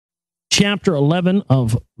chapter 11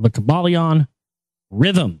 of the Kybalion,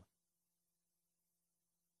 Rhythm.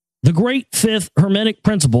 The great fifth Hermetic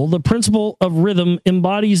principle, the principle of rhythm,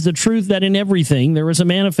 embodies the truth that in everything there is a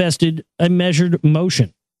measured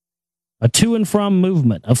motion, a to and from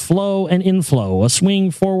movement, a flow and inflow, a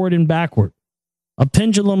swing forward and backward, a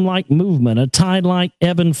pendulum-like movement, a tide-like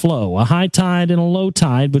ebb and flow, a high tide and a low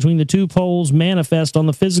tide between the two poles manifest on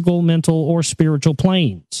the physical, mental, or spiritual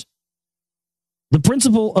planes. The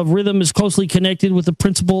principle of rhythm is closely connected with the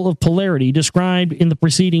principle of polarity described in the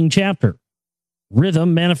preceding chapter.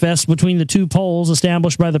 Rhythm manifests between the two poles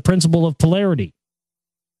established by the principle of polarity.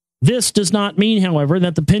 This does not mean, however,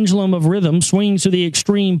 that the pendulum of rhythm swings to the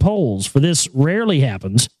extreme poles, for this rarely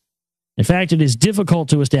happens. In fact, it is difficult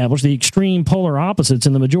to establish the extreme polar opposites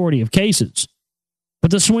in the majority of cases.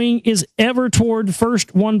 But the swing is ever toward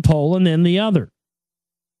first one pole and then the other.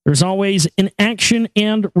 There's always an action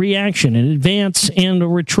and reaction, an advance and a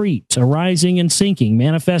retreat, a rising and sinking,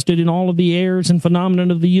 manifested in all of the airs and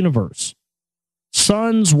phenomena of the universe.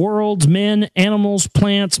 Suns, worlds, men, animals,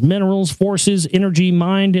 plants, minerals, forces, energy,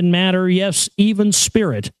 mind, and matter, yes, even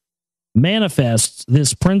spirit, manifests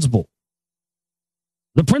this principle.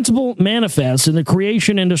 The principle manifests in the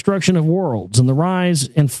creation and destruction of worlds, and the rise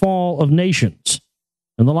and fall of nations,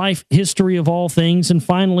 and the life history of all things, and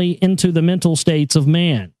finally into the mental states of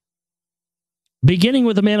man. Beginning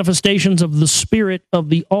with the manifestations of the spirit of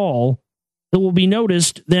the all, it will be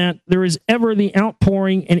noticed that there is ever the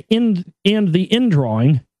outpouring and the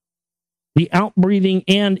indrawing, the outbreathing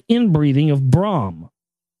and inbreathing of Brahm,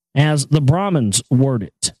 as the Brahmins word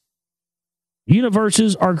it.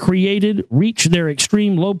 Universes are created, reach their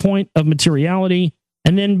extreme low point of materiality,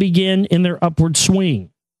 and then begin in their upward swing.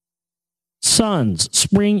 Suns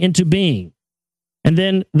spring into being, and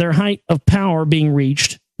then their height of power being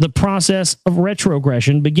reached, the process of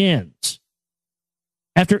retrogression begins.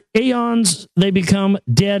 After aeons, they become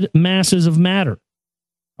dead masses of matter,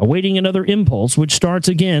 awaiting another impulse which starts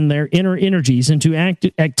again their inner energies into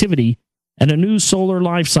activity, and a new solar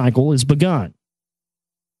life cycle is begun.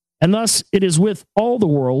 And thus it is with all the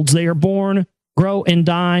worlds, they are born, grow, and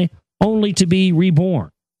die, only to be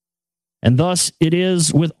reborn. And thus it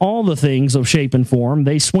is with all the things of shape and form,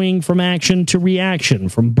 they swing from action to reaction,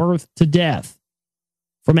 from birth to death,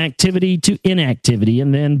 from activity to inactivity,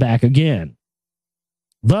 and then back again.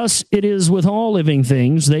 Thus it is with all living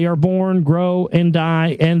things, they are born, grow, and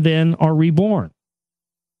die, and then are reborn.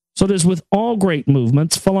 So it is with all great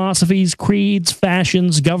movements, philosophies, creeds,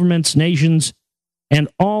 fashions, governments, nations, and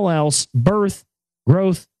all else, birth,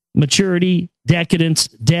 growth, maturity, decadence,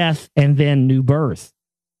 death, and then new birth.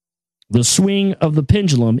 The swing of the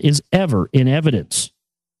pendulum is ever in evidence.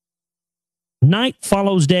 Night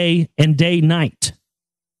follows day, and day night.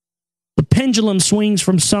 The pendulum swings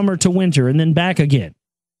from summer to winter, and then back again.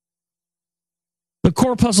 The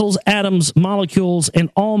corpuscles, atoms, molecules,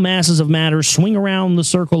 and all masses of matter swing around the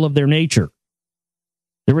circle of their nature.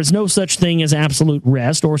 There is no such thing as absolute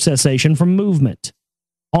rest or cessation from movement.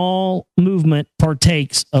 All movement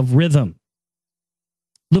partakes of rhythm.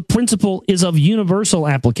 The principle is of universal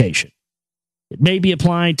application. It may be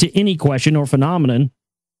applied to any question or phenomenon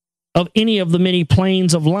of any of the many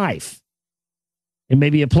planes of life. It may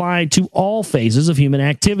be applied to all phases of human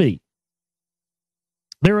activity.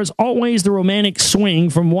 There is always the romantic swing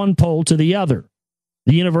from one pole to the other.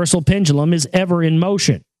 The universal pendulum is ever in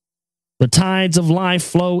motion. The tides of life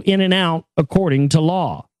flow in and out according to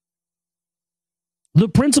law. The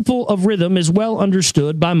principle of rhythm is well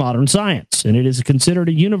understood by modern science, and it is considered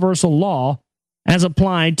a universal law as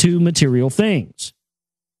applied to material things.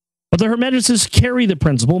 But the Hermeticists carry the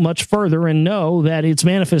principle much further and know that its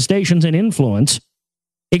manifestations and influence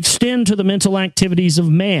extend to the mental activities of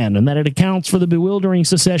man, and that it accounts for the bewildering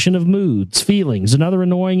succession of moods, feelings, and other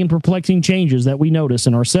annoying and perplexing changes that we notice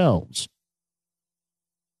in ourselves.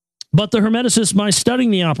 But the Hermeticists, by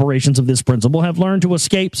studying the operations of this principle, have learned to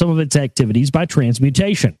escape some of its activities by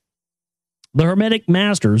transmutation. The Hermetic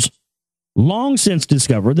masters long since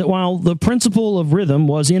discovered that while the principle of rhythm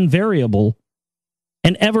was invariable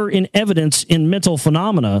and ever in evidence in mental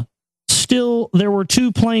phenomena, still there were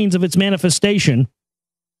two planes of its manifestation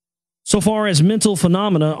so far as mental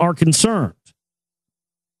phenomena are concerned.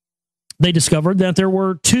 They discovered that there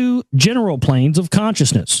were two general planes of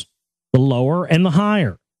consciousness, the lower and the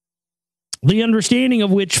higher. The understanding of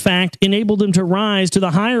which fact enabled them to rise to the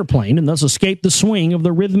higher plane and thus escape the swing of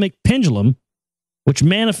the rhythmic pendulum, which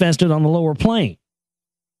manifested on the lower plane.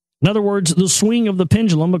 In other words, the swing of the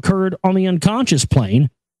pendulum occurred on the unconscious plane,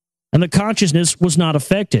 and the consciousness was not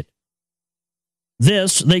affected.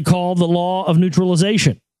 This they call the law of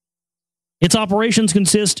neutralization. Its operations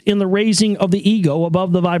consist in the raising of the ego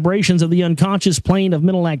above the vibrations of the unconscious plane of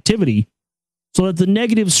mental activity so that the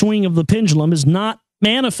negative swing of the pendulum is not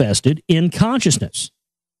manifested in consciousness,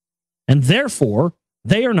 and therefore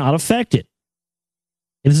they are not affected.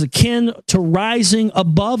 It is akin to rising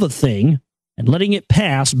above a thing and letting it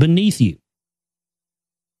pass beneath you.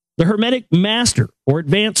 The Hermetic master or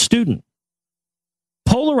advanced student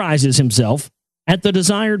polarizes himself at the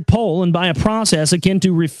desired pole, and by a process akin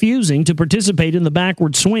to refusing to participate in the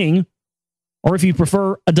backward swing, or if you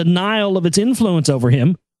prefer, a denial of its influence over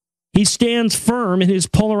him, he stands firm in his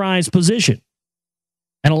polarized position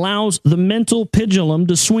and allows the mental pendulum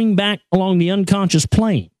to swing back along the unconscious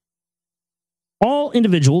plane. All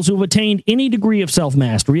individuals who have attained any degree of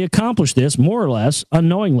self-mastery accomplish this more or less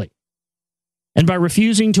unknowingly. And by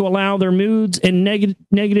refusing to allow their moods and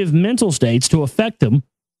negative mental states to affect them,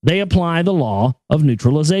 they apply the law of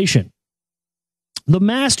neutralization. The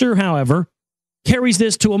master, however, carries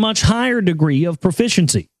this to a much higher degree of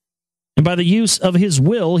proficiency, and by the use of his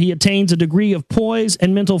will, he attains a degree of poise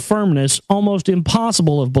and mental firmness almost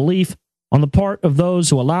impossible of belief on the part of those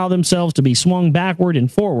who allow themselves to be swung backward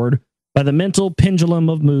and forward by the mental pendulum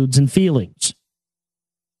of moods and feelings.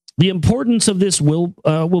 The importance of this will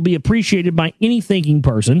be appreciated by any thinking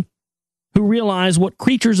person who realize what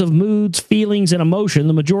creatures of moods, feelings, and emotion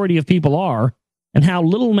the majority of people are, and how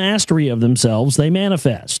little mastery of themselves they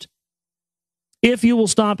manifest. If you will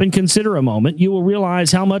stop and consider a moment, you will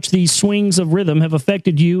realize how much these swings of rhythm have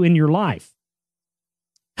affected you in your life.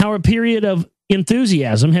 How a period of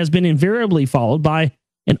enthusiasm has been invariably followed by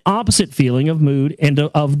an opposite feeling of mood and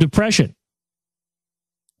of depression.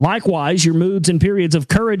 Likewise, your moods and periods of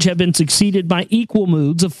courage have been succeeded by equal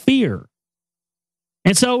moods of fear.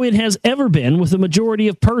 And so it has ever been with the majority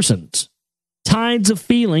of persons. Tides of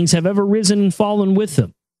feelings have ever risen and fallen with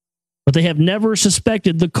them, but they have never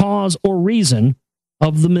suspected the cause or reason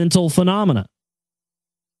of the mental phenomena.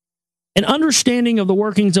 An understanding of the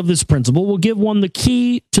workings of this principle will give one the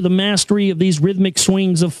key to the mastery of these rhythmic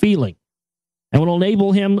swings of feeling, and will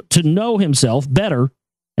enable him to know himself better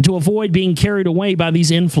and to avoid being carried away by these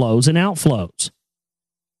inflows and outflows.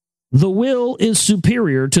 The will is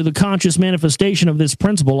superior to the conscious manifestation of this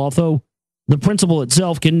principle, although the principle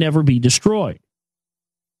itself can never be destroyed.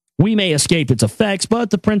 We may escape its effects,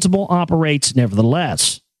 but the principle operates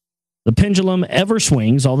nevertheless. The pendulum ever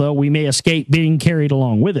swings, although we may escape being carried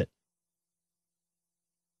along with it.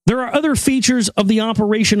 There are other features of the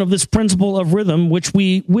operation of this principle of rhythm which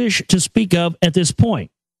we wish to speak of at this point.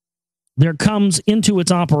 There comes into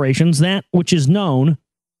its operations that which is known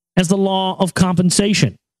as the law of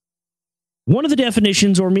compensation. One of the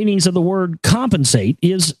definitions or meanings of the word compensate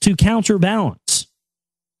is to counterbalance,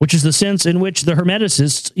 which is the sense in which the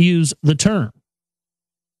Hermeticists use the term.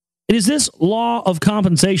 It is this law of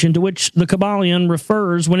compensation to which the Kybalion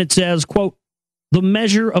refers when it says, quote, "The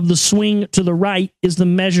measure of the swing to the right is the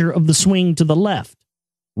measure of the swing to the left.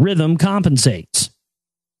 Rhythm compensates."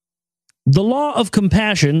 The law of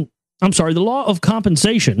compensation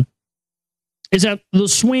is that the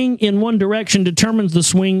swing in one direction determines the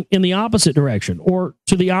swing in the opposite direction, or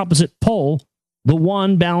to the opposite pole. The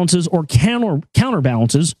one balances or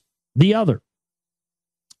counterbalances the other.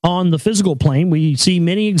 On the physical plane, we see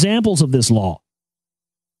many examples of this law.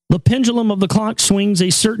 The pendulum of the clock swings a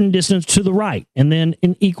certain distance to the right and then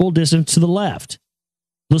an equal distance to the left.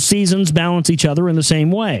 The seasons balance each other in the same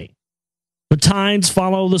way. The tides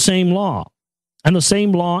follow the same law, and the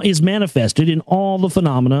same law is manifested in all the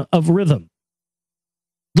phenomena of rhythm.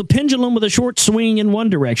 The pendulum with a short swing in one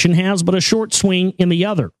direction has but a short swing in the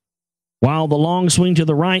other, while the long swing to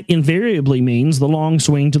the right invariably means the long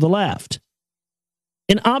swing to the left.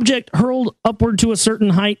 An object hurled upward to a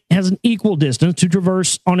certain height has an equal distance to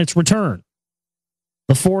traverse on its return.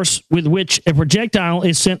 The force with which a projectile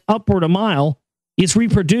is sent upward a mile is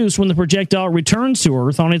reproduced when the projectile returns to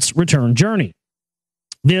Earth on its return journey.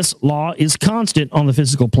 This law is constant on the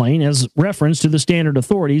physical plane, as reference to the standard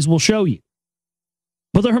authorities will show you.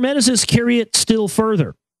 But the Hermeticists carry it still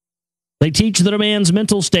further. They teach that a man's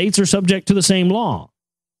mental states are subject to the same law.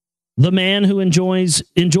 The man who enjoys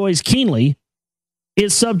keenly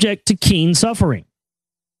is subject to keen suffering,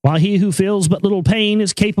 while he who feels but little pain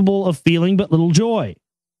is capable of feeling but little joy.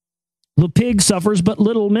 The pig suffers but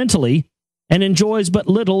little mentally and enjoys but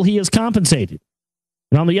little he is compensated.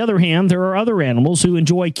 And on the other hand, there are other animals who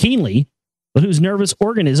enjoy keenly, but whose nervous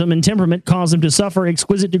organism and temperament cause them to suffer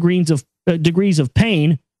exquisite degrees of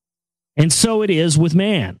pain, and so it is with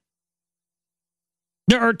man.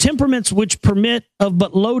 There are temperaments which permit of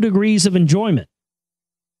but low degrees of enjoyment,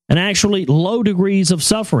 and actually low degrees of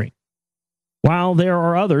suffering. while there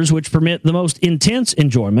are others which permit the most intense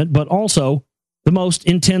enjoyment, but also the most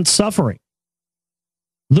intense suffering.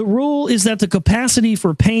 The rule is that the capacity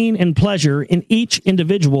for pain and pleasure in each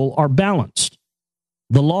individual are balanced.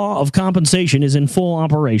 The law of compensation is in full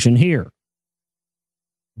operation here.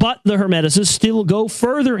 But the Hermeticists still go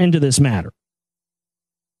further into this matter.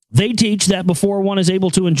 They teach that before one is able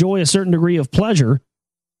to enjoy a certain degree of pleasure,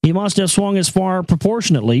 he must have swung as far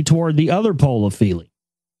proportionately toward the other pole of feeling.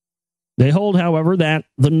 They hold, however, that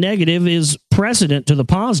the negative is precedent to the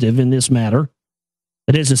positive in this matter.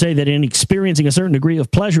 That is to say that in experiencing a certain degree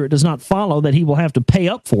of pleasure, it does not follow that he will have to pay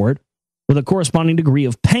up for it with a corresponding degree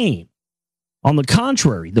of pain. On the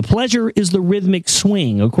contrary, the pleasure is the rhythmic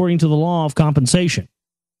swing according to the law of compensation.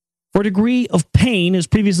 For a degree of pain is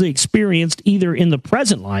previously experienced either in the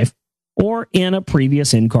present life or in a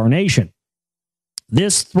previous incarnation.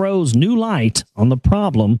 This throws new light on the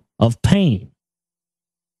problem of pain.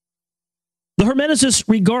 The Hermeticists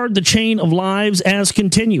regard the chain of lives as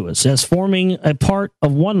continuous, as forming a part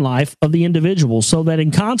of one life of the individual, so that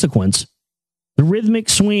in consequence, the rhythmic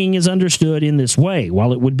swing is understood in this way,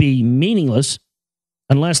 while it would be meaningless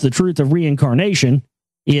unless the truth of reincarnation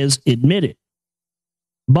is admitted.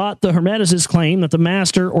 But the Hermeticists claim that the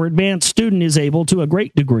master or advanced student is able, to a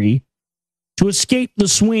great degree, to escape the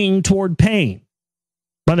swing toward pain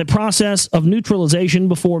by the process of neutralization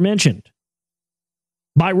before mentioned.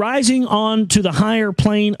 By rising on to the higher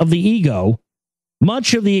plane of the ego,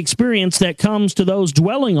 much of the experience that comes to those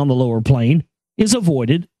dwelling on the lower plane is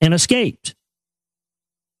avoided and escaped.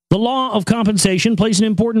 The law of compensation plays an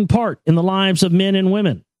important part in the lives of men and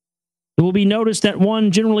women. It will be noticed that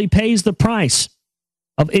one generally pays the price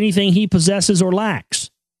of anything he possesses or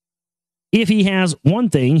lacks. If he has one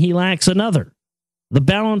thing, he lacks another. The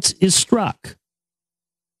balance is struck.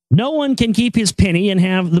 No one can keep his penny and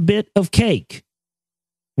have the bit of cake.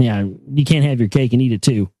 Yeah, you can't have your cake and eat it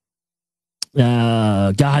too.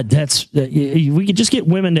 God, that's we could just get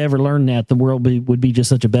women to ever learn that, the world would be just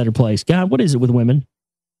such a better place. God, what is it with women?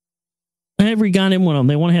 Every goddamn one of them,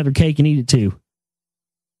 they want to have their cake and eat it too.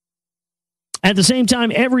 At the same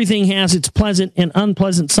time, everything has its pleasant and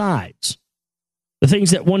unpleasant sides. The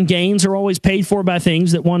things that one gains are always paid for by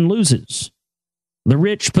things that one loses. The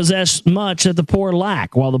rich possess much that the poor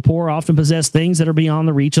lack, while the poor often possess things that are beyond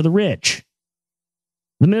the reach of the rich.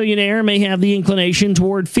 The millionaire may have the inclination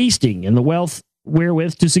toward feasting and the wealth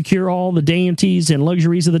wherewith to secure all the dainties and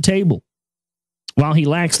luxuries of the table. While he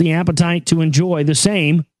lacks the appetite to enjoy the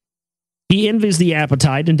same, he envies the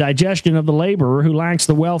appetite and digestion of the laborer who lacks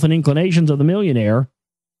the wealth and inclinations of the millionaire,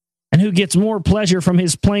 and who gets more pleasure from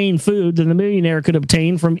his plain food than the millionaire could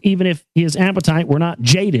obtain from, even if his appetite were not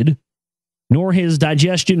jaded, nor his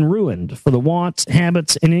digestion ruined, for the wants,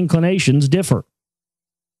 habits, and inclinations differ.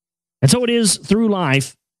 And so it is through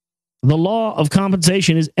life. The law of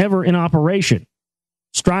compensation is ever in operation,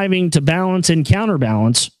 striving to balance and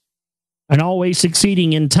counterbalance, and always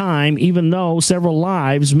succeeding in time, even though several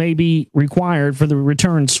lives may be required for the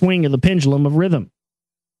return swing of the pendulum of rhythm.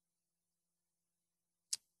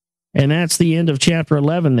 And that's the end of chapter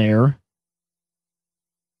 11 there.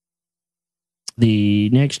 The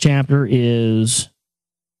next chapter is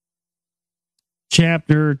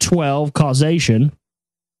chapter 12, causation.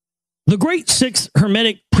 The great sixth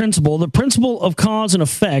Hermetic principle, the principle of cause and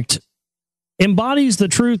effect, embodies the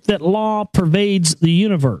truth that law pervades the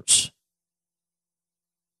universe.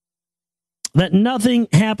 That nothing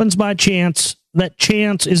happens by chance, that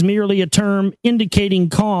chance is merely a term indicating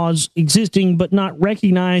cause existing but not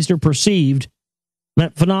recognized or perceived,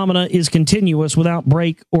 that phenomena is continuous without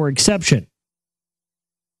break or exception.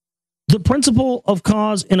 The principle of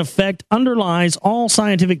cause and effect underlies all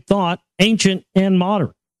scientific thought, ancient and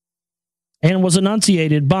modern, and was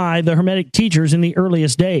enunciated by the Hermetic teachers in the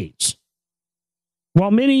earliest days.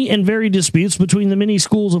 While many and varied disputes between the many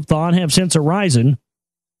schools of thought have since arisen,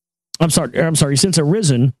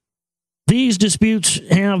 these disputes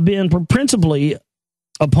have been principally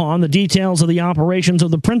upon the details of the operations of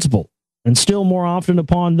the principle, and still more often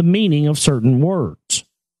upon the meaning of certain words.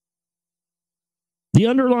 The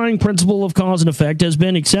underlying principle of cause and effect has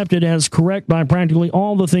been accepted as correct by practically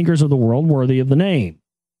all the thinkers of the world worthy of the name.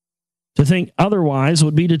 To think otherwise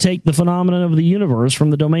would be to take the phenomenon of the universe from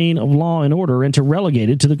the domain of law and order and to relegate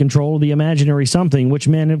it to the control of the imaginary something which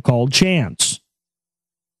men have called chance.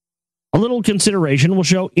 A little consideration will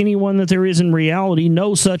show anyone that there is in reality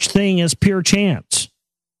no such thing as pure chance.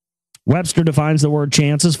 Webster defines the word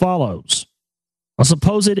chance as follows: a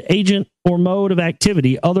supposed agent or mode of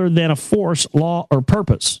activity other than a force, law, or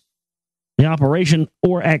purpose. The operation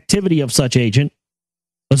or activity of such agent,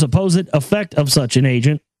 the supposed effect of such an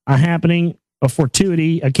agent, a happening a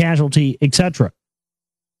fortuity, a casualty, etc.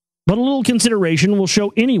 But a little consideration will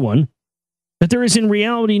show anyone that there is in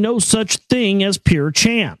reality no such thing as pure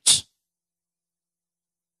chance.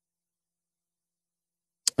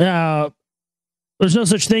 There's no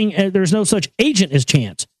such thing, there's no such agent as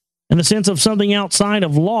chance. In the sense of something outside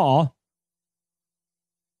of law,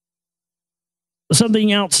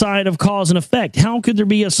 something outside of cause and effect. How could there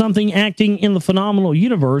be something acting in the phenomenal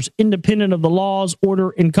universe independent of the laws,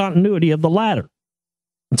 order, and continuity of the latter?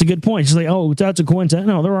 That's a good point. You say, oh, that's a coincidence.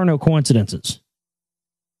 No, there are no coincidences.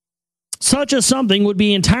 Such a something would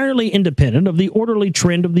be entirely independent of the orderly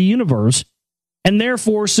trend of the universe and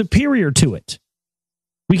therefore superior to it.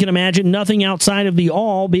 We can imagine nothing outside of the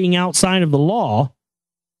all being outside of the law,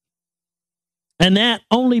 and that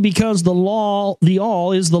only because the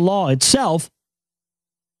all is the law itself.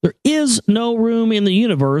 There is no room in the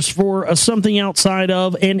universe for something outside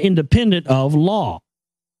of and independent of law.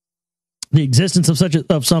 The existence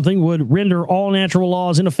of something would render all natural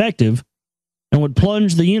laws ineffective and would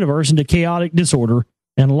plunge the universe into chaotic disorder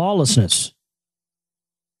and lawlessness.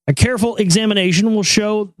 A careful examination will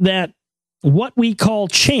show that what we call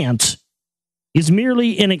chance is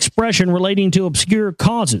merely an expression relating to obscure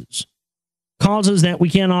causes, causes that we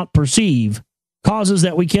cannot perceive, causes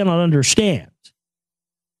that we cannot understand.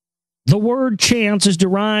 The word chance is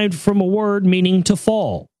derived from a word meaning to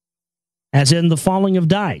fall, as in the falling of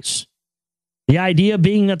dice. The idea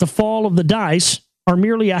being that the fall of the dice are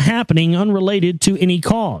merely a happening unrelated to any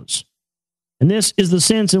cause. And this is the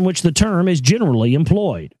sense in which the term is generally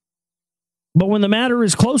employed. But when the matter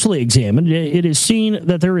is closely examined, it is seen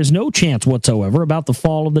that there is no chance whatsoever about the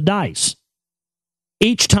fall of the dice.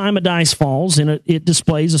 Each time a dice falls and it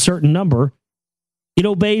displays a certain number, it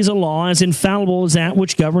obeys a law as infallible as that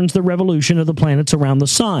which governs the revolution of the planets around the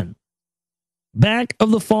sun. Back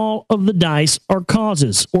of the fall of the dice are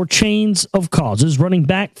causes, or chains of causes running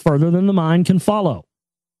back further than the mind can follow.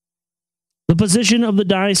 The position of the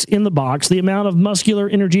dice in the box, the amount of muscular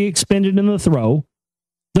energy expended in the throw,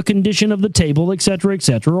 the condition of the table, etc.,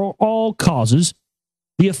 are all causes,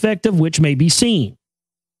 the effect of which may be seen.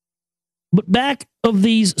 But back of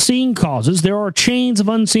these seen causes, there are chains of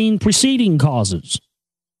unseen preceding causes,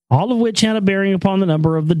 all of which had a bearing upon the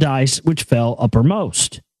number of the dice which fell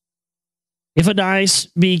uppermost. If a dice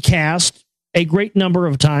be cast a great number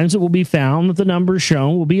of times, it will be found that the numbers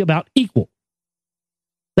shown will be about equal.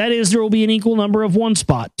 That is, there will be an equal number of 1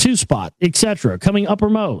 spot, 2 spot, etc., coming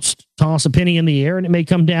uppermost. Toss a penny in the air and it may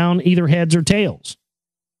come down either heads or tails.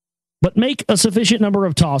 But make a sufficient number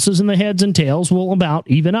of tosses and the heads and tails will about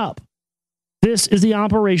even up. This is the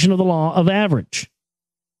operation of the law of average.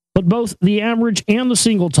 But both the average and the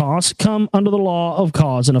single toss come under the law of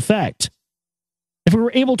cause and effect. If we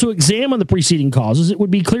were able to examine the preceding causes, it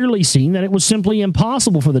would be clearly seen that it was simply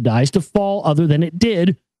impossible for the dice to fall other than it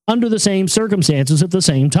did under the same circumstances at the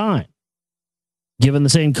same time. Given the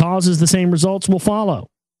same causes, the same results will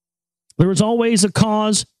follow. There is always a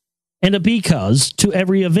cause and a because to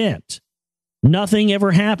every event. Nothing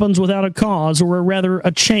ever happens without a cause, or rather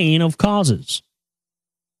a chain of causes.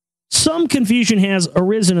 Some confusion has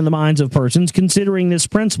arisen in the minds of persons considering this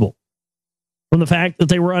principle, from the fact that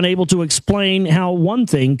they were unable to explain how one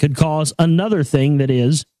thing could cause another thing that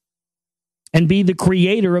is, and be the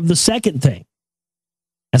creator of the second thing.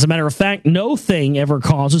 As a matter of fact, no thing ever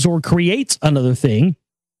causes or creates another thing.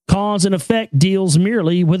 Cause and effect deals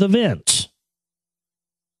merely with events.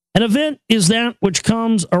 An event is that which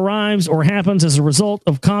comes, arrives, or happens as a result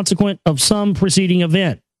of consequent of some preceding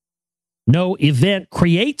event. No event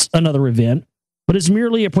creates another event, but is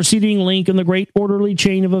merely a preceding link in the great orderly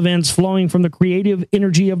chain of events flowing from the creative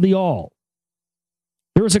energy of the all.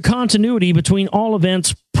 There is a continuity between all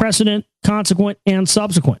events, precedent, consequent, and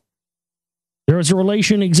subsequent. There is a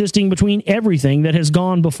relation existing between everything that has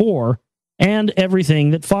gone before and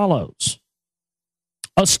everything that follows.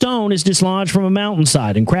 A stone is dislodged from a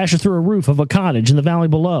mountainside and crashes through a roof of a cottage in the valley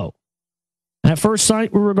below. At first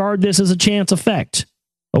sight, we regard this as a chance effect,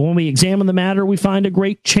 but when we examine the matter, we find a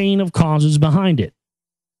great chain of causes behind it.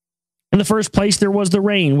 In the first place, there was the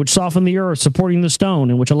rain, which softened the earth, supporting the stone,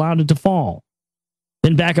 and which allowed it to fall.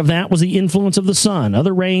 Then back of that was the influence of the sun,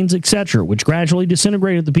 other rains, etc., which gradually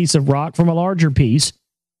disintegrated the piece of rock from a larger piece.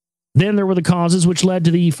 Then there were the causes which led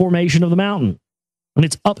to the formation of the mountain, and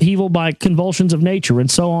its upheaval by convulsions of nature, and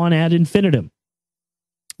so on ad infinitum.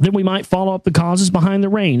 Then we might follow up the causes behind the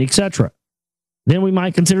rain, etc. Then we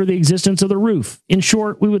might consider the existence of the roof. In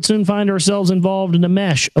short, we would soon find ourselves involved in a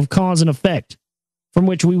mesh of cause and effect, from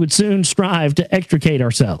which we would soon strive to extricate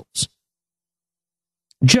ourselves.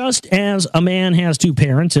 Just as a man has 2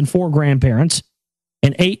 parents and 4 grandparents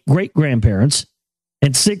and 8 great-grandparents,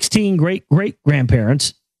 and 16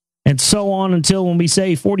 great-great-grandparents, and so on until when we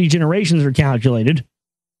say 40 generations are calculated,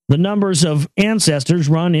 the numbers of ancestors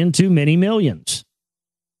run into many millions.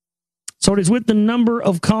 So it is with the number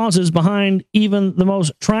of causes behind even the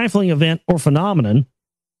most trifling event or phenomenon,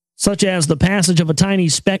 such as the passage of a tiny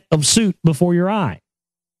speck of soot before your eye.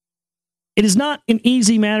 It is not an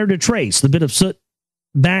easy matter to trace the bit of soot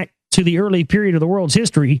back to the early period of the world's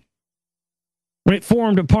history when it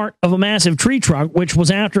formed a part of a massive tree trunk, which was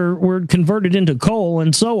afterward converted into coal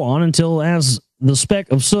and so on until, as the speck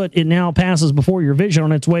of soot, it now passes before your vision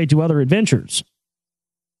on its way to other adventures.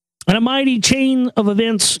 And a mighty chain of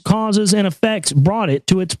events, causes, and effects brought it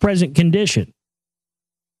to its present condition.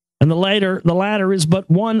 And the latter is but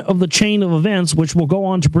one of the chain of events which will go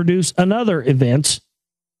on to produce another event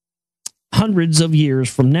hundreds of years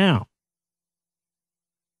from now.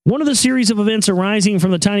 One of the series of events arising from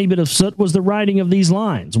the tiny bit of soot was the writing of these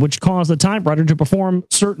lines, which caused the typewriter to perform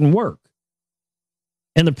certain work,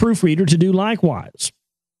 and the proofreader to do likewise,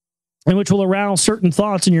 and which will arouse certain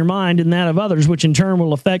thoughts in your mind and that of others, which in turn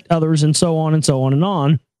will affect others, and so on and so on and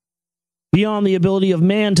on, beyond the ability of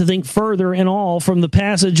man to think further and all from the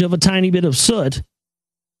passage of a tiny bit of soot,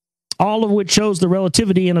 all of which shows the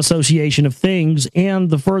relativity and association of things, and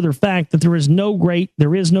the further fact that there is no great,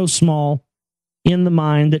 there is no small, in the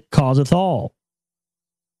mind that causeth all.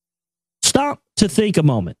 Stop to think a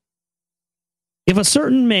moment. If a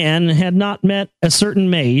certain man had not met a certain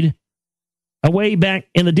maid, away back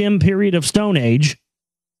in the dim period of Stone Age,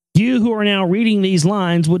 you who are now reading these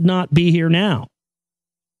lines would not be here now.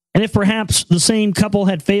 And if perhaps the same couple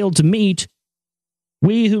had failed to meet,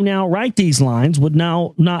 we who now write these lines would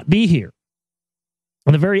now not be here.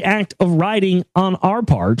 And the very act of writing on our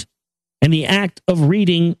part and the act of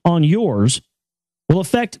reading on yours will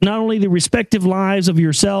affect not only the respective lives of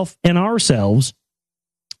yourself and ourselves,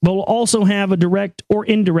 but will also have a direct or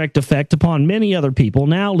indirect effect upon many other people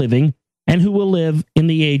now living and who will live in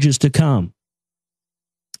the ages to come.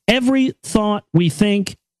 Every thought we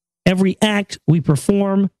think, every act we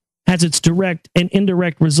perform, has its direct and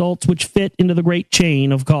indirect results which fit into the great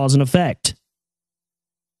chain of cause and effect.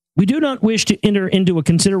 We do not wish to enter into a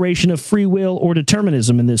consideration of free will or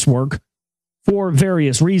determinism in this work for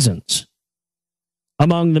various reasons.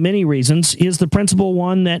 Among the many reasons is the principal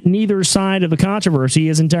one that neither side of the controversy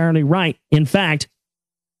is entirely right. In fact,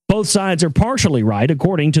 both sides are partially right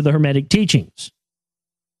according to the Hermetic teachings.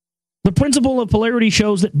 The principle of polarity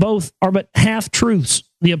shows that both are but half-truths,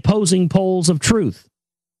 the opposing poles of truth.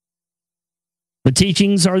 The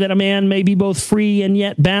teachings are that a man may be both free and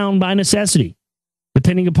yet bound by necessity,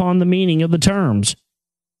 depending upon the meaning of the terms,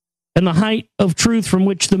 and the height of truth from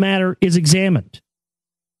which the matter is examined.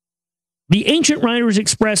 The ancient writers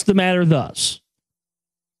expressed the matter thus: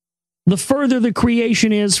 the further the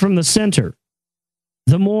creation is from the center,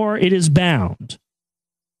 the more it is bound.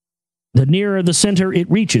 The nearer the center it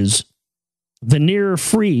reaches, the nearer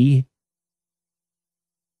free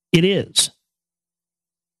it is.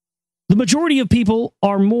 The majority of people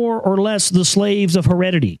are more or less the slaves of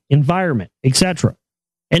heredity, environment, etc.,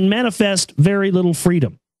 and manifest very little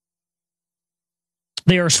freedom.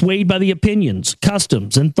 They are swayed by the opinions,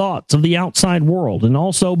 customs, and thoughts of the outside world, and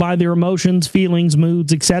also by their emotions, feelings,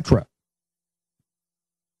 moods, etc.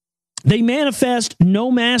 They manifest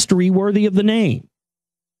no mastery worthy of the name.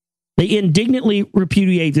 They indignantly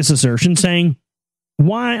repudiate this assertion, saying,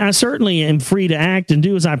 "Why, I certainly am free to act and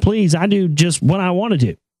do as I please. I do just what I want to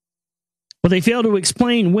do." But they fail to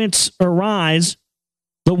explain whence arise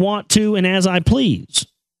the want to and as I please.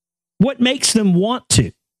 What makes them want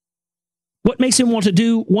to? What makes them want to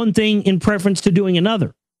do one thing in preference to doing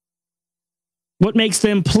another? What makes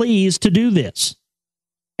them please to do this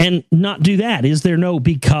and not do that? Is there no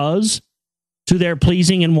because to their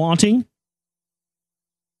pleasing and wanting?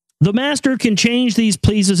 The master can change these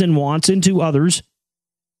pleases and wants into others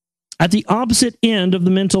at the opposite end of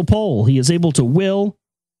the mental pole. He is able to will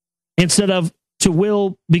instead of to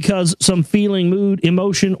will because some feeling, mood,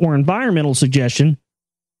 emotion, or environmental suggestion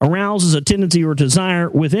arouses a tendency or desire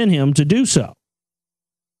within him to do so.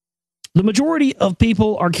 The majority of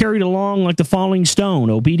people are carried along like the falling stone,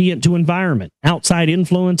 obedient to environment, outside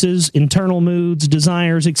influences, internal moods,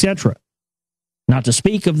 desires, etc. Not to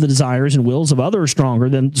speak of the desires and wills of others stronger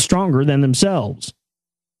than themselves.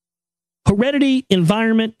 Heredity,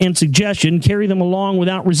 environment, and suggestion carry them along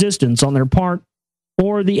without resistance on their part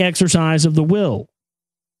or the exercise of the will.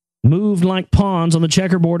 Moved like pawns on the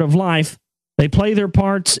checkerboard of life, they play their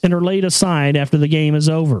parts and are laid aside after the game is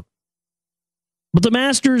over. But the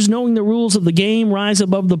masters, knowing the rules of the game, rise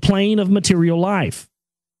above the plane of material life,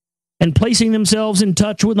 and placing themselves in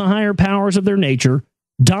touch with the higher powers of their nature,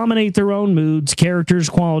 dominate their own moods, characters,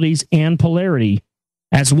 qualities, and polarity,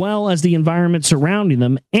 as well as the environment surrounding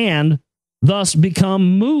them, and thus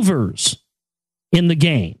become movers in the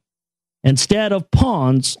game instead of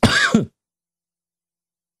pawns,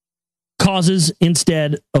 causes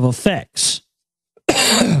instead of effects.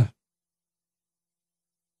 The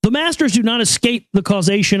masters do not escape the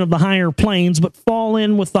causation of the higher planes, but fall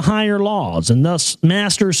in with the higher laws, and thus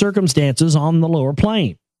master circumstances on the lower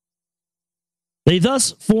plane. They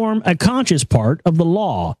thus form a conscious part of the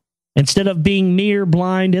law, instead of being mere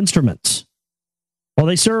blind instruments. While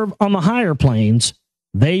they serve on the higher planes,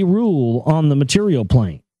 they rule on the material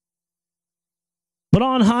plane. But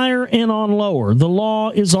on higher and on lower, the law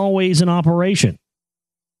is always in operation.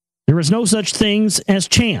 There is no such things as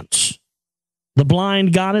chance. The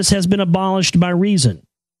blind goddess has been abolished by reason.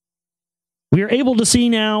 We are able to see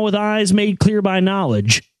now, with eyes made clear by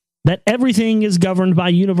knowledge, that everything is governed by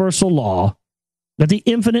universal law, that the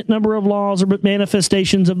infinite number of laws are but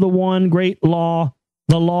manifestations of the one great law,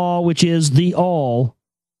 the law which is the all.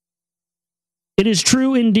 It is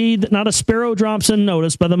true indeed that not a sparrow drops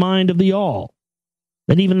unnoticed by the mind of the all,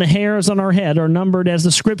 that even the hairs on our head are numbered as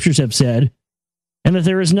the scriptures have said, and that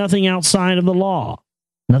there is nothing outside of the law,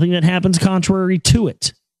 nothing that happens contrary to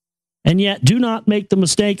it. And yet do not make the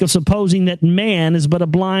mistake of supposing that man is but a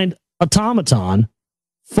blind automaton.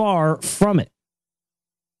 Far from it.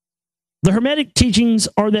 The Hermetic teachings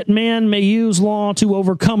are that man may use law to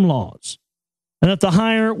overcome laws, and that the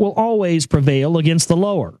higher will always prevail against the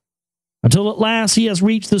lower, until at last he has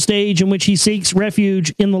reached the stage in which he seeks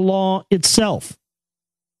refuge in the law itself,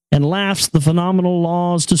 and laughs the phenomenal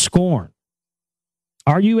laws to scorn.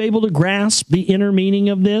 Are you able to grasp the inner meaning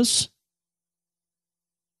of this?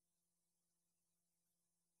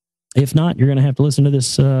 If not, you're going to have to listen to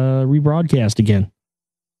this rebroadcast again.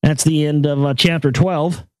 That's the end of chapter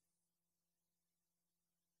 12.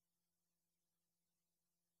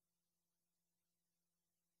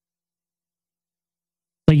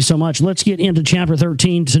 Thank you so much. Let's get into chapter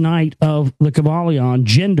 13 tonight of the Kybalion,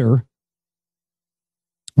 gender.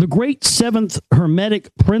 The great seventh Hermetic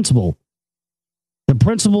principle, the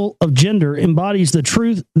principle of gender, embodies the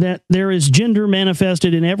truth that there is gender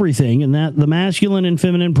manifested in everything, and that the masculine and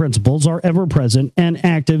feminine principles are ever present and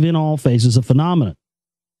active in all phases of phenomena.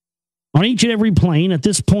 On each and every plane, at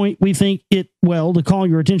this point, we think it well to call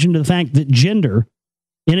your attention to the fact that gender,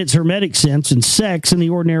 in its Hermetic sense, and sex in the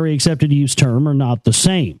ordinary accepted use term are not the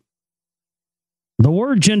same. The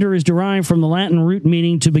word gender is derived from the Latin root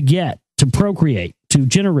meaning to beget, to procreate, to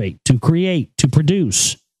generate, to create, to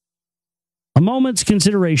produce. A moment's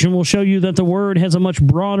consideration will show you that the word has a much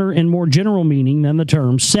broader and more general meaning than the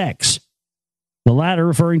term sex, the latter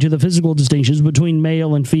referring to the physical distinctions between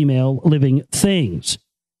male and female living things.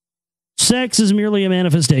 Sex is merely a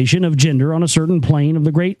manifestation of gender on a certain plane of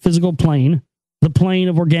the great physical plane, the plane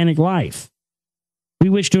of organic life. We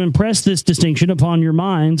wish to impress this distinction upon your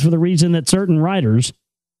minds for the reason that certain writers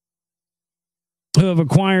who have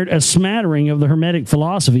acquired a smattering of the Hermetic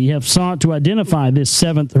philosophy have sought to identify this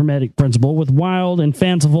seventh Hermetic principle with wild and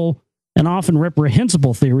fanciful and often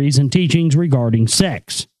reprehensible theories and teachings regarding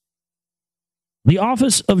sex. The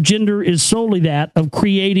office of gender is solely that of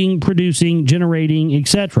creating, producing, generating,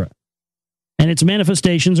 etc., and its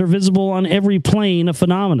manifestations are visible on every plane of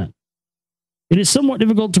phenomena. It is somewhat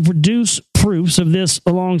difficult to produce proofs of this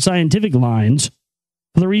along scientific lines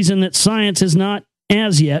for the reason that science has not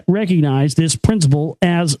as yet recognized this principle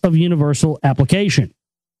as of universal application.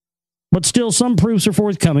 But still, some proofs are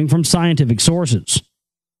forthcoming from scientific sources.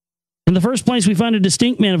 In the first place, we find a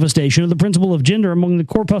distinct manifestation of the principle of gender among the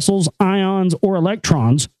corpuscles, ions, or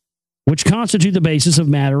electrons, which constitute the basis of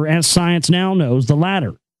matter as science now knows the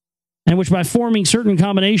latter, and which by forming certain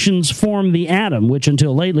combinations form the atom, which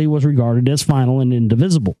until lately was regarded as final and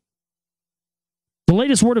indivisible. The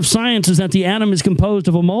latest word of science is that the atom is composed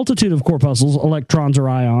of a multitude of corpuscles, electrons, or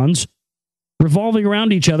ions, revolving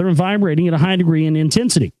around each other and vibrating at a high degree in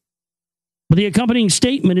intensity. But the accompanying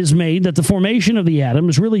statement is made that the formation of the atom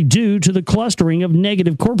is really due to the clustering of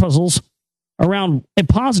negative corpuscles around a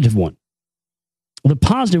positive one, the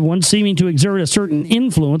positive one seeming to exert a certain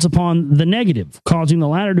influence upon the negative, causing the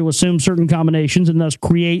latter to assume certain combinations and thus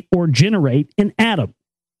create or generate an atom.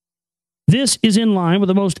 This is in line with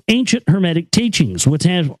the most ancient Hermetic teachings, which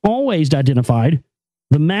have always identified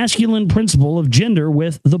the masculine principle of gender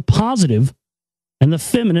with the positive and the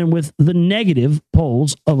feminine with the negative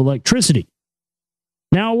poles of electricity.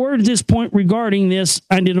 Now, a word at this point regarding this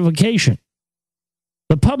identification.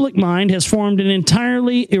 The public mind has formed an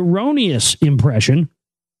entirely erroneous impression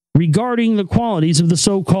regarding the qualities of the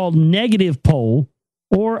so-called negative pole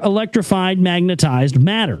or electrified magnetized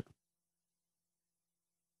matter.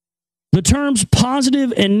 The terms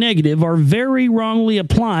positive and negative are very wrongly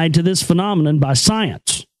applied to this phenomenon by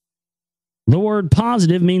science. The word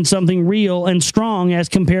positive means something real and strong as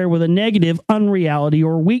compared with a negative unreality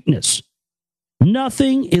or weakness.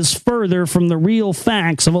 Nothing is further from the real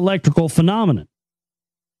facts of electrical phenomenon.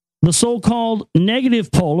 The so-called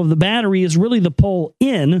negative pole of the battery is really the pole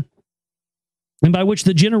in, and by which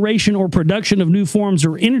the generation or production of new forms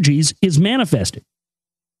or energies is manifested.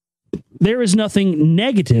 There is nothing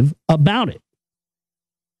negative about it.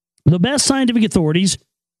 The best scientific authorities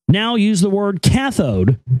now use the word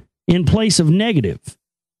cathode in place of negative.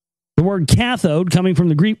 The word cathode coming from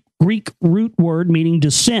the Greek root word meaning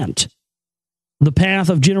descent, the path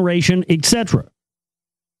of generation, etc.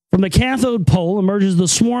 From the cathode pole emerges the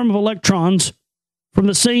swarm of electrons. From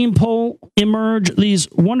the same pole emerge these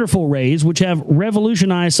wonderful rays which have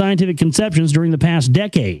revolutionized scientific conceptions during the past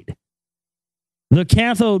decade. The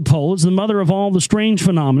cathode pole is the mother of all the strange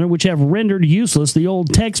phenomena which have rendered useless the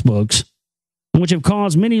old textbooks and which have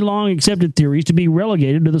caused many long accepted theories to be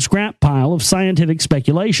relegated to the scrap pile of scientific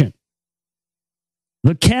speculation.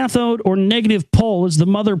 The cathode or negative pole is the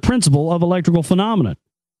mother principle of electrical phenomena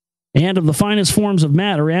and of the finest forms of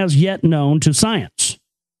matter as yet known to science.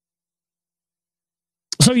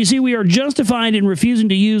 So you see, we are justified in refusing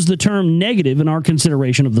to use the term negative in our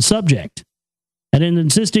consideration of the subject, and in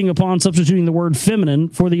insisting upon substituting the word feminine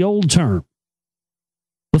for the old term.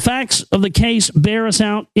 The facts of the case bear us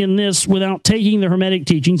out in this without taking the Hermetic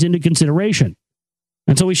teachings into consideration,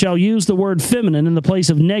 and so we shall use the word feminine in the place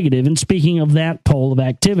of negative in speaking of that pole of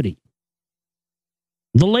activity.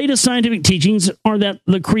 The latest scientific teachings are that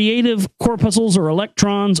the creative corpuscles or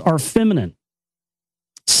electrons are feminine.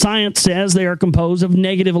 Science says they are composed of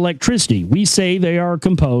negative electricity. We say they are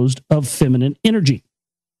composed of feminine energy.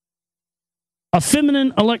 A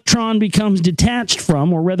feminine electron becomes detached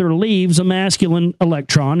from, or rather leaves, a masculine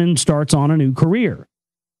electron and starts on a new career.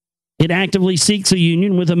 It actively seeks a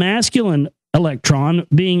union with a masculine electron,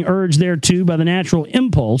 being urged thereto by the natural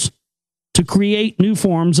impulse to create new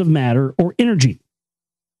forms of matter or energy.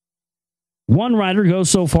 One writer goes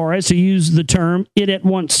so far as to use the term, it at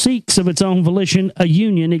once seeks of its own volition a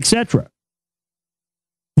union, etc.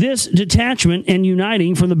 This detachment and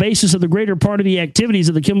uniting from the basis of the greater part of the activities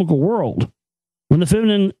of the chemical world. When the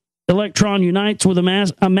feminine electron unites with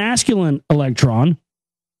a masculine electron,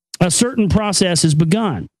 a certain process is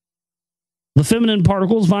begun. The feminine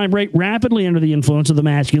particles vibrate rapidly under the influence of the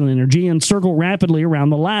masculine energy and circle rapidly around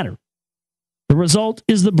the latter. The result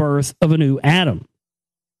is the birth of a new atom.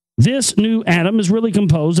 This new atom is really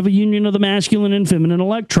composed of a union of the masculine and feminine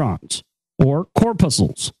electrons, or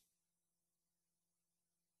corpuscles.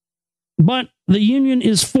 But when the union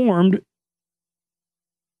is formed,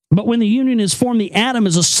 the atom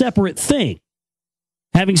is a separate thing,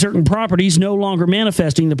 having certain properties no longer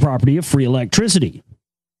manifesting the property of free electricity.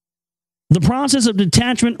 The process of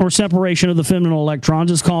detachment or separation of the feminine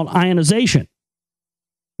electrons is called ionization.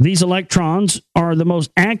 These electrons are the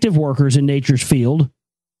most active workers in nature's field,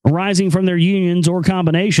 arising from their unions or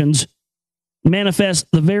combinations, manifest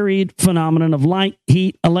the varied phenomenon of light,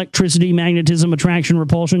 heat, electricity, magnetism, attraction,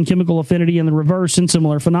 repulsion, chemical affinity, and the reverse and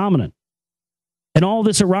similar phenomenon. And all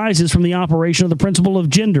this arises from the operation of the principle of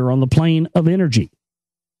gender on the plane of energy.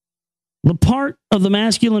 The part of the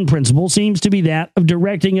masculine principle seems to be that of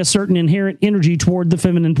directing a certain inherent energy toward the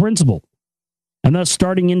feminine principle, and thus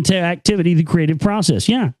starting into activity the creative process.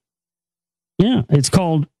 Yeah, it's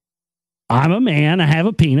called, I'm a man, I have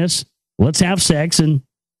a penis, let's have sex and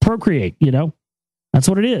procreate, That's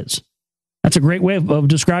what it is. That's a great way of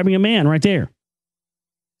describing a man right there.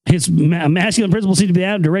 His masculine principle seems to be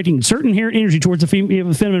that of directing certain inherent energy towards the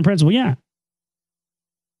feminine principle. Yeah.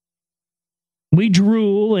 We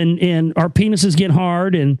drool and our penises get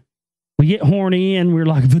hard and we get horny and we're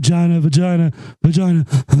like, vagina, vagina, vagina,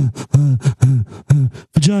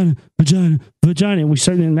 vagina, vagina,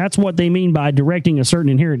 vagina. And that's what they mean by directing a certain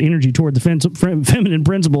inherent energy toward the feminine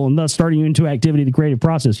principle and thus starting you into activity, the creative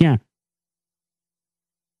process. Yeah.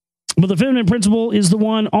 But the feminine principle is the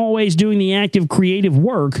one always doing the active creative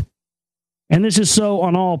work, and this is so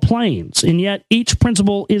on all planes. And yet each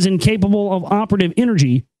principle is incapable of operative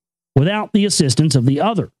energy without the assistance of the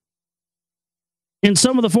other. In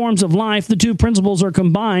some of the forms of life, the two principles are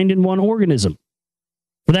combined in one organism.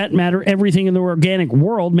 For that matter, everything in the organic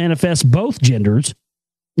world manifests both genders.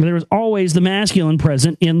 There is always the masculine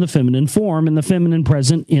present in the feminine form, and the feminine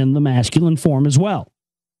present in the masculine form as well.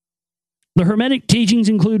 The Hermetic teachings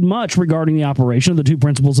include much regarding the operation of the two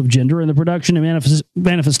principles of gender and the production and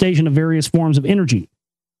manifestation of various forms of energy.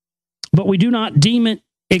 But we do not deem it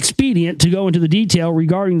expedient to go into the detail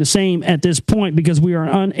regarding the same at this point because we are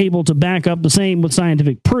unable to back up the same with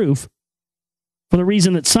scientific proof, for the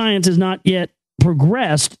reason that science has not yet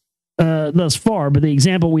progressed thus far. But the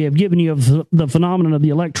example we have given you of the phenomenon of the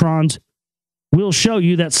electrons will show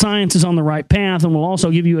you that science is on the right path and will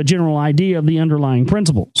also give you a general idea of the underlying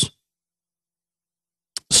principles.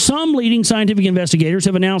 Some leading scientific investigators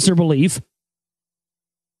have announced their belief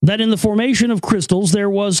that in the formation of crystals there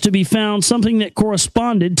was to be found something that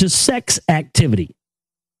corresponded to sex activity,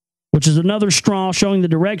 which is another straw showing the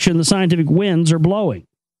direction the scientific winds are blowing.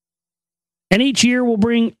 And each year will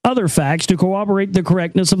bring other facts to corroborate the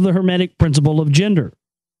correctness of the Hermetic principle of gender.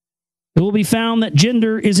 It will be found that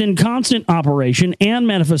gender is in constant operation and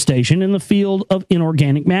manifestation in the field of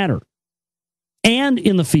inorganic matter and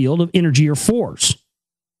in the field of energy or force.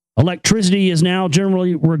 Electricity is now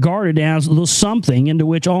generally regarded as the something into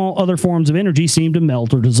which all other forms of energy seem to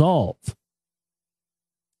melt or dissolve.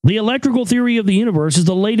 The electrical theory of the universe is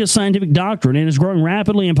the latest scientific doctrine and is growing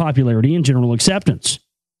rapidly in popularity and general acceptance.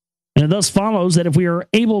 And it thus follows that if we are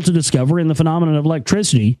able to discover in the phenomenon of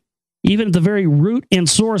electricity, even at the very root and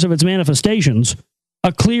source of its manifestations,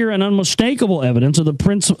 a clear and unmistakable evidence of the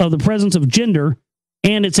presence of gender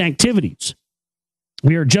and its activities,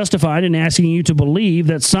 we are justified in asking you to believe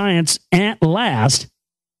that science, at last,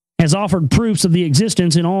 has offered proofs of the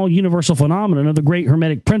existence in all universal phenomena of the great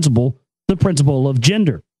Hermetic principle, the principle of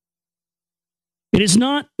gender. It is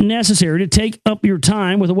not necessary to take up your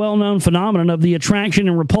time with a well-known phenomenon of the attraction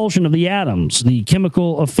and repulsion of the atoms, the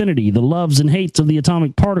chemical affinity, the loves and hates of the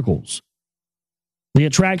atomic particles, the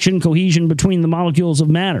attraction, cohesion between the molecules of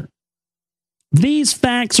matter. These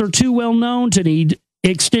facts are too well known to need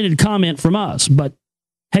extended comment from us, but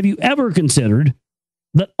have you ever considered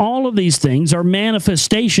that all of these things are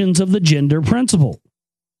manifestations of the gender principle?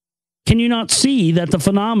 Can you not see that the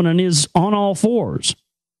phenomenon is on all fours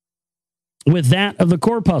with that of the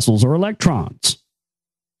corpuscles or electrons?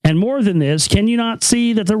 And more than this, can you not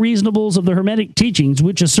see that the reasonables of the Hermetic teachings,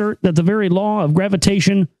 which assert that the very law of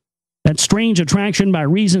gravitation, that strange attraction by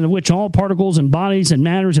reason of which all particles and bodies and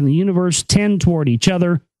matters in the universe tend toward each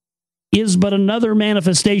other, is but another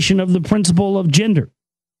manifestation of the principle of gender,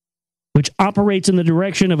 which operates in the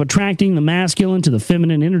direction of attracting the masculine to the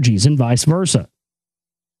feminine energies and vice versa?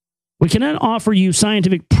 We cannot offer you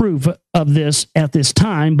scientific proof of this at this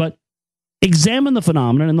time, but examine the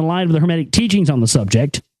phenomenon in the light of the Hermetic teachings on the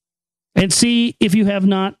subject and see if you have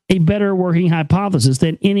not a better working hypothesis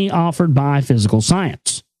than any offered by physical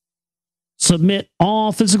science. Submit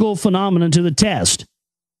all physical phenomena to the test,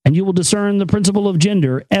 and you will discern the principle of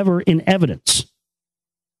gender ever in evidence.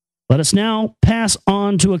 Let us now pass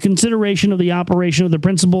on to a consideration of the operation of the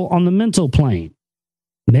principle on the mental plane.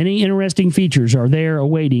 Many interesting features are there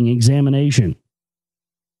awaiting examination.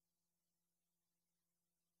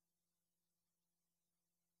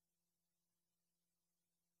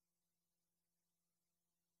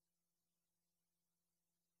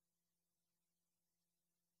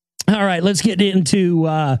 All right, let's get into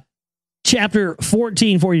chapter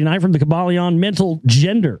 1449 from the Kybalion, Mental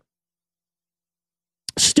Gender.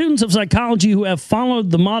 Students of psychology who have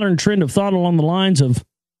followed the modern trend of thought along the lines of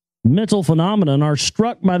mental phenomenon are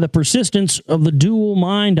struck by the persistence of the dual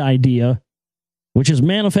mind idea, which has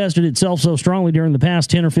manifested itself so strongly during the past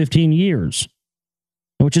 10 or 15 years,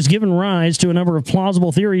 which has given rise to a number of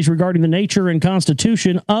plausible theories regarding the nature and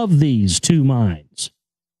constitution of these two minds.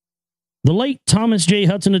 The late Thomas J.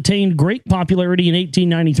 Hudson attained great popularity in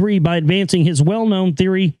 1893 by advancing his well-known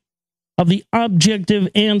theory of the objective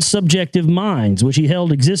and subjective minds, which he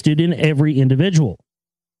held existed in every individual.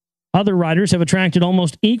 Other writers have attracted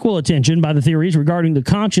almost equal attention by the theories regarding the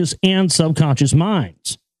conscious and subconscious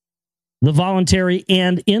minds, the voluntary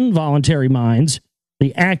and involuntary minds,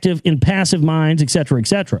 the active and passive minds, etc.,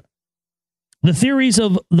 etc. The theories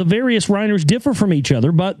of the various writers differ from each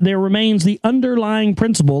other, but there remains the underlying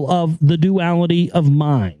principle of the duality of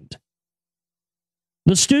mind.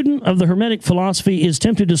 The student of the Hermetic philosophy is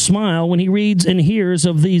tempted to smile when he reads and hears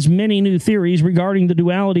of these many new theories regarding the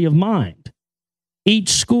duality of mind, each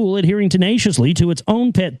school adhering tenaciously to its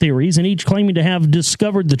own pet theories and each claiming to have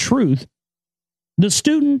discovered the truth. The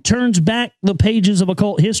student turns back the pages of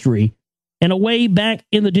occult history, and away back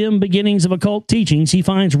in the dim beginnings of occult teachings, he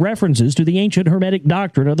finds references to the ancient Hermetic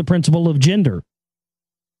doctrine of the principle of gender.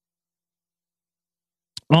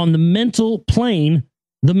 On the mental plane,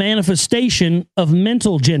 the manifestation of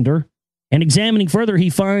mental gender, and examining further, he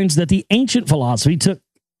finds that the ancient philosophy took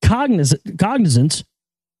cognizance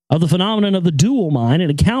of the phenomenon of the dual mind and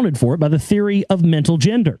accounted for it by the theory of mental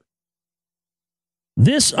gender.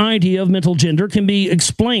 This idea of mental gender can be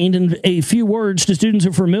explained in a few words to students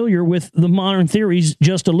who are familiar with the modern theories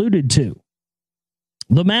just alluded to.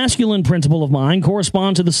 The masculine principle of mind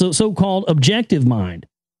corresponds to the so-called objective mind,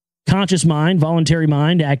 conscious mind, voluntary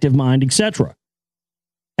mind, active mind, etc.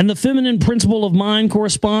 And the feminine principle of mind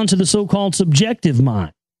corresponds to the so-called subjective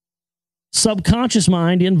mind, subconscious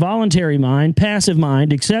mind, involuntary mind, passive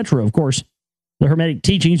mind, etc. Of course, the Hermetic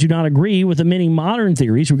teachings do not agree with the many modern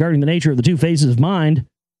theories regarding the nature of the two phases of mind,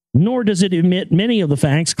 nor does it admit many of the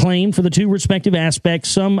facts claimed for the two respective aspects.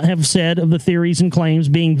 Some have said of the theories and claims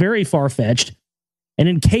being very far-fetched and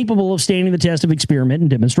incapable of standing the test of experiment and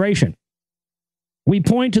demonstration. We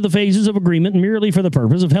point to the phases of agreement merely for the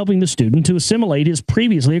purpose of helping the student to assimilate his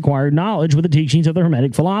previously acquired knowledge with the teachings of the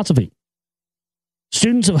Hermetic philosophy.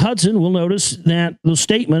 Students of Hudson will notice that the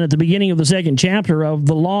statement at the beginning of the second chapter of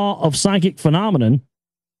The Law of Psychic Phenomenon,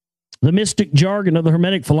 the mystic jargon of the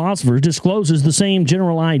Hermetic philosophers, discloses the same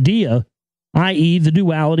general idea, i.e., the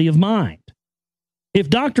duality of mind. If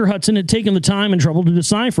Dr. Hudson had taken the time and trouble to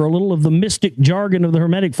decipher a little of the mystic jargon of the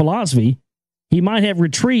Hermetic philosophy, he might have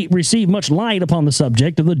received much light upon the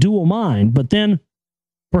subject of the dual mind, but then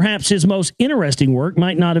perhaps his most interesting work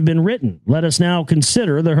might not have been written. Let us now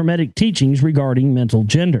consider the Hermetic teachings regarding mental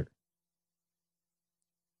gender.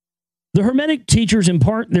 The Hermetic teachers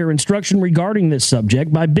impart their instruction regarding this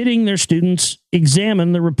subject by bidding their students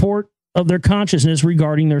examine the report of their consciousness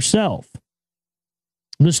regarding their self.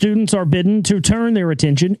 The students are bidden to turn their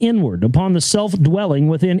attention inward upon the self-dwelling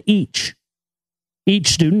within each. Each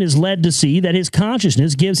student is led to see that his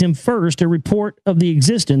consciousness gives him first a report of the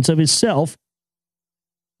existence of his self.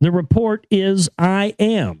 The report is, I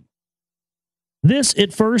am. This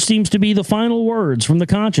at first seems to be the final words from the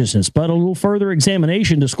consciousness, but a little further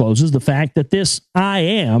examination discloses the fact that this I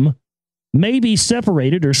am may be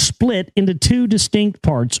separated or split into two distinct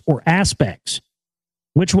parts or aspects,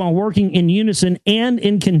 which while working in unison and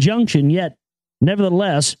in conjunction, yet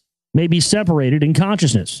nevertheless may be separated in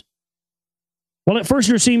consciousness. While at first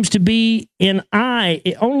there seems to be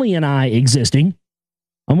only an I existing,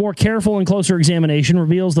 a more careful and closer examination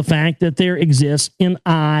reveals the fact that there exists an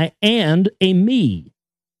I and a me.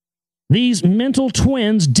 These mental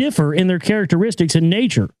twins differ in their characteristics and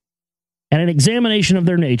nature, and an examination of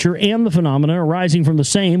their nature and the phenomena arising from the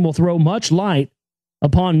same will throw much light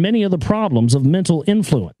upon many of the problems of mental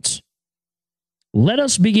influence. Let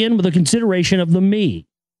us begin with a consideration of the me,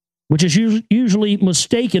 which is usually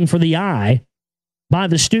mistaken for the I by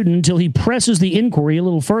the student until he presses the inquiry a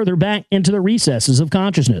little further back into the recesses of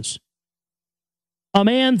consciousness. A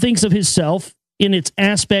man thinks of his self in its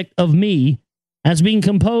aspect of me as being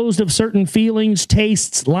composed of certain feelings,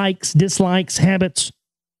 tastes, likes, dislikes, habits,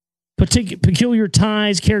 peculiar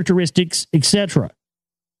ties, characteristics, etc.,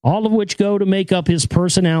 all of which go to make up his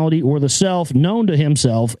personality or the self known to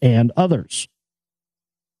himself and others.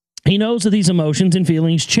 He knows that these emotions and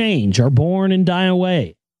feelings change, are born and die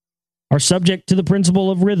away, are subject to the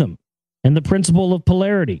principle of rhythm and the principle of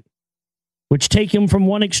polarity, which take him from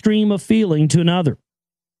one extreme of feeling to another.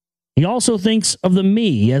 He also thinks of the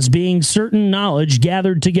me as being certain knowledge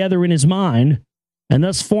gathered together in his mind and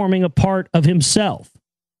thus forming a part of himself.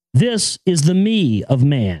 This is the me of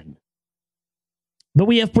man. But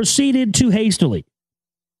we have proceeded too hastily.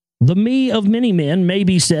 The me of many men may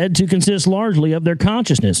be said to consist largely of their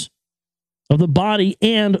consciousness, of the body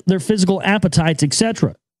and their physical appetites,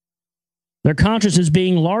 etc. Their consciousness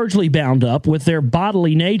being largely bound up with their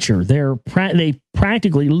bodily nature. They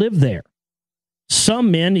practically live there.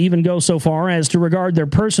 Some men even go so far as to regard their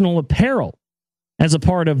personal apparel as a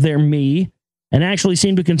part of their me and actually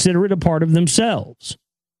seem to consider it a part of themselves.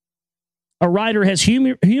 A writer has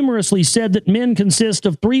humorously said that men consist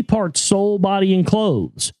of three parts: soul, body, and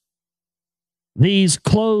clothes. These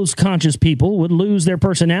clothes-conscious people would lose their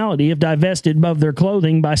personality if divested of their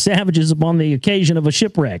clothing by savages upon the occasion of a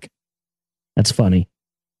shipwreck. That's funny.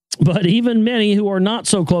 But even many who are not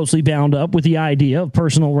so closely bound up with the idea of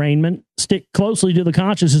personal raiment stick closely to the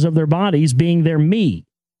consciousness of their bodies being their me.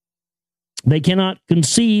 They cannot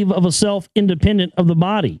conceive of a self independent of the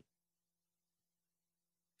body.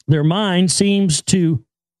 Their mind seems to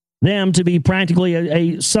them to be practically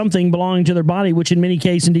a something belonging to their body, which in many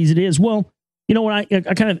cases indeed it is. Well, you know what,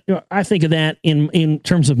 I think of that in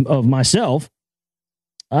terms of myself.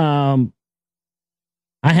 I'm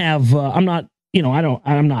not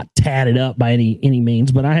tatted up by any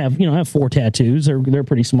means, but I have 4 tattoos. They're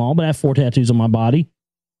pretty small, but I have 4 tattoos on my body.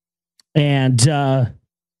 And I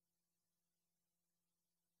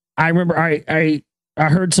remember I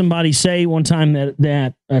heard somebody say one time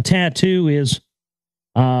that a tattoo is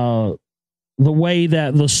the way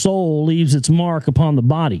that the soul leaves its mark upon the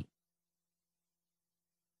body.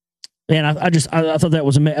 And I thought that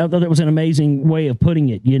was an amazing way of putting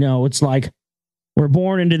it. You know, it's like we're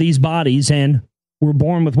born into these bodies and we're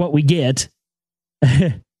born with what we get,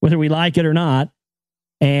 whether we like it or not.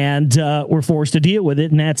 and we're forced to deal with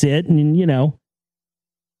it, and that's it. And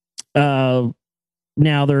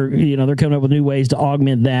now they're coming up with new ways to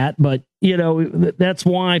augment that, but that's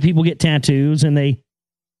why people get tattoos, and they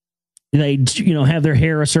have their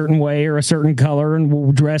hair a certain way or a certain color, and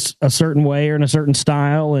will dress a certain way or in a certain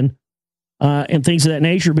style, and things of that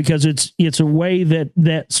nature, because it's a way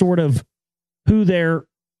that sort of who they're,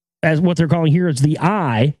 as what they're calling here is the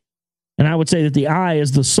I. And I would say that the I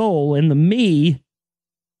is the soul, and the me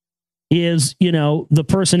is, the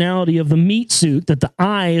personality of the meat suit that the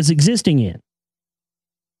I is existing in.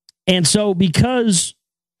 And so because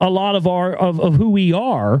a lot of of who we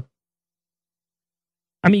are,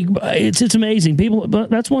 I mean, it's amazing. People,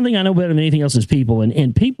 but that's one thing I know better than anything else is people.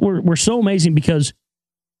 And people, we're so amazing because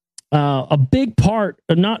a big part,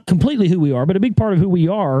 not completely who we are, but a big part of who we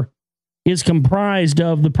are is comprised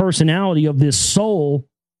of the personality of this soul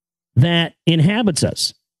that inhabits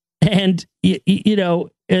us. And,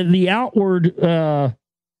 the outward, I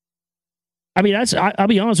mean, I'll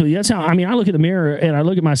be honest with you. That's how, I mean, I look at the mirror and I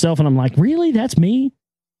look at myself and I'm like, really? That's me?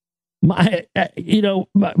 My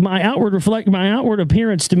outward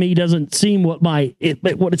appearance to me doesn't seem what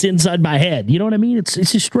it's inside my head. You know what I mean? It's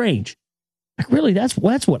just strange. Like, really, that's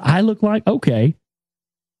what I look like? Okay.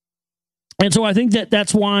 And so I think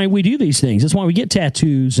that's why we do these things. That's why we get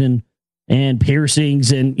tattoos and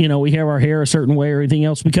piercings, and we have our hair a certain way or anything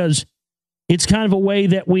else, because it's kind of a way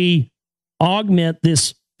that we augment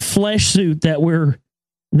this flesh suit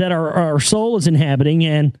that our soul is inhabiting,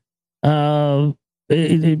 and for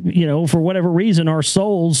whatever reason, our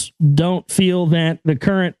souls don't feel that the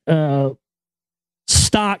current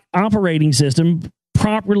stock operating system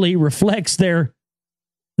properly reflects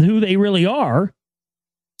who they really are.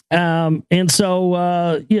 And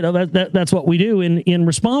so, that's what we do in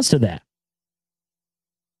response to that.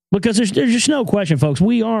 Because there's just no question, folks,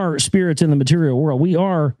 we are spirits in the material world. We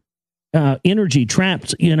are energy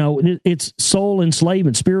trapped, it's soul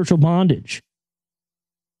enslavement, spiritual bondage.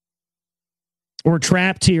 We're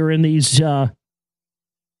trapped here in these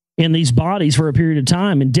bodies for a period of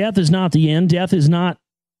time, and death is not the end. Death is not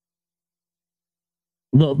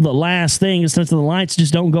the last thing. It's that the lights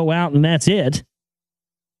just don't go out and that's it.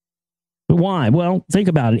 But why? Well, think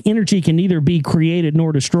about it. Energy can neither be created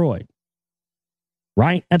nor destroyed.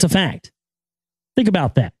 Right? That's a fact. Think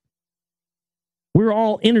about that. We're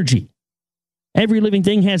all energy. Every living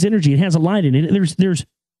thing has energy. It has a light in it. There's the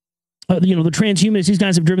transhumanists, these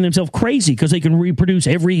guys have driven themselves crazy because they can reproduce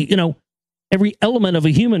every element of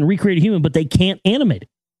a human, recreate a human, but they can't animate it.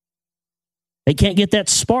 They can't get that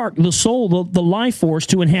spark, the soul, the life force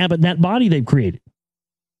to inhabit that body they've created.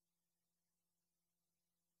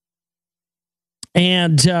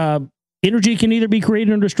 And energy can either be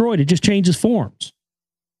created or destroyed. It just changes forms.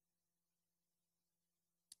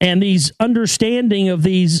 And these understanding of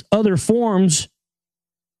these other forms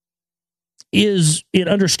is in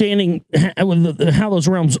understanding how those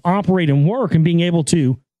realms operate and work, and being able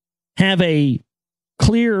to have a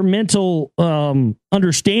clear mental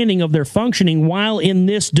understanding of their functioning while in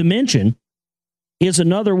this dimension is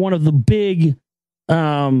another one of the big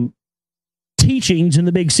teachings and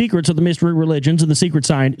the big secrets of the mystery religions and the secret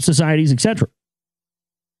societies, etc.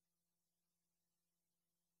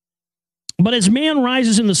 But as man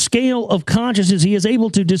rises in the scale of consciousness, he is able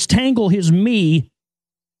to disentangle his me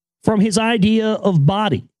from his idea of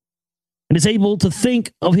body, and is able to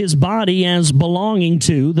think of his body as belonging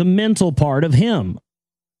to the mental part of him.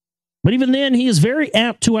 But even then, he is very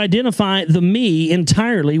apt to identify the me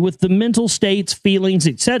entirely with the mental states, feelings,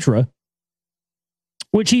 etc.,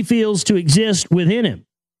 which he feels to exist within him.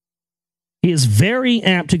 He is very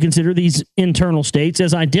apt to consider these internal states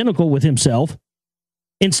as identical with himself,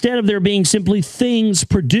 instead of there being simply things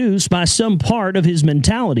produced by some part of his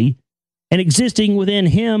mentality and existing within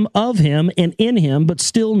him, of him, and in him, but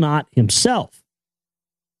still not himself.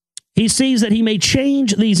 He sees that he may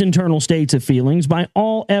change these internal states of feelings by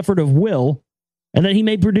all effort of will, and that he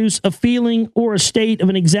may produce a feeling or a state of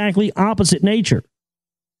an exactly opposite nature.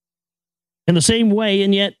 In the same way,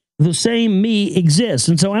 and yet the same me exists.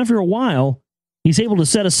 And so after a while, he's able to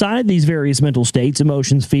set aside these various mental states,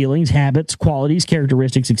 emotions, feelings, habits, qualities,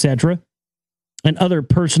 characteristics, etc., and other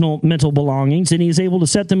personal mental belongings, and he is able to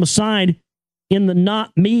set them aside in the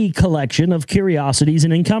not me collection of curiosities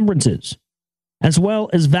and encumbrances, as well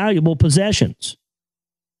as valuable possessions.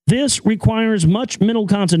 This requires much mental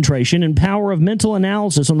concentration and power of mental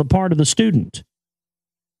analysis on the part of the student.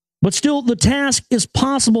 But still, the task is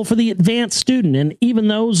possible for the advanced student, and even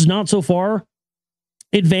those not so far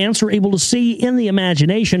advanced are able to see in the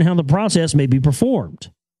imagination how the process may be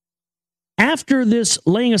performed. After this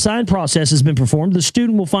laying aside process has been performed, the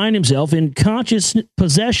student will find himself in conscious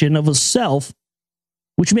possession of a self,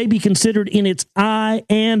 which may be considered in its I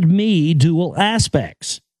and me dual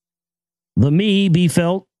aspects. The me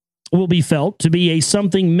will be felt to be a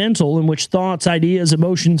something mental in which thoughts, ideas,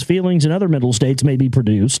 emotions, feelings, and other mental states may be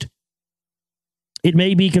produced. It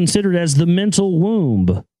may be considered as the mental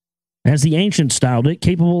womb, as the ancients styled it,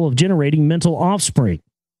 capable of generating mental offspring.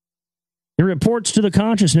 It reports to the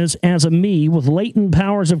consciousness as a me with latent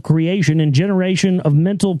powers of creation and generation of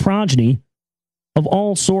mental progeny of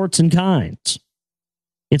all sorts and kinds.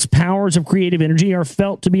 Its powers of creative energy are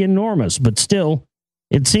felt to be enormous, but still,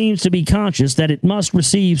 it seems to be conscious that it must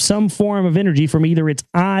receive some form of energy from either its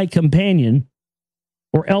I companion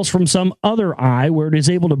or else from some other I where it is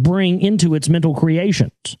able to bring into its mental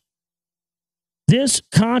creations. This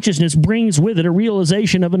consciousness brings with it a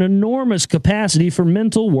realization of an enormous capacity for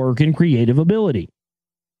mental work and creative ability.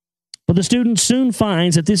 But the student soon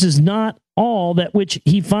finds that this is not all that which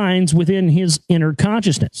he finds within his inner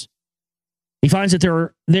consciousness. He finds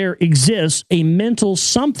that there exists a mental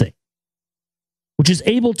something which is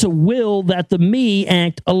able to will that the me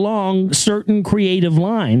act along certain creative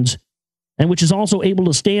lines, and which is also able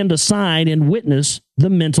to stand aside and witness the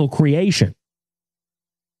mental creation.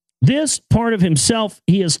 This part of himself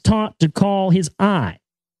he is taught to call his I.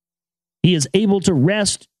 He is able to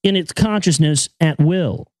rest in its consciousness at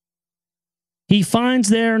will. He finds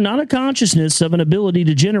there not a consciousness of an ability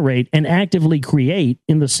to generate and actively create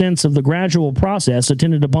in the sense of the gradual process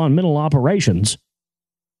attendant upon mental operations,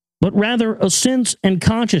 but rather a sense and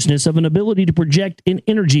consciousness of an ability to project in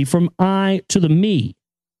energy from I to the me,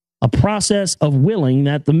 a process of willing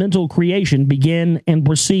that the mental creation begin and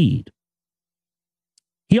proceed.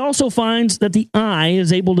 He also finds that the I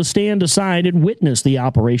is able to stand aside and witness the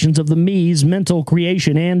operations of the me's mental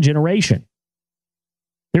creation and generation.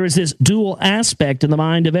 There is this dual aspect in the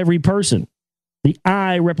mind of every person. The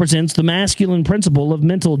I represents the masculine principle of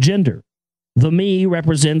mental gender. The me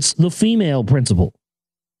represents the female principle.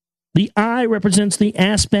 The I represents the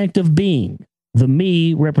aspect of being. The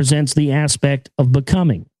me represents the aspect of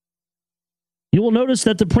becoming. You will notice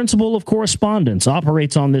that the principle of correspondence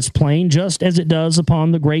operates on this plane just as it does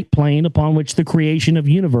upon the great plane upon which the creation of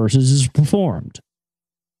universes is performed.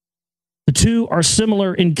 The two are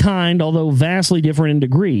similar in kind, although vastly different in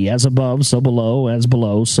degree, as above, so below, as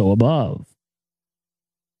below, so above.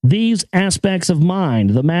 These aspects of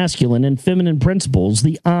mind, the masculine and feminine principles,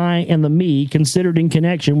 the I and the me, considered in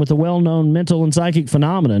connection with the well-known mental and psychic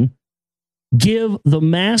phenomenon, give the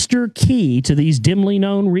master key to these dimly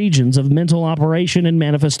known regions of mental operation and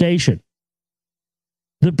manifestation.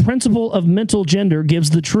 The principle of mental gender gives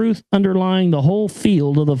the truth underlying the whole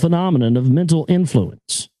field of the phenomenon of mental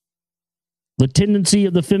influence. The tendency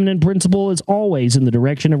of the feminine principle is always in the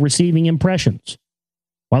direction of receiving impressions,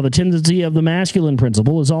 while the tendency of the masculine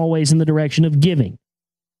principle is always in the direction of giving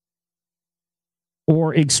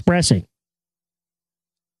or expressing.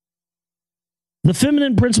 The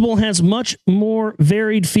feminine principle has much more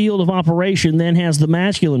varied field of operation than has the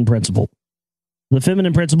masculine principle. The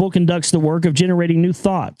feminine principle conducts the work of generating new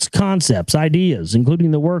thoughts, concepts, ideas, including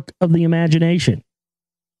the work of the imagination.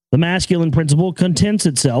 The masculine principle contents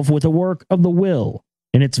itself with the work of the will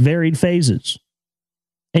in its varied phases.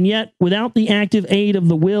 And yet, without the active aid of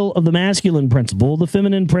the will of the masculine principle, the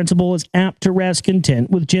feminine principle is apt to rest content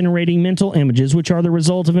with generating mental images which are the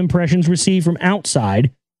result of impressions received from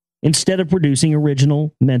outside, instead of producing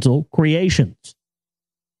original mental creations.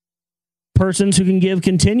 Persons who can give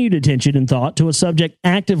continued attention and thought to a subject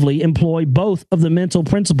actively employ both of the mental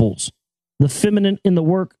principles, the feminine in the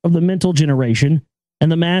work of the mental generation,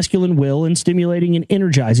 and the masculine will in stimulating and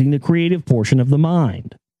energizing the creative portion of the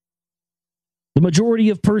mind. The majority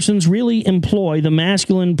of persons really employ the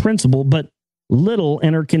masculine principle, but little,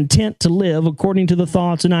 and are content to live according to the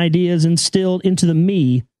thoughts and ideas instilled into the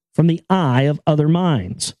me from the I of other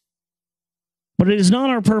minds. But it is not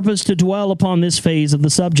our purpose to dwell upon this phase of the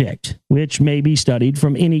subject, which may be studied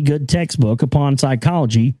from any good textbook upon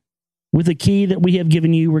psychology, with the key that we have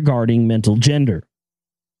given you regarding mental gender.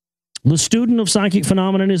 The student of psychic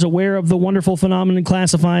phenomenon is aware of the wonderful phenomenon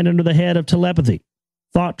classified under the head of telepathy,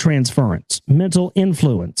 thought transference, mental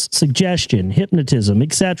influence, suggestion, hypnotism,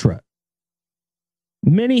 etc.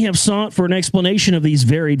 Many have sought for an explanation of these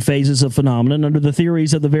varied phases of phenomenon under the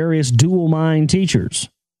theories of the various dual mind teachers.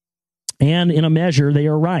 And in a measure, they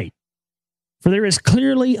are right. For there is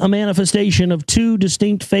clearly a manifestation of two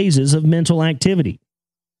distinct phases of mental activity.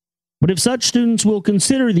 But if such students will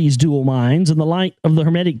consider these dual minds in the light of the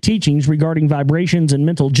Hermetic teachings regarding vibrations and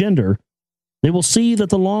mental gender, they will see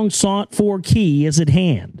that the long sought for key is at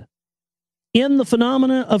hand. In the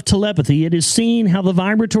phenomena of telepathy, it is seen how the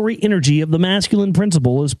vibratory energy of the masculine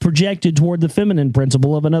principle is projected toward the feminine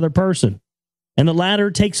principle of another person, and the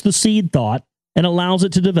latter takes the seed thought and allows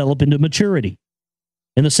it to develop into maturity.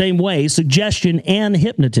 In the same way, suggestion and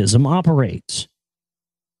hypnotism operates.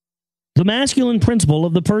 The masculine principle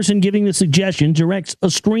of the person giving the suggestion directs a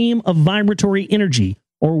stream of vibratory energy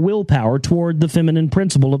or willpower toward the feminine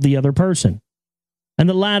principle of the other person, and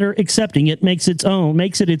the latter, accepting it, makes it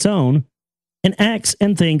its own, and acts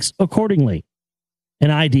and thinks accordingly.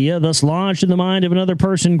 An idea thus lodged in the mind of another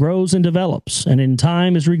person grows and develops, and in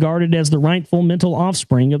time is regarded as the rightful mental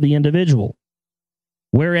offspring of the individual.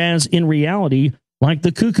 Whereas in reality, like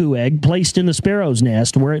the cuckoo egg placed in the sparrow's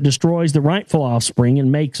nest, where it destroys the rightful offspring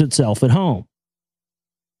and makes itself at home.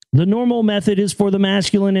 The normal method is for the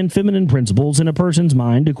masculine and feminine principles in a person's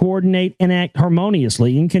mind to coordinate and act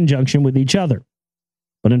harmoniously in conjunction with each other.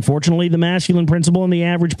 But unfortunately, the masculine principle in the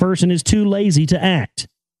average person is too lazy to act,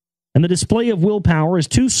 and the display of willpower is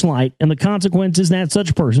too slight, and the consequence is that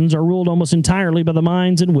such persons are ruled almost entirely by the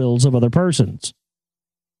minds and wills of other persons,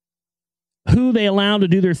 who they allow to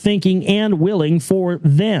do their thinking and willing for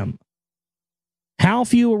them. How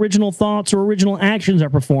few original thoughts or original actions are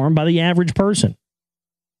performed by the average person?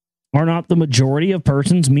 Are not the majority of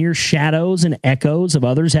persons mere shadows and echoes of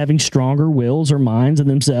others having stronger wills or minds than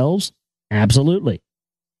themselves? Absolutely.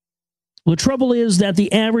 The trouble is that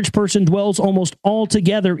the average person dwells almost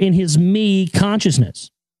altogether in his me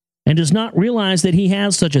consciousness and does not realize that he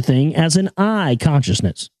has such a thing as an I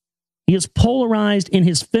consciousness. He is polarized in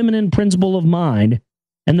his feminine principle of mind,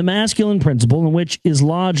 and the masculine principle in which is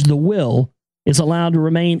lodged the will is allowed to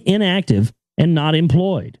remain inactive and not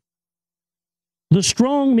employed. The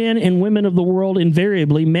strong men and women of the world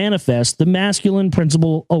invariably manifest the masculine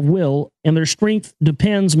principle of will, and their strength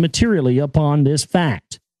depends materially upon this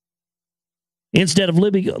fact. Instead of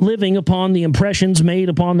living upon the impressions made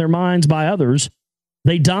upon their minds by others,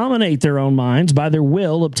 they dominate their own minds by their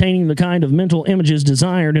will, obtaining the kind of mental images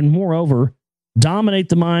desired, and moreover, dominate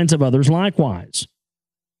the minds of others likewise.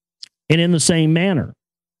 And in the same manner,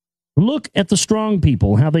 look at the strong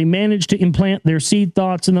people, how they manage to implant their seed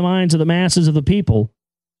thoughts in the minds of the masses of the people,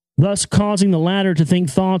 thus causing the latter to think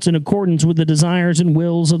thoughts in accordance with the desires and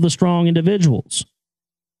wills of the strong individuals.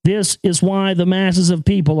 This is why the masses of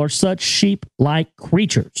people are such sheep-like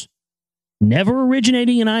creatures, never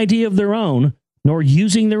originating an idea of their own, nor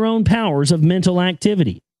using their own powers of mental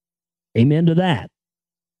activity. Amen to that.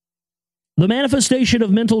 The manifestation of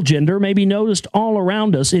mental gender may be noticed all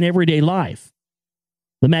around us in everyday life.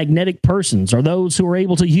 The magnetic persons are those who are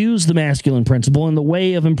able to use the masculine principle in the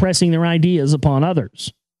way of impressing their ideas upon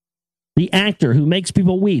others. The actor who makes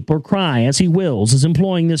people weep or cry as he wills is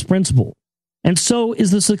employing this principle. And so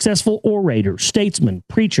is the successful orator, statesman,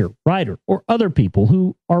 preacher, writer, or other people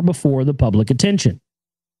who are before the public attention.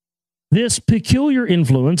 This peculiar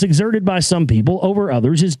influence exerted by some people over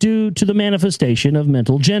others is due to the manifestation of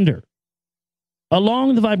mental gender.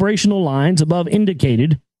 Along the vibrational lines above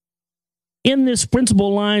indicated, in this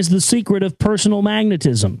principle lies the secret of personal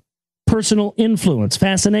magnetism, personal influence,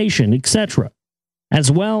 fascination, etc.,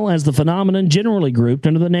 as well as the phenomenon generally grouped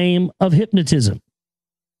under the name of hypnotism.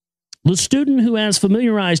 The student who has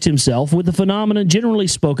familiarized himself with the phenomenon generally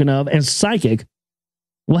spoken of as psychic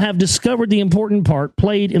will have discovered the important part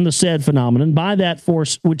played in the said phenomenon by that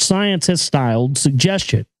force which science has styled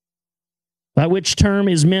suggestion, by which term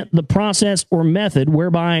is meant the process or method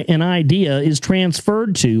whereby an idea is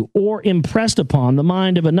transferred to or impressed upon the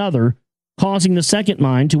mind of another, causing the second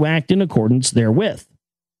mind to act in accordance therewith.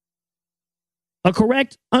 A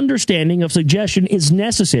correct understanding of suggestion is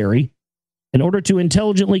necessary in order to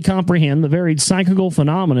intelligently comprehend the varied psychical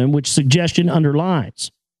phenomenon which suggestion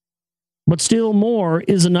underlies. But still more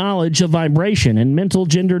is a knowledge of vibration and mental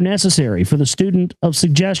gender necessary for the student of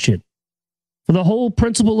suggestion. For the whole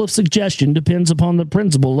principle of suggestion depends upon the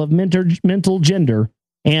principle of mental gender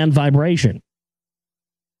and vibration.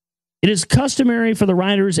 It is customary for the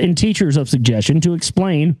writers and teachers of suggestion to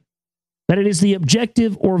explain that it is the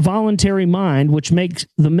objective or voluntary mind which makes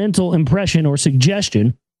the mental impression or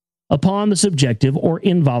suggestion upon the subjective or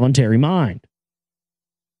involuntary mind.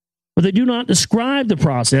 But they do not describe the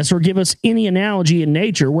process or give us any analogy in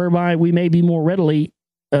nature whereby we may be more readily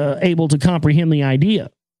able to comprehend the idea.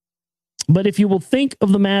 But if you will think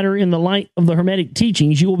of the matter in the light of the Hermetic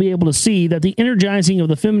teachings, you will be able to see that the energizing of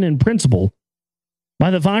the feminine principle by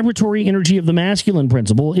the vibratory energy of the masculine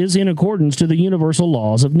principle is in accordance to the universal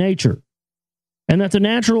laws of nature, and that the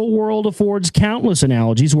natural world affords countless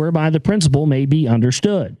analogies whereby the principle may be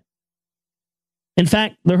understood. In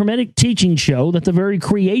fact, the Hermetic teachings show that the very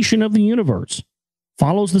creation of the universe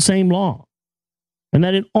follows the same law. and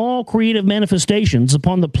that in all creative manifestations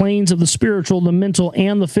upon the planes of the spiritual, the mental,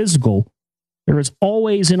 and the physical, there is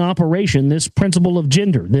always in operation this principle of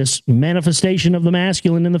gender, this manifestation of the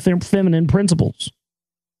masculine and the feminine principles.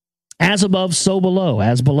 As above, so below.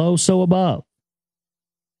 As below, so above.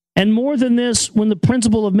 And more than this, when the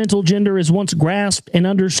principle of mental gender is once grasped and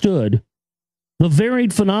understood, the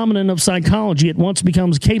varied phenomenon of psychology at once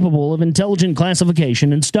becomes capable of intelligent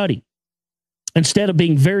classification and study, instead of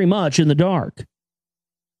being very much in the dark.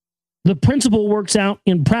 The principle works out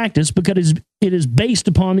in practice because it is based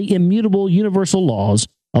upon the immutable universal laws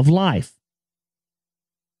of life.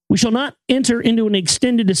 We shall not enter into an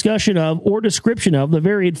extended discussion of or description of the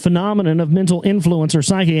varied phenomenon of mental influence or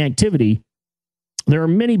psychic activity. There are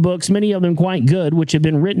many books, many of them quite good, which have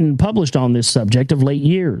been written and published on this subject of late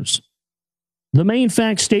years. The main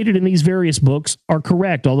facts stated in these various books are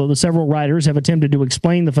correct, although the several writers have attempted to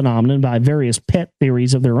explain the phenomenon by various pet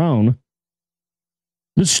theories of their own.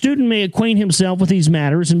 The student may acquaint himself with these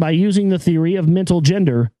matters, and by using the theory of mental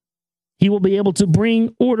gender, he will be able to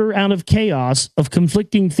bring order out of chaos of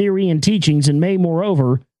conflicting theory and teachings, and may,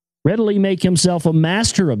 moreover, readily make himself a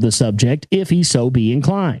master of the subject if he so be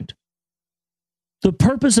inclined. The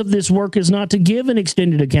purpose of this work is not to give an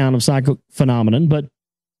extended account of psychic phenomenon, but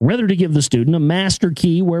rather to give the student a master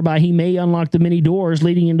key whereby he may unlock the many doors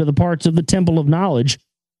leading into the parts of the temple of knowledge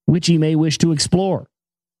which he may wish to explore.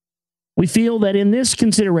 We feel that in this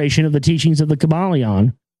consideration of the teachings of the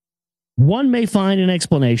Kybalion, one may find an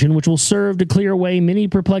explanation which will serve to clear away many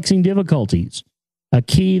perplexing difficulties, a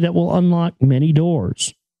key that will unlock many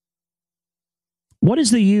doors. What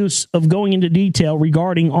is the use of going into detail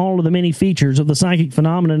regarding all of the many features of the psychic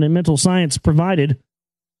phenomenon and mental science, provided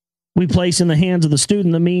we place in the hands of the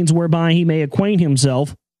student the means whereby he may acquaint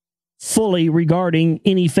himself fully regarding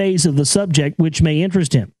any phase of the subject which may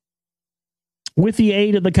interest him? With the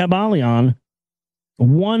aid of the Kybalion,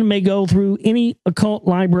 one may go through any occult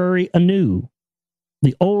library anew,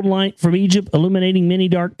 the old light from Egypt illuminating many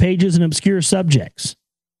dark pages and obscure subjects.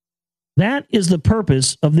 That is the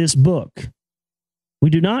purpose of this book. We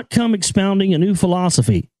do not come expounding a new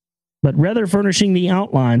philosophy, but rather furnishing the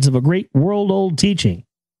outlines of a great world-old teaching,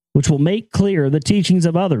 which will make clear the teachings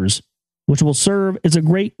of others, which will serve as a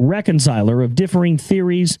great reconciler of differing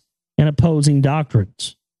theories and opposing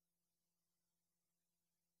doctrines.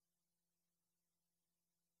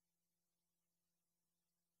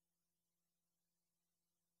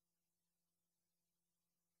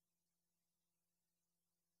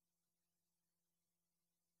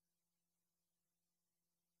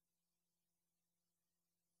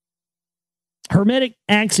 Hermetic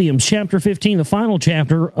Axioms, Chapter 15, the final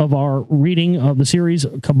chapter of our reading of the series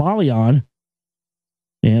Kybalion.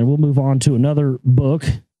 And we'll move on to another book.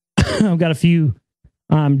 I've got a few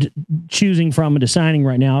I'm choosing from and deciding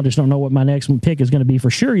right now. I just don't know what my next pick is going to be for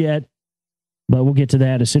sure yet, but we'll get to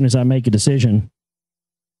that as soon as I make a decision.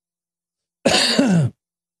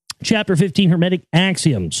 Chapter 15, Hermetic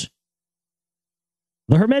Axioms.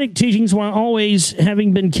 The Hermetic teachings, while always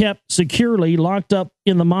having been kept securely locked up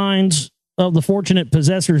in the minds of the fortunate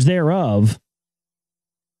possessors thereof,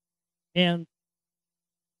 and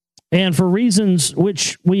for reasons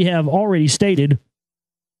which we have already stated,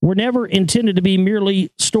 were never intended to be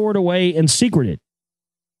merely stored away and secreted.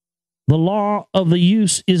 The law of the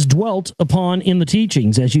use is dwelt upon in the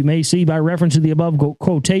teachings, as you may see by reference to the above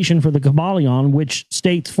quotation for the Kybalion, which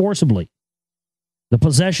states forcibly, the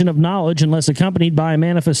possession of knowledge, unless accompanied by a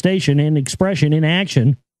manifestation and expression in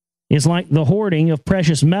action, is like the hoarding of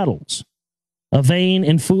precious metals, a vain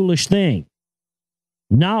and foolish thing.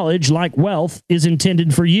 Knowledge, like wealth, is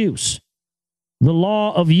intended for use. The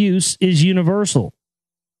law of use is universal,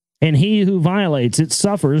 and he who violates it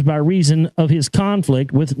suffers by reason of his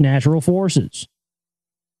conflict with natural forces.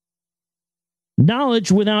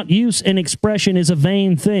 Knowledge without use and expression is a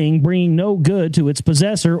vain thing, bringing no good to its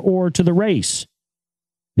possessor or to the race.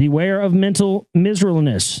 Beware of mental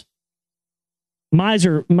miserliness,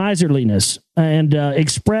 miserliness, and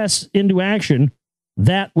express into action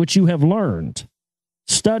that which you have learned.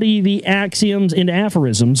 Study the axioms and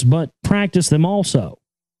aphorisms, but practice them also.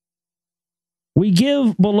 We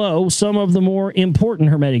give below some of the more important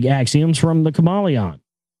Hermetic axioms from the Kybalion,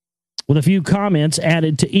 with a few comments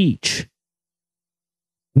added to each.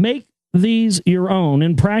 Make these your own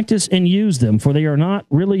and practice and use them, for they are not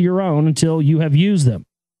really your own until you have used them.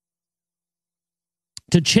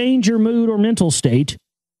 To change your mood or mental state,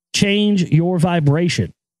 change your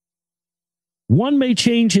vibration. One may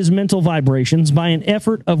change his mental vibrations by an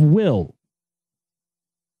effort of will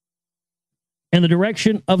and the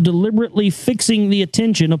direction of deliberately fixing the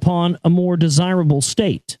attention upon a more desirable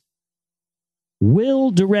state.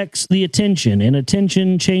 Will directs the attention, and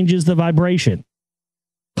attention changes the vibration.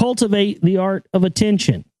 Cultivate the art of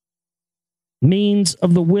attention, means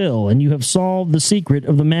of the will, and you have solved the secret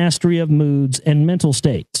of the mastery of moods and mental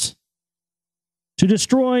states. To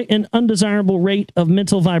destroy an undesirable rate of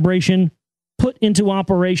mental vibration, put into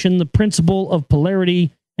operation the principle of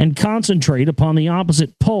polarity and concentrate upon the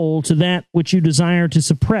opposite pole to that which you desire to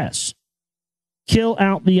suppress. Kill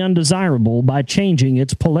out the undesirable by changing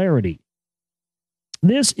its polarity.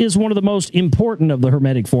 This is one of the most important of the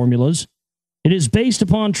Hermetic formulas. It is based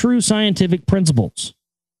upon true scientific principles.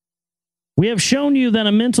 We have shown you that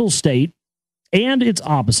a mental state and its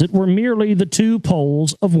opposite were merely the two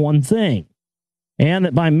poles of one thing, and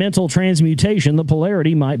that by mental transmutation the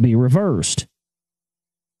polarity might be reversed.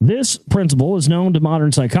 This principle is known to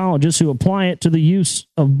modern psychologists who apply it to the use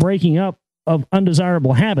of breaking up of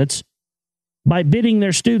undesirable habits by bidding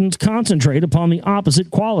their students concentrate upon the opposite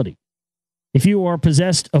quality. If you are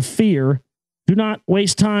possessed of fear, do not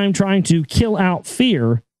waste time trying to kill out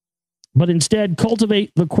fear, but instead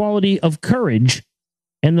cultivate the quality of courage,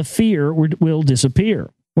 and the fear will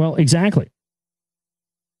disappear. Well, exactly.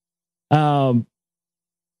 I've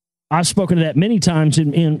spoken to that many times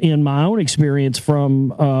in my own experience from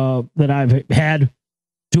that I've had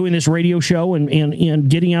doing this radio show and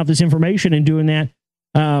getting out this information and doing that.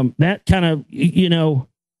 That kind of,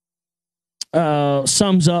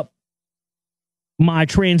 sums up my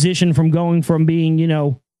transition from going from being,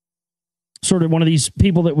 sort of one of these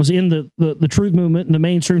people that was in the truth movement and the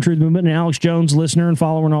mainstream truth movement and Alex Jones listener and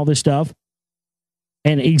follower and all this stuff,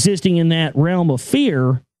 and existing in that realm of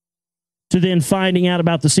fear, to then finding out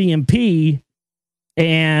about the CMP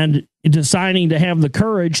and deciding to have the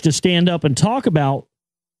courage to stand up and talk about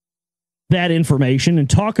that information and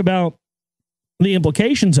talk about the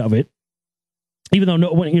implications of it, even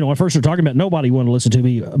though when I first started talking about it, nobody wanted to listen to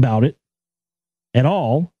me about it at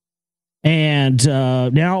all. And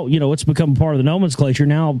now, it's become part of the nomenclature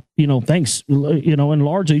now, thanks, and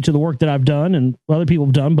largely to the work that I've done and other people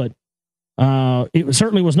have done, but it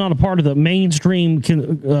certainly was not a part of the mainstream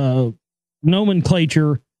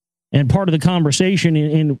nomenclature and part of the conversation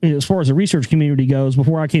in as far as the research community goes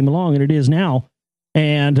before I came along, and it is now.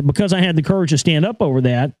 And because I had the courage to stand up over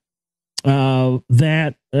that,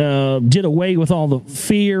 did away with all the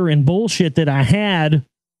fear and bullshit that I had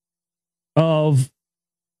of,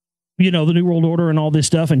 the New World Order and all this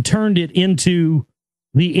stuff, and turned it into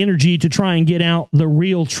the energy to try and get out the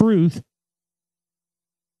real truth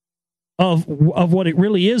of what it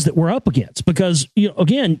really is that we're up against. Because,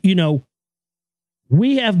 again,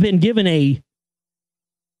 we have been given a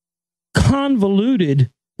convoluted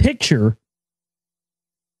picture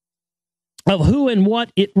of who and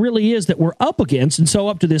what it really is that we're up against. And so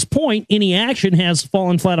up to this point, any action has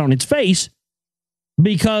fallen flat on its face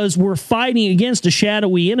because we're fighting against a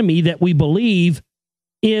shadowy enemy that we believe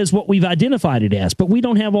is what we've identified it as. But we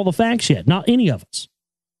don't have all the facts yet, not any of us.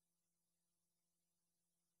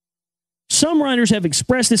 Some writers have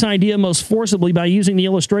expressed this idea most forcibly by using the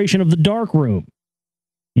illustration of the dark room.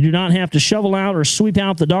 You do not have to shovel out or sweep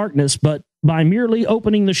out the darkness, but by merely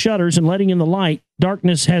opening the shutters and letting in the light,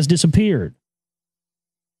 darkness has disappeared.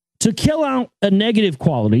 To kill out a negative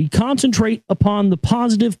quality, concentrate upon the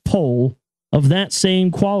positive pole of that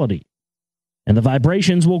same quality, and the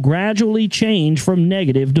vibrations will gradually change from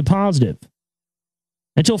negative to positive,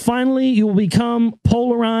 until finally you will become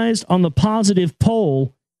polarized on the positive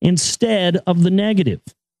pole instead of the negative.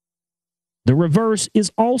 The reverse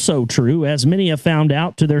is also true, as many have found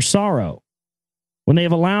out to their sorrow, when they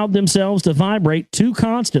have allowed themselves to vibrate too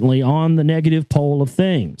constantly on the negative pole of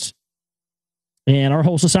things. And our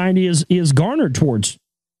whole society is garnered towards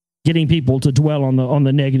getting people to dwell on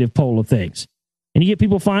the negative pole of things. And you get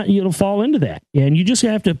people fall into that. And you just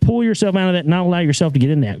have to pull yourself out of that and not allow yourself to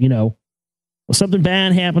get in that. Something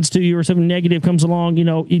bad happens to you or something negative comes along,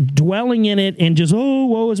 dwelling in it and just, oh,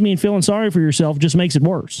 woe is me, and feeling sorry for yourself just makes it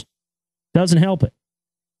worse. Doesn't help it.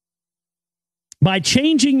 By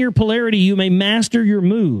changing your polarity, you may master your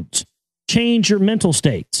moods, change your mental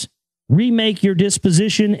states, remake your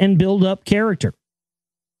disposition, and build up character.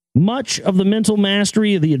 Much of the mental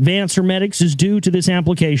mastery of the advanced Hermetics is due to this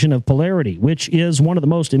application of polarity, which is one of the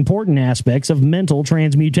most important aspects of mental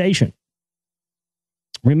transmutation.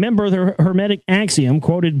 Remember the Hermetic axiom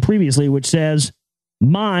quoted previously, which says,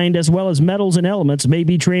 mind, as well as metals and elements, may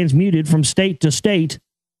be transmuted from state to state,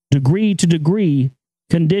 degree to degree,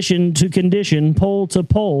 condition to condition, pole to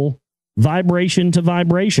pole, vibration to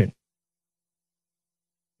vibration.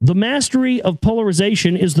 The mastery of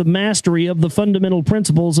polarization is the mastery of the fundamental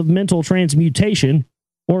principles of mental transmutation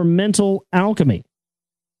or mental alchemy.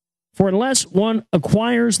 For unless one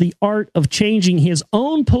acquires the art of changing his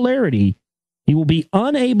own polarity, he will be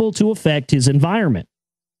unable to affect his environment.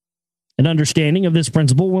 An understanding of this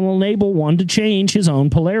principle will enable one to change his own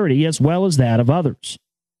polarity as well as that of others,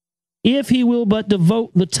 if he will but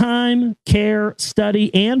devote the time, care,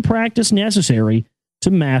 study, and practice necessary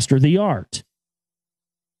to master the art.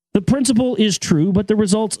 The principle is true, but the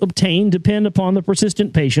results obtained depend upon the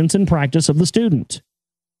persistent patience and practice of the student.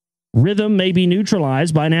 Rhythm may be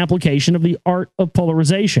neutralized by an application of the art of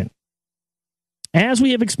polarization. As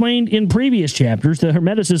we have explained in previous chapters, the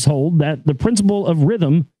Hermeticists hold that the principle of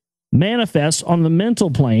rhythm manifests on the mental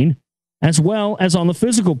plane as well as on the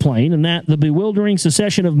physical plane, and that the bewildering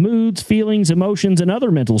succession of moods, feelings, emotions, and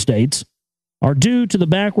other mental states are due to the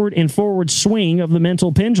backward and forward swing of the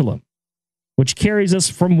mental pendulum, which carries us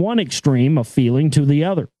from one extreme of feeling to the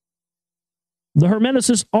other. The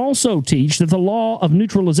Hermeticists also teach that the law of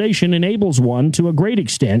neutralization enables one, to a great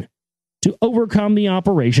extent, to overcome the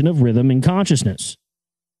operation of rhythm in consciousness.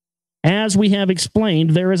 As we have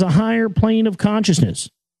explained, there is a higher plane of consciousness,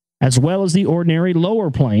 as well as the ordinary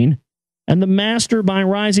lower plane, and the master, by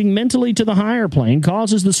rising mentally to the higher plane,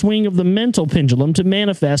 causes the swing of the mental pendulum to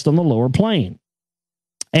manifest on the lower plane.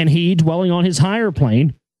 And he, dwelling on his higher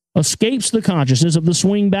plane, escapes the consciousness of the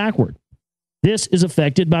swing backward. This is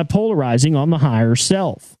effected by polarizing on the higher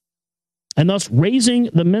self, and thus raising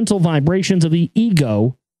the mental vibrations of the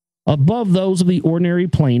ego above those of the ordinary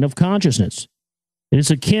plane of consciousness. It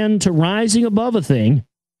is akin to rising above a thing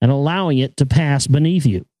and allowing it to pass beneath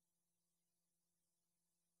you.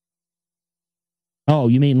 Oh,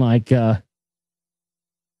 you mean like, are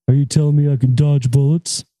you telling me I can dodge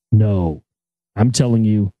bullets? No. I'm telling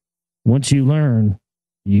you, once you learn,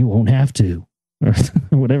 you won't have to. Or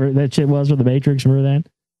whatever that shit was for the Matrix, remember that?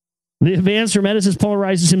 The advanced Hermeticist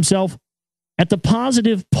polarizes himself at the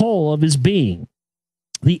positive pole of his being,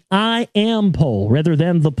 the I am pole, rather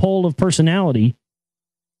than the pole of personality,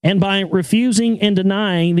 and by refusing and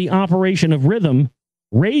denying the operation of rhythm,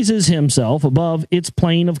 raises himself above its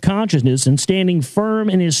plane of consciousness, and standing firm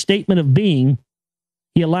in his statement of being,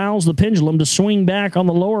 he allows the pendulum to swing back on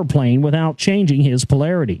the lower plane without changing his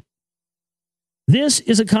polarity. This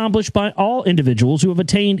is accomplished by all individuals who have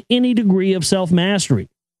attained any degree of self-mastery,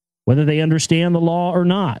 whether they understand the law or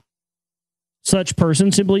not. Such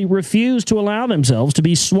persons simply refuse to allow themselves to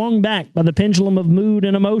be swung back by the pendulum of mood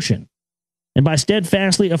and emotion, and by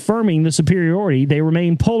steadfastly affirming the superiority, they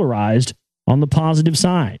remain polarized on the positive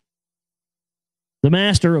side. The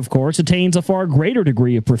master, of course, attains a far greater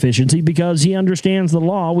degree of proficiency because he understands the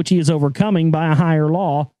law which he is overcoming by a higher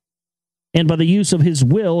law, and by the use of his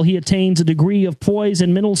will, he attains a degree of poise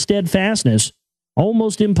and mental steadfastness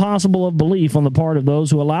almost impossible of belief on the part of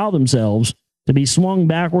those who allow themselves to be swung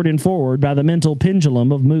backward and forward by the mental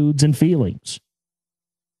pendulum of moods and feelings.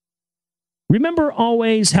 Remember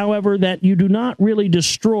always, however, that you do not really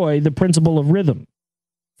destroy the principle of rhythm,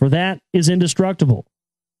 for that is indestructible.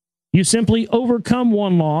 You simply overcome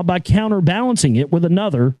one law by counterbalancing it with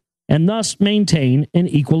another, and thus maintain an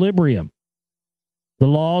equilibrium. The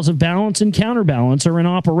laws of balance and counterbalance are in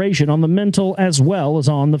operation on the mental as well as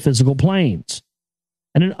on the physical planes.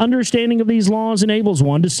 And an understanding of these laws enables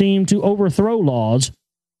one to seem to overthrow laws,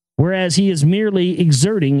 whereas he is merely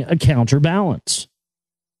exerting a counterbalance.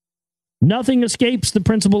 Nothing escapes the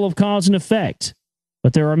principle of cause and effect,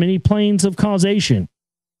 but there are many planes of causation,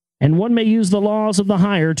 and one may use the laws of the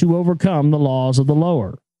higher to overcome the laws of the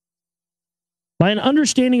lower. By an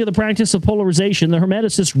understanding of the practice of polarization, the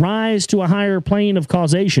Hermeticists rise to a higher plane of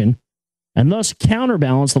causation, and thus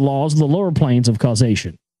counterbalance the laws of the lower planes of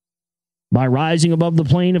causation. By rising above the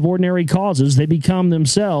plane of ordinary causes, they become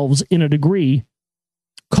themselves, in a degree,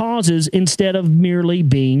 causes instead of merely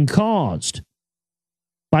being caused.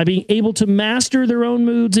 By being able to master their own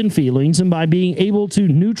moods and feelings, and by being able to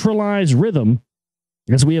neutralize rhythm,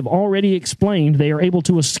 as we have already explained, they are able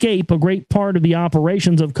to escape a great part of the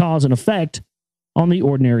operations of cause and effect on the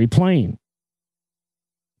ordinary plane.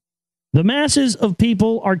 The masses of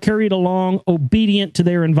people are carried along obedient to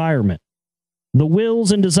their environment, the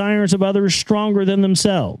wills and desires of others stronger than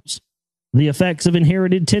themselves, the effects of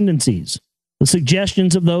inherited tendencies, the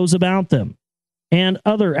suggestions of those about them, and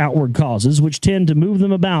other outward causes which tend to move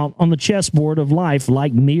them about on the chessboard of life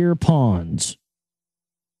like mere pawns.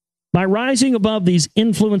 By rising above these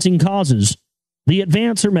influencing causes, the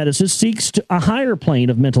advanced Hermeticist seeks a higher plane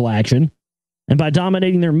of mental action, and by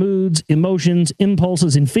dominating their moods, emotions,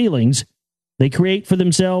 impulses, and feelings, they create for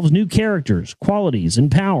themselves new characters, qualities,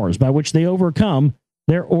 and powers by which they overcome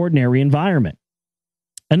their ordinary environment,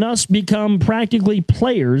 and thus become practically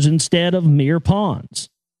players instead of mere pawns.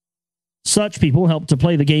 Such people help to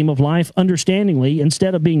play the game of life understandingly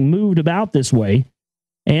instead of being moved about this way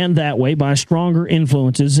and that way by stronger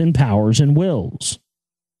influences and powers and wills.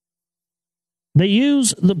 They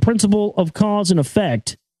use the principle of cause and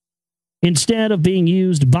effect instead of being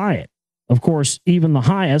used by it. Of course, even the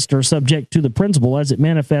highest are subject to the principle as it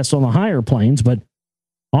manifests on the higher planes, but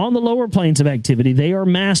on the lower planes of activity, they are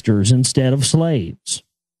masters instead of slaves.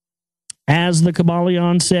 As the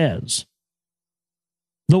Kybalion says,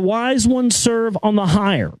 the wise ones serve on the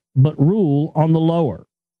higher, but rule on the lower.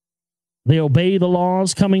 They obey the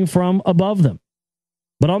laws coming from above them.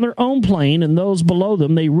 But on their own plane and those below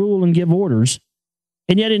them, they rule and give orders.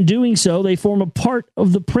 And yet in doing so, they form a part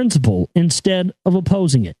of the principle instead of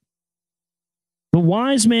opposing it. The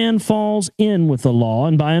wise man falls in with the law,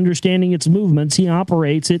 and by understanding its movements, he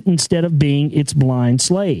operates it instead of being its blind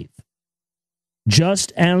slave.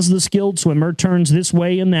 Just as the skilled swimmer turns this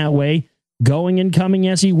way and that way, going and coming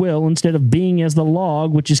as he will, instead of being as the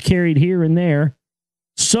log which is carried here and there,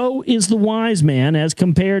 so is the wise man as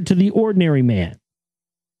compared to the ordinary man.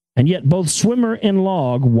 And yet both swimmer and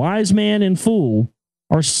log, wise man and fool,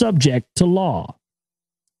 are subject to law.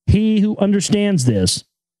 He who understands this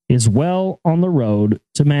is well on the road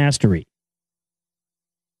to mastery.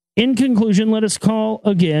 In conclusion, let us call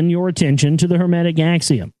again your attention to the Hermetic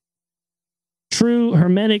axiom. True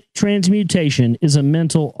Hermetic transmutation is a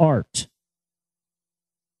mental art.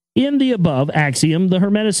 In the above axiom, the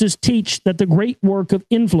Hermeticists teach that the great work of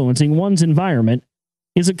influencing one's environment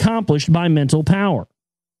is accomplished by mental power.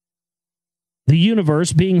 The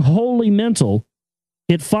universe being wholly mental,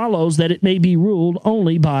 it follows that it may be ruled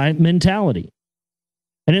only by mentality.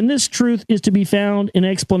 And in this truth is to be found an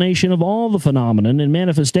explanation of all the phenomenon and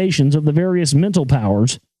manifestations of the various mental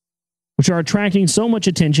powers which are attracting so much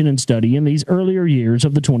attention and study in these earlier years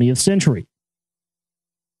of the 20th century.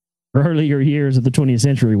 Earlier years of the 20th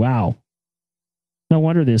century, wow. No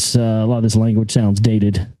wonder a lot of this language sounds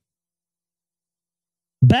dated.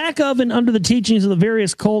 Back of and under the teachings of the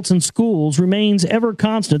various cults and schools remains ever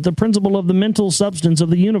constant the principle of the mental substance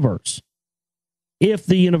of the universe. If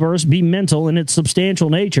the universe be mental in its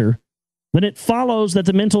substantial nature, then it follows that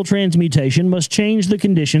the mental transmutation must change the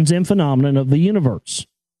conditions and phenomenon of the universe.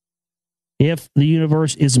 If the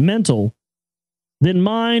universe is mental, then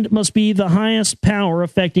mind must be the highest power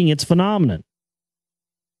affecting its phenomenon.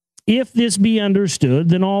 If this be understood,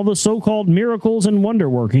 then all the so-called miracles and wonder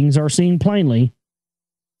workings are seen plainly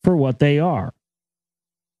for what they are.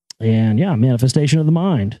 And yeah, manifestation of the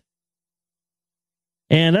mind.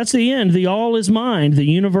 And that's the end. The all is mind. The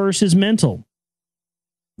universe is mental.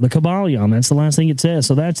 The Kybalion, that's the last thing it says.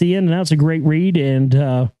 So that's the end, and that's a great read.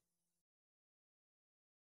 And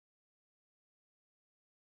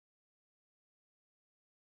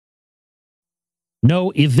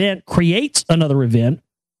no event creates another event,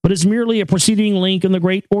 but is merely a preceding link in the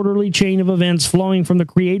great orderly chain of events flowing from the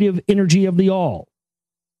creative energy of the all.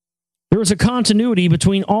 There is a continuity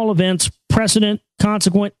between all events, precedent,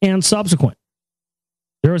 consequent, and subsequent.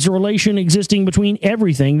 There is a relation existing between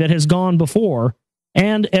everything that has gone before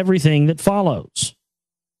and everything that follows.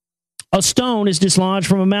 A stone is dislodged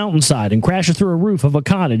from a mountainside and crashes through a roof of a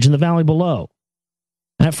cottage in the valley below.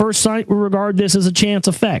 At first sight, we regard this as a chance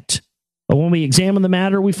effect, but when we examine the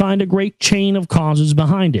matter, we find a great chain of causes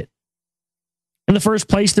behind it. In the first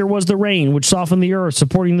place, there was the rain, which softened the earth,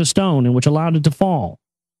 supporting the stone, and which allowed it to fall.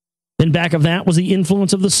 Then back of that was the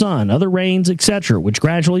influence of the sun, other rains, etc., which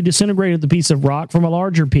gradually disintegrated the piece of rock from a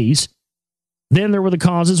larger piece. Then there were the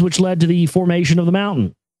causes which led to the formation of the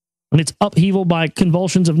mountain, and its upheaval by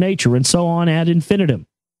convulsions of nature, and so on ad infinitum.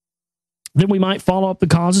 Then we might follow up the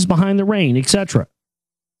causes behind the rain, etc.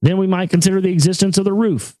 Then we might consider the existence of the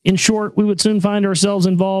roof. In short, we would soon find ourselves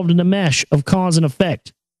involved in a mesh of cause and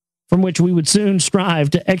effect, from which we would soon strive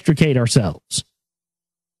to extricate ourselves.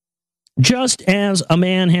 Just as a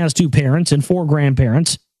man has 2 parents and 4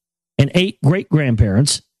 grandparents and 8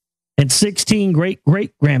 great-grandparents and 16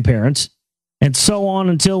 great-great-grandparents and so on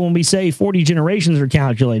until when we say 40 generations are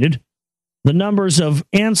calculated, the numbers of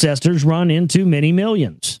ancestors run into many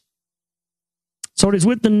millions. So it is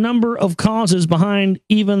with the number of causes behind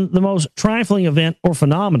even the most trifling event or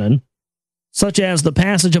phenomenon, such as the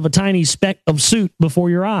passage of a tiny speck of soot before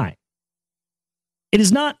your eye. It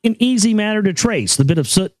is not an easy matter to trace the bit of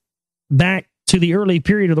soot back to the early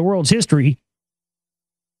period of the world's history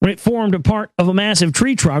when it formed a part of a massive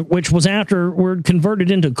tree trunk, which was afterward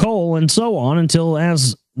converted into coal and so on until,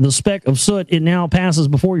 as the speck of soot, it now passes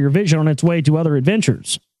before your vision on its way to other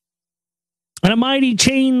adventures. And a mighty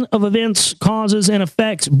chain of events, causes, and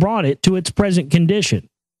effects brought it to its present condition.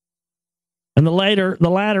 And the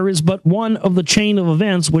latter is but one of the chain of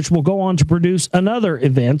events which will go on to produce another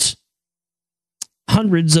event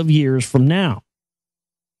hundreds of years from now.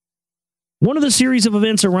 One of the series of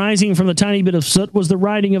events arising from the tiny bit of soot was the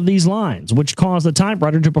writing of these lines, which caused the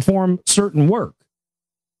typewriter to perform certain work,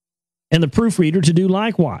 and the proofreader to do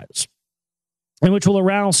likewise, and which will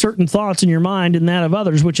arouse certain thoughts in your mind and that of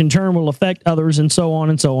others, which in turn will affect others, and so on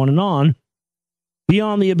and so on and on,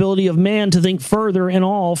 beyond the ability of man to think further and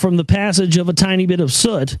all from the passage of a tiny bit of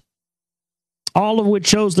soot, all of which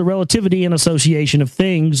shows the relativity and association of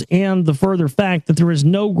things, and the further fact that there is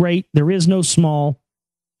no great, there is no small,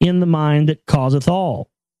 in the mind that causeth all.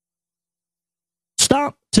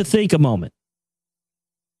 Stop to think a moment.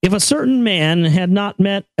 If a certain man had not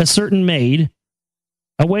met a certain maid,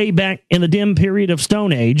 away back in the dim period of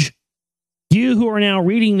Stone Age, you who are now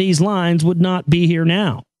reading these lines would not be here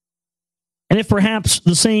now. And if perhaps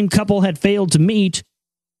the same couple had failed to meet,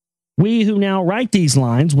 we who now write these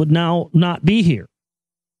lines would now not be here.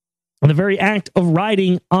 And the very act of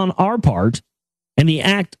writing on our part and the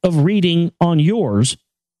act of reading on yours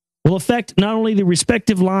will affect not only the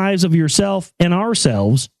respective lives of yourself and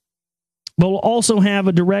ourselves, but will also have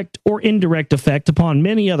a direct or indirect effect upon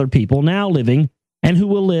many other people now living and who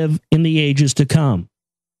will live in the ages to come.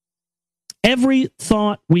 Every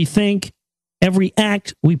thought we think, every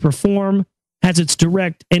act we perform, has its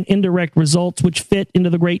direct and indirect results which fit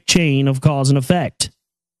into the great chain of cause and effect.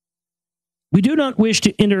 We do not wish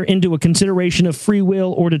to enter into a consideration of free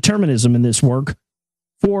will or determinism in this work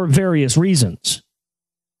for various reasons.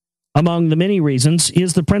 Among the many reasons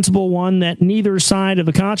is the principal one that neither side of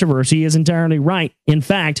the controversy is entirely right. In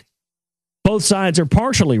fact, both sides are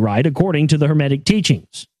partially right according to the Hermetic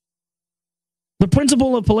teachings. The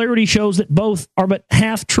principle of polarity shows that both are but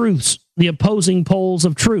half-truths, the opposing poles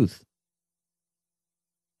of truth.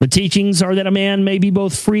 The teachings are that a man may be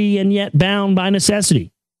both free and yet bound by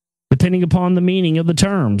necessity, depending upon the meaning of the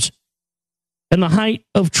terms, and the height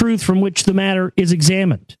of truth from which the matter is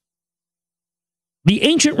examined. The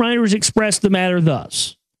ancient writers expressed the matter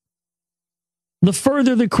thus: the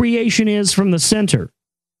further the creation is from the center,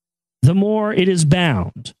 the more it is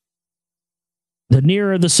bound. The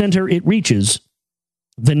nearer the center it reaches,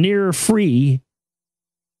 the nearer free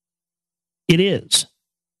it is.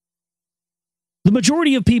 The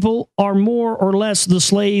majority of people are more or less the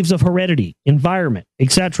slaves of heredity, environment,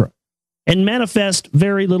 etc., and manifest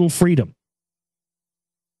very little freedom.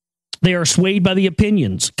 They are swayed by the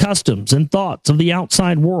opinions, customs, and thoughts of the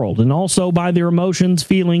outside world, and also by their emotions,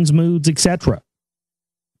 feelings, moods, etc.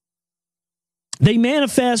 They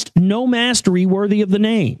manifest no mastery worthy of the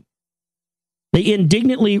name. They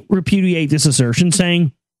indignantly repudiate this assertion,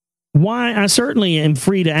 saying, "Why, I certainly am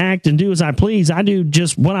free to act and do as I please. I do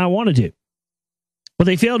just what I want to do." But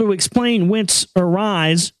they fail to explain whence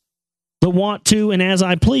arise the want to and as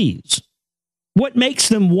I please. What makes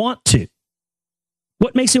them want to?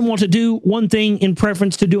 What makes them want to do one thing in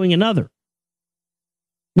preference to doing another?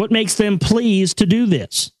 What makes them please to do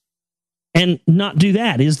this and not do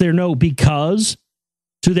that? Is there no because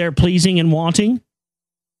to their pleasing and wanting?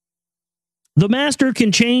 The master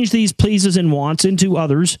can change these pleases and wants into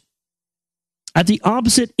others at the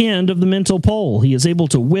opposite end of the mental pole. He is able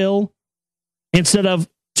to will instead of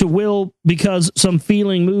to will because some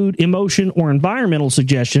feeling, mood, emotion, or environmental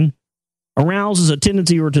suggestion arouses a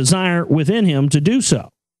tendency or desire within him to do so.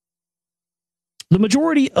 The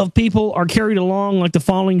majority of people are carried along like the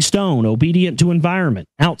falling stone, obedient to environment,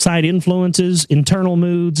 outside influences, internal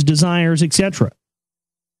moods, desires, etc.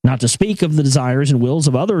 Not to speak of the desires and wills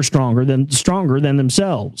of others stronger than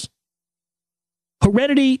themselves.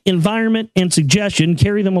 Heredity, environment, and suggestion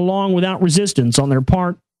carry them along without resistance on their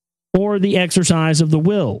part or the exercise of the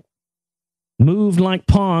will. Moved like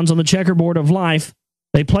pawns on the checkerboard of life,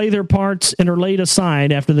 they play their parts and are laid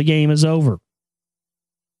aside after the game is over.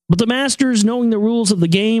 But the masters, knowing the rules of the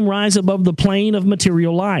game, rise above the plane of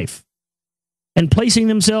material life, and placing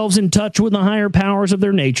themselves in touch with the higher powers of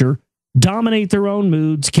their nature, dominate their own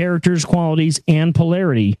moods, characters, qualities, and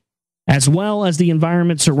polarity, as well as the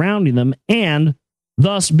environment surrounding them, and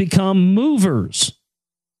thus become movers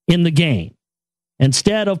in the game,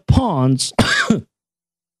 instead of pawns,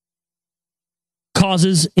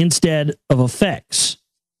 causes instead of effects.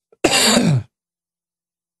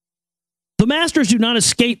 The masters do not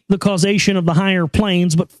escape the causation of the higher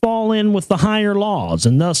planes, but fall in with the higher laws,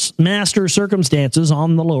 and thus master circumstances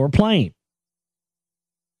on the lower plane.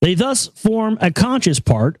 They thus form a conscious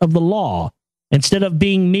part of the law, instead of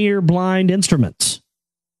being mere blind instruments.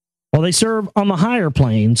 While they serve on the higher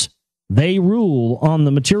planes, they rule on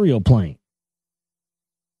the material plane.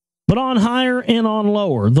 But on higher and on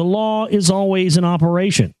lower, the law is always in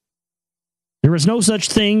operation. There is no such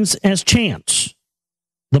things as chance.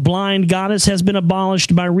 The blind goddess has been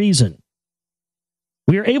abolished by reason.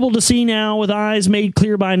 We are able to see now with eyes made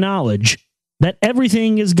clear by knowledge that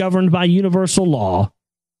everything is governed by universal law,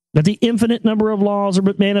 that the infinite number of laws are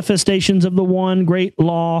but manifestations of the one great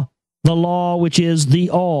law, the law which is the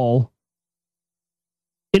all.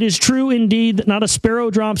 It is true indeed that not a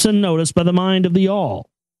sparrow drops unnoticed by the mind of the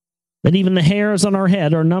all, that even the hairs on our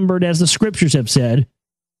head are numbered as the scriptures have said,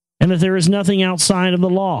 and that there is nothing outside of the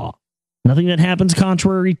law, nothing that happens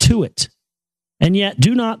contrary to it. And yet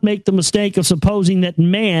do not make the mistake of supposing that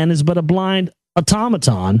man is but a blind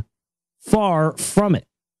automaton. Far from it.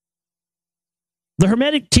 The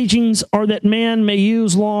Hermetic teachings are that man may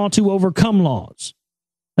use law to overcome laws,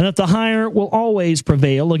 and that the higher will always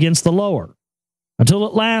prevail against the lower, until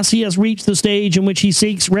at last he has reached the stage in which he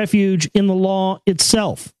seeks refuge in the law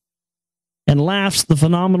itself, and laughs the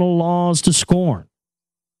phenomenal laws to scorn.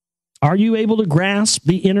 Are you able to grasp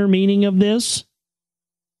the inner meaning of this?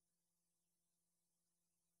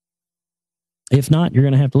 If not, you're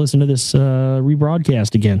going to have to listen to this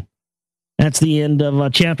rebroadcast again. That's the end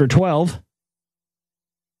of chapter 12.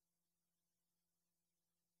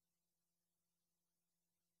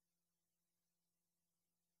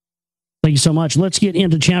 Thank you so much. Let's get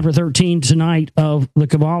into chapter 13 tonight of the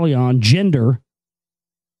Kybalion, gender.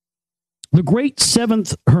 The great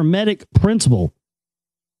seventh Hermetic principle,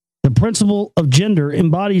 the principle of gender,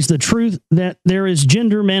 embodies the truth that there is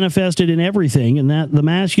gender manifested in everything, and that the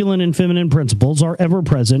masculine and feminine principles are ever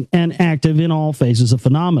present and active in all phases of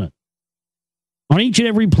phenomena. On each and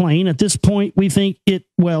every plane, at this point, we think it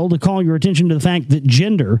well to call your attention to the fact that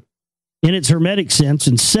gender, in its Hermetic sense,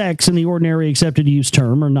 and sex, in the ordinary accepted use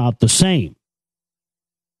term, are not the same.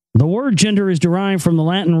 The word gender is derived from the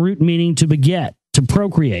Latin root meaning to beget, to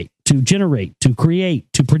procreate, to generate, to create,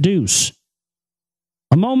 to produce.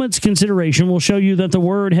 A moment's consideration will show you that the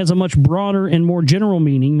word has a much broader and more general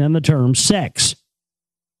meaning than the term sex,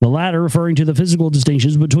 the latter referring to the physical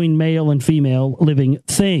distinctions between male and female living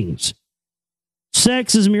things.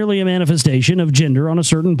 Sex is merely a manifestation of gender on a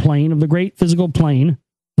certain plane of the great physical plane,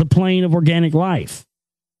 the plane of organic life.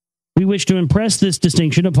 We wish to impress this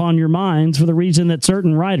distinction upon your minds for the reason that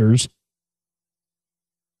certain writers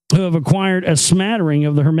who have acquired a smattering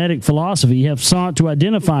of the Hermetic philosophy have sought to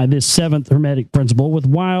identify this seventh Hermetic principle with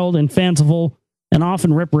wild and fanciful and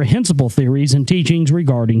often reprehensible theories and teachings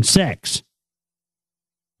regarding sex.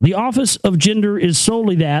 The office of gender is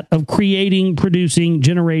solely that of creating, producing,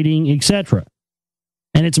 generating, etc.,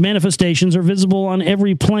 and its manifestations are visible on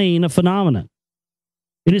every plane of phenomena.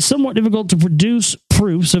 It is somewhat difficult to produce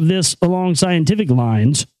proofs of this along scientific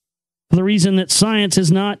lines, for the reason that science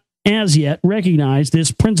has not as yet recognized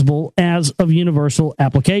this principle as of universal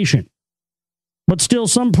application. But still,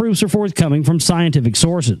 some proofs are forthcoming from scientific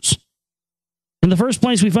sources. In the first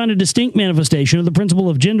place, we find a distinct manifestation of the principle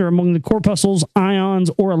of gender among the corpuscles,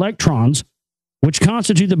 ions, or electrons, which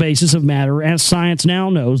constitute the basis of matter as science now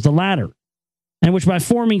knows the latter, and which by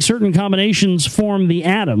forming certain combinations form the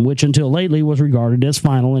atom, which until lately was regarded as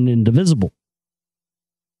final and indivisible.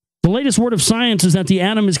 The latest word of science is that the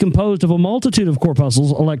atom is composed of a multitude of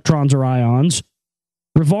corpuscles, electrons, or ions,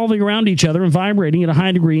 revolving around each other and vibrating at a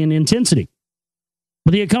high degree in intensity.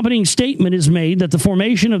 But the accompanying statement is made that the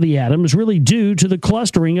formation of the atom is really due to the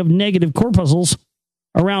clustering of negative corpuscles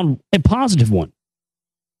around a positive one,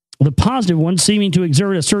 the positive one seeming to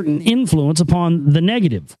exert a certain influence upon the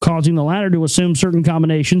negative, causing the latter to assume certain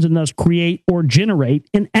combinations and thus create or generate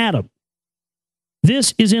an atom.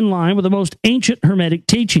 This is in line with the most ancient Hermetic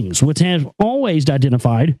teachings, which have always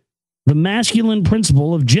identified the masculine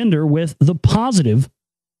principle of gender with the positive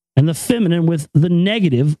and the feminine with the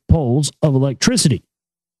negative poles of electricity.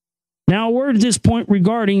 Now, a word at this point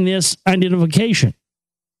regarding this identification.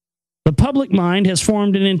 The public mind has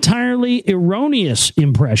formed an entirely erroneous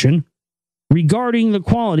impression regarding the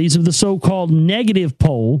qualities of the so-called negative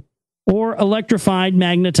pole or electrified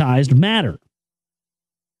magnetized matter.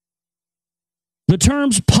 The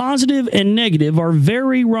terms positive and negative are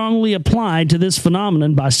very wrongly applied to this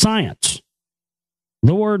phenomenon by science.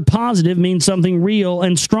 The word positive means something real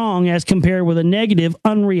and strong as compared with a negative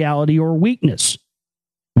unreality or weakness.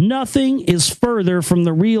 Nothing is further from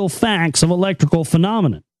the real facts of electrical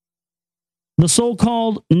phenomena. The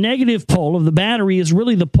so-called negative pole of the battery is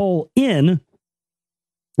really the pole in,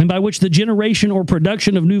 and by which the generation or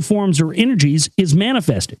production of new forms or energies is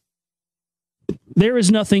manifested. There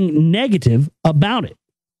is nothing negative about it.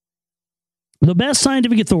 The best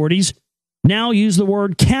scientific authorities now use the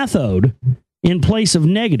word cathode in place of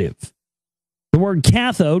negative. The word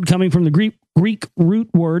cathode coming from the Greek root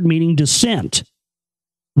word meaning descent,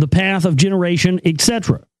 the path of generation,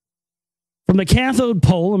 etc. From the cathode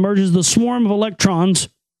pole emerges the swarm of electrons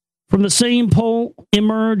From the same pole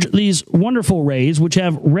emerge these wonderful rays which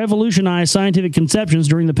have revolutionized scientific conceptions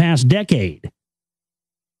during the past decade.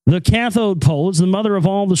 The cathode pole is the mother of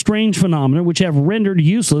all the strange phenomena which have rendered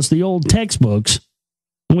useless the old textbooks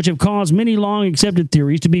and which have caused many long accepted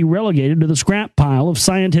theories to be relegated to the scrap pile of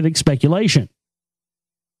scientific speculation.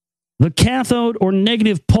 The cathode or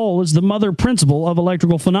negative pole is the mother principle of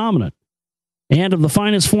electrical phenomena and of the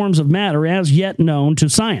finest forms of matter as yet known to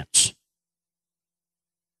science.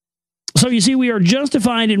 So you see, we are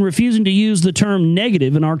justified in refusing to use the term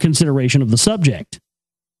negative in our consideration of the subject,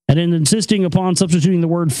 and in insisting upon substituting the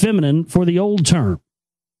word feminine for the old term.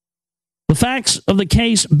 The facts of the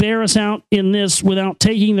case bear us out in this without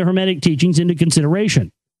taking the Hermetic teachings into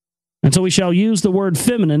consideration, and so we shall use the word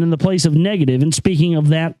feminine in the place of negative in speaking of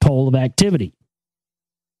that pole of activity.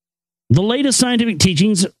 The latest scientific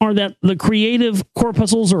teachings are that the creative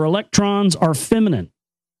corpuscles or electrons are feminine.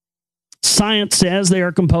 Science says they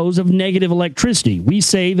are composed of negative electricity. We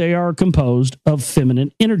say they are composed of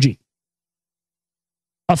feminine energy.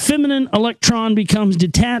 A feminine electron becomes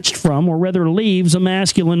detached from, or rather leaves, a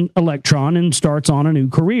masculine electron and starts on a new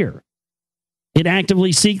career. It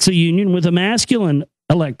actively seeks a union with a masculine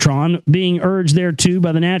electron, being urged thereto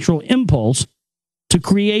by the natural impulse to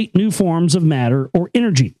create new forms of matter or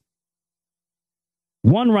energy.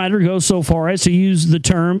 One writer goes so far as to use the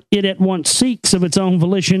term, it at once seeks of its own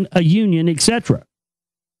volition a union, etc.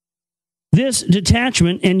 This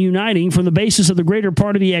detachment and uniting from the basis of the greater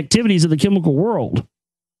part of the activities of the chemical world,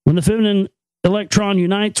 when the feminine electron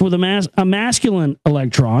unites with a masculine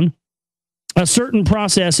electron, a certain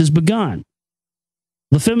process is begun.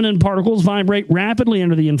 The feminine particles vibrate rapidly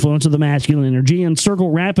under the influence of the masculine energy and circle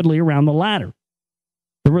rapidly around the latter.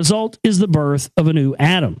 The result is the birth of a new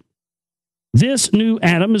atom. This new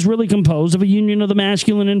atom is really composed of a union of the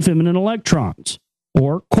masculine and feminine electrons,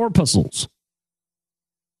 or corpuscles.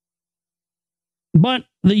 But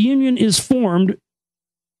when the union is formed,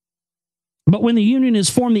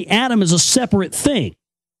 the atom is a separate thing,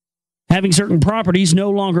 having certain properties no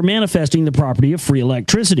longer manifesting the property of free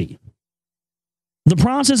electricity. The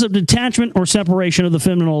process of detachment or separation of the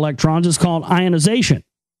feminine electrons is called ionization.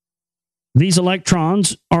 These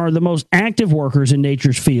electrons are the most active workers in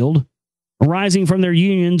nature's field, arising from their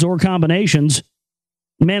unions or combinations,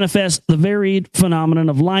 manifest the varied phenomenon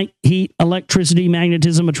of light, heat, electricity,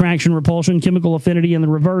 magnetism, attraction, repulsion, chemical affinity, and the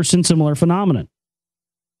reverse and similar phenomenon.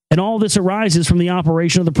 And all this arises from the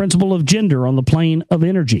operation of the principle of gender on the plane of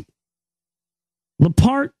energy. The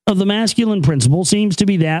part of the masculine principle seems to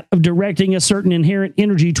be that of directing a certain inherent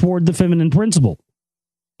energy toward the feminine principle,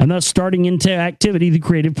 and thus starting into activity the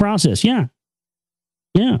creative process. Yeah,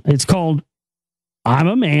 it's called, I'm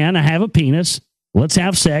a man, I have a penis, let's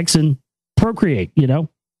have sex and procreate,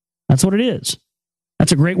 That's what it is.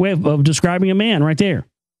 That's a great way of describing a man right there.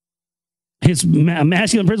 His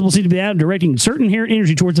masculine principle seems to be that of directing certain inherent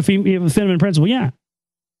energy towards the feminine principle. Yeah.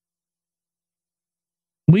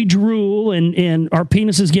 We drool and our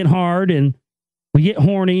penises get hard and we get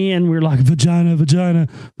horny and we're like, vagina, vagina,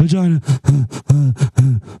 vagina,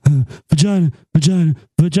 vagina, vagina,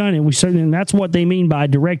 vagina. And that's what they mean by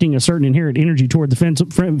directing a certain inherent energy toward the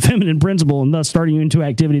feminine principle and thus starting into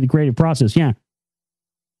activity, the creative process. Yeah.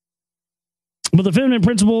 But the feminine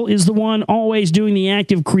principle is the one always doing the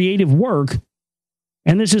active creative work,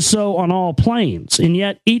 and this is so on all planes. And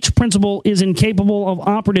yet each principle is incapable of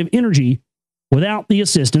operative energy without the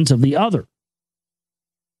assistance of the other.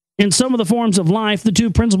 In some of the forms of life, the two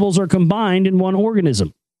principles are combined in one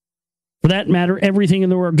organism. For that matter, everything in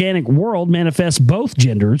the organic world manifests both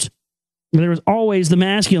genders. There is always the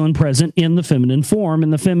masculine present in the feminine form,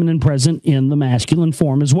 and the feminine present in the masculine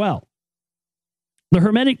form as well. The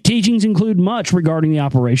Hermetic teachings include much regarding the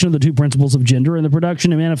operation of the two principles of gender and the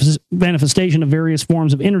production and manifestation of various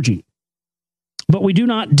forms of energy. But we do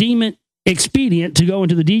not deem it expedient to go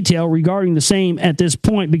into the detail regarding the same at this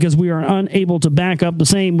point because we are unable to back up the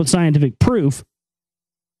same with scientific proof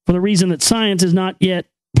for the reason that science has not yet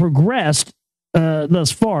progressed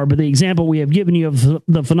thus far. But the example we have given you of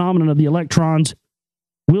the phenomenon of the electrons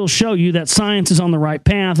will show you that science is on the right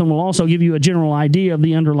path and will also give you a general idea of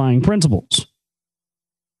the underlying principles.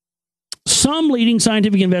 Some leading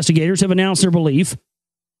scientific investigators have announced their belief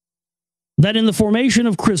that in the formation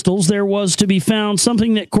of crystals there was to be found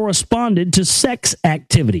something that corresponded to sex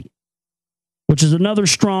activity, which is another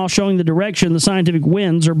straw showing the direction the scientific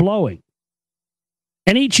winds are blowing.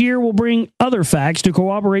 And each year will bring other facts to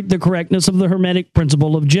corroborate the correctness of the Hermetic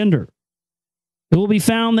principle of gender. It will be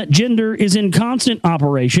found that gender is in constant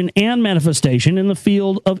operation and manifestation in the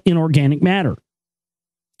field of inorganic matter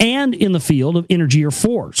and in the field of energy or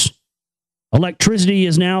force. Electricity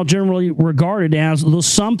is now generally regarded as the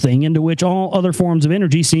something into which all other forms of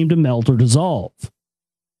energy seem to melt or dissolve.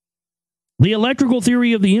 The electrical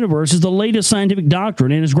theory of the universe is the latest scientific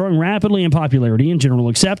doctrine and is growing rapidly in popularity and general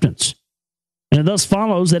acceptance. And it thus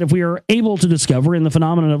follows that if we are able to discover in the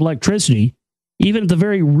phenomenon of electricity, even at the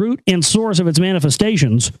very root and source of its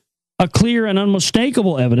manifestations, a clear and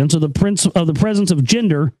unmistakable evidence of the presence of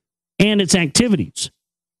gender and its activities,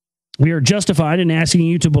 we are justified in asking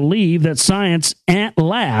you to believe that science, at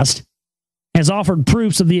last, has offered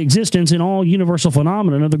proofs of the existence in all universal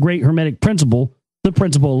phenomena of the great Hermetic principle, the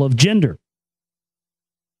principle of gender.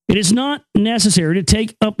 It is not necessary to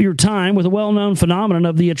take up your time with a well-known phenomenon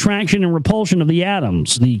of the attraction and repulsion of the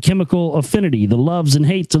atoms, the chemical affinity, the loves and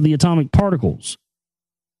hates of the atomic particles,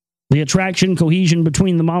 the attraction, cohesion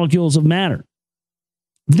between the molecules of matter.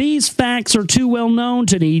 These facts are too well known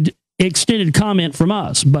to need extended comment from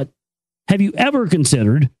us, but have you ever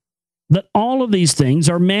considered that all of these things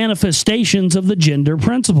are manifestations of the gender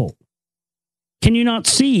principle? Can you not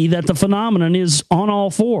see that the phenomenon is on all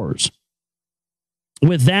fours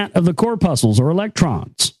with that of the corpuscles or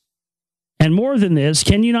electrons? And more than this,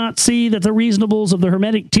 can you not see that the reasonables of the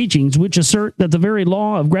Hermetic teachings, which assert that the very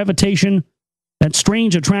law of gravitation, that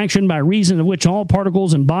strange attraction by reason of which all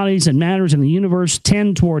particles and bodies and matters in the universe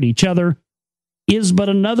tend toward each other, is but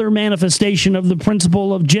another manifestation of the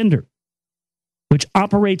principle of gender, which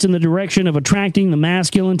operates in the direction of attracting the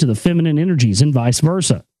masculine to the feminine energies and vice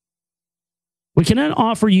versa? We cannot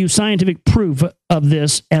offer you scientific proof of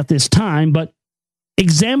this at this time, but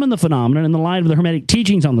examine the phenomenon in the light of the Hermetic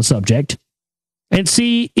teachings on the subject and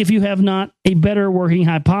see if you have not a better working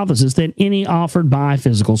hypothesis than any offered by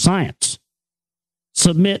physical science.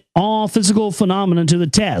 Submit all physical phenomena to the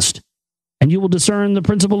test, and you will discern the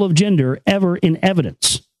principle of gender ever in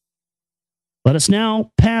evidence. Let us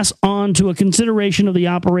now pass on to a consideration of the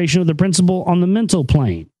operation of the principle on the mental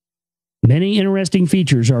plane. Many interesting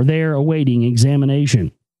features are there awaiting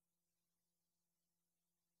examination.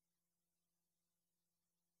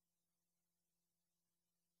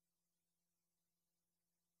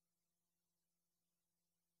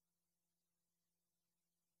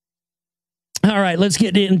 All right, let's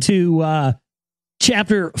get into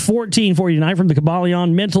chapter 1449 from the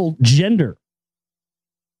Kybalion, Mental Gender.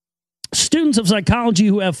 Students of psychology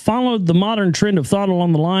who have followed the modern trend of thought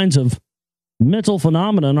along the lines of mental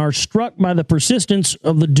phenomenon are struck by the persistence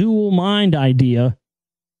of the dual mind idea,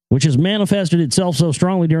 which has manifested itself so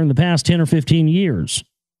strongly during the past 10 or 15 years,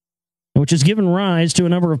 and which has given rise to a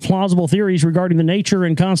number of plausible theories regarding the nature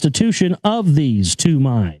and constitution of these two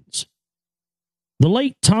minds. The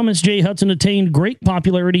late Thomas J. Hudson attained great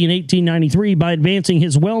popularity in 1893 by advancing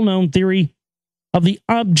his well-known theory of the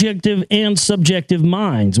objective and subjective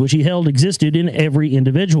minds, which he held existed in every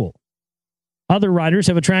individual. Other writers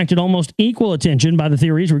have attracted almost equal attention by the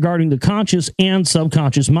theories regarding the conscious and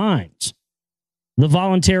subconscious minds, the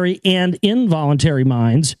voluntary and involuntary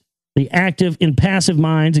minds, the active and passive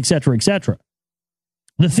minds, etc., etc.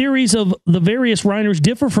 The theories of the various writers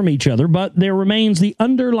differ from each other, but there remains the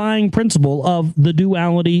underlying principle of the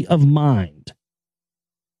duality of mind.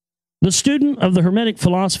 The student of the Hermetic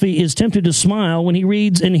philosophy is tempted to smile when he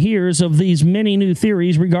reads and hears of these many new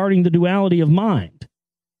theories regarding the duality of mind,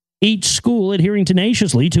 each school adhering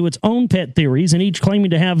tenaciously to its own pet theories and each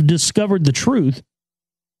claiming to have discovered the truth.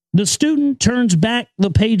 The student turns back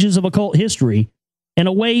the pages of occult history, and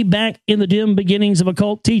away back in the dim beginnings of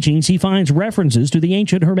occult teachings, he finds references to the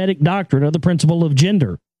ancient Hermetic doctrine of the principle of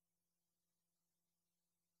gender.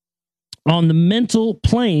 On the mental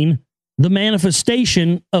plane, the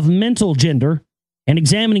manifestation of mental gender, and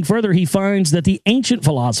examining further, he finds that the ancient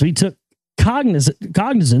philosophy took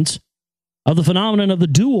cognizance of the phenomenon of the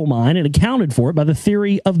dual mind and accounted for it by the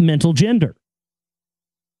theory of mental gender.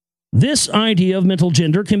 This idea of mental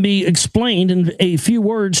gender can be explained in a few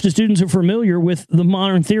words to students who are familiar with the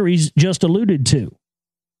modern theories just alluded to.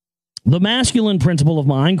 The masculine principle of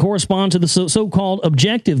mind corresponds to the so-called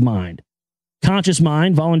objective mind, conscious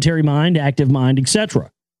mind, voluntary mind, active mind, etc.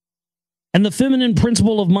 And the feminine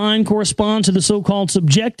principle of mind corresponds to the so-called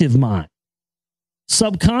subjective mind,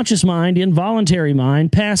 subconscious mind, involuntary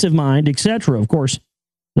mind, passive mind, etc. Of course,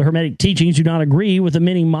 the Hermetic teachings do not agree with the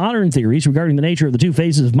many modern theories regarding the nature of the two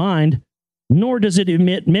phases of mind, nor does it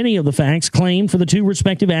admit many of the facts claimed for the two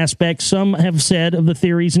respective aspects. Some have said of the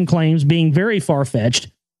theories and claims being very far-fetched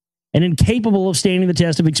and incapable of standing the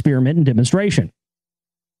test of experiment and demonstration.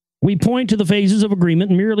 We point to the phases of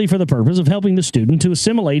agreement merely for the purpose of helping the student to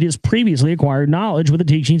assimilate his previously acquired knowledge with the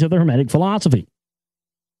teachings of the Hermetic philosophy.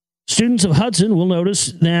 Students of Hudson will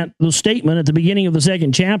notice that the statement at the beginning of the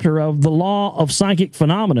second chapter of the law of psychic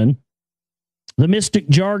phenomenon The mystic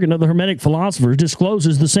jargon of the Hermetic philosophers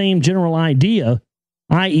discloses the same general idea,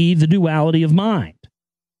 i.e., the duality of mind.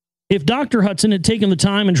 If Dr. Hudson had taken the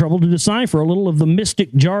time and trouble to decipher a little of the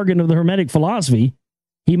mystic jargon of the Hermetic philosophy,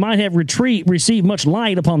 he might have received much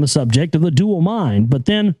light upon the subject of the dual mind, but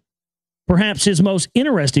then perhaps his most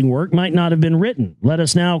interesting work might not have been written. Let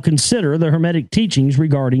us now consider the Hermetic teachings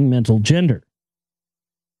regarding mental gender.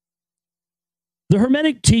 The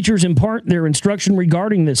Hermetic teachers impart their instruction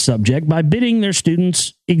regarding this subject by bidding their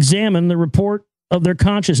students examine the report of their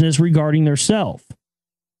consciousness regarding their self.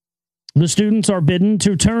 The students are bidden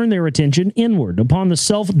to turn their attention inward upon the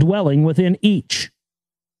self dwelling within each.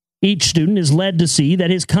 Each student is led to see that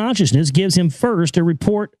his consciousness gives him first a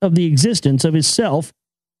report of the existence of his self.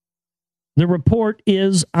 The report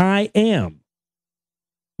is, I am.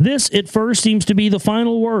 This at first seems to be the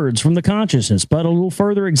final words from the consciousness, but a little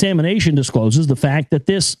further examination discloses the fact that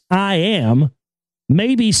this I am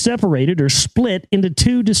may be separated or split into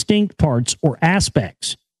two distinct parts or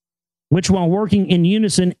aspects, which while working in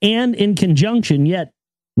unison and in conjunction, yet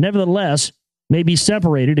nevertheless may be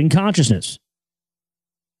separated in consciousness.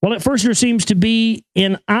 While at first there seems to be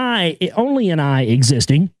only an I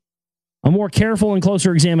existing, a more careful and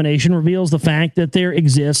closer examination reveals the fact that there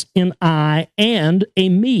exists an I and a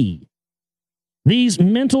me. These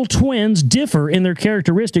mental twins differ in their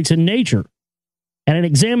characteristics and nature, and an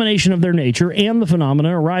examination of their nature and the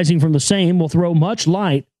phenomena arising from the same will throw much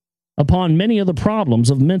light upon many of the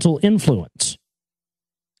problems of mental influence.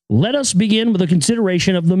 Let us begin with a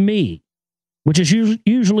consideration of the me, which is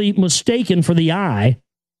usually mistaken for the I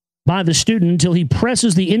by the student until he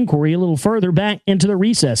presses the inquiry a little further back into the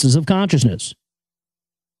recesses of consciousness.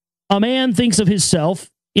 A man thinks of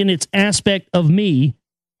himself in its aspect of me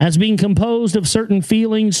as being composed of certain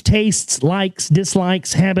feelings, tastes, likes,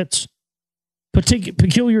 dislikes, habits,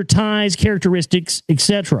 peculiar ties, characteristics,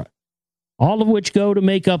 etc., all of which go to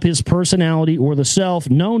make up his personality or the self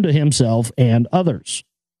known to himself and others.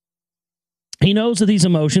 He knows that these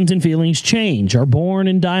emotions and feelings change, are born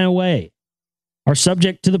and die away, are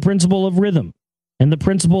subject to the principle of rhythm and the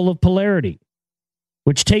principle of polarity,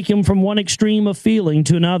 which take him from one extreme of feeling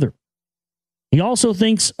to another. He also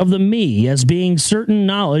thinks of the me as being certain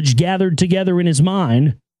knowledge gathered together in his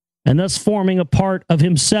mind and thus forming a part of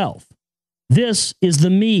himself. This is the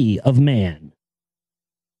me of man.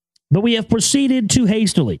 But we have proceeded too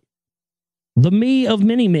hastily. The me of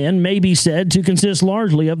many men may be said to consist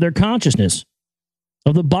largely of their consciousness,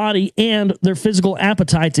 of the body and their physical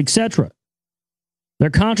appetites, etc., their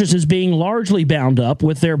consciousness being largely bound up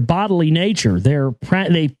with their bodily nature.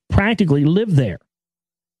 They practically live there.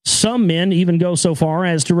 Some men even go so far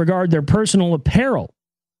as to regard their personal apparel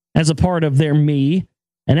as a part of their me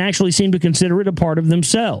and actually seem to consider it a part of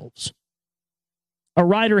themselves. A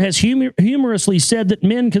writer has humorously said that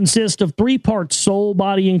men consist of three parts: soul,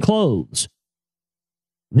 body, and clothes.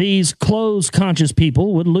 These clothes-conscious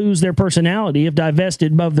people would lose their personality if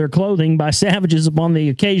divested of their clothing by savages upon the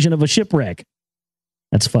occasion of a shipwreck.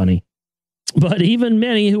 That's funny. But even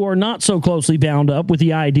many who are not so closely bound up with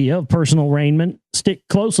the idea of personal raiment stick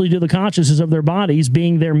closely to the consciousness of their bodies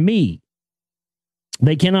being their me.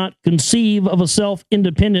 They cannot conceive of a self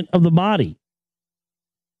independent of the body.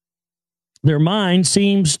 Their mind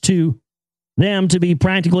seems to them to be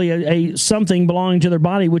practically a something belonging to their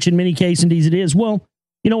body, which in many cases indeed it is. Well,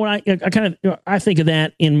 you know what, I think of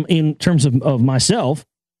that in terms of myself.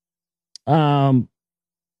 I'm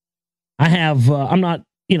not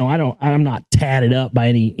tatted up by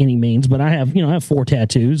any means, but I have 4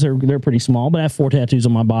 tattoos. They're pretty small, but I have 4 tattoos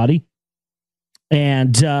on my body.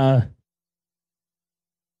 And I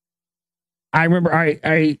remember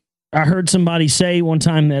I heard somebody say one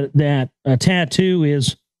time that a tattoo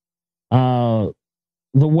is the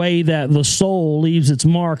way that the soul leaves its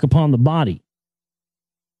mark upon the body.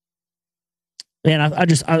 And I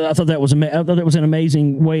thought that was an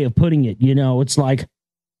amazing way of putting it. You know, it's like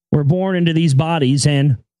we're born into these bodies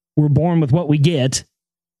and we're born with what we get,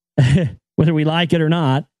 whether we like it or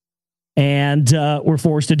not. And we're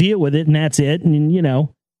forced to deal with it, and that's it. And,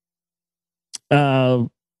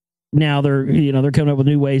 now they're coming up with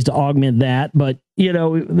new ways to augment that. But,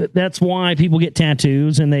 that's why people get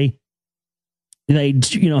tattoos, and they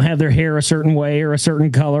have their hair a certain way or a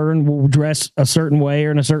certain color and will dress a certain way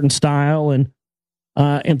or in a certain style and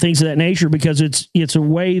things of that nature, because it's a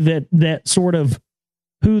way that sort of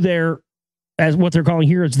who they're, as what they're calling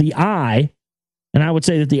here is the I. And I would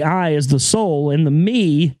say that the I is the soul, and the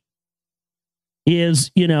me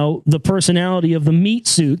is, the personality of the meat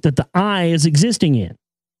suit that the I is existing in.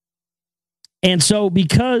 And so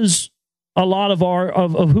because a lot of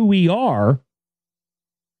who we are,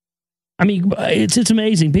 I mean, it's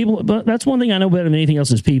amazing. People, but that's one thing I know better than anything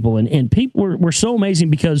else is people. And people we're so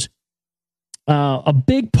amazing because a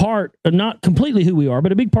big part, not completely who we are,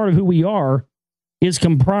 but a big part of who we are is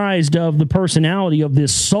comprised of the personality of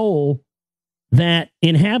this soul that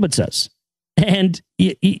inhabits us. And,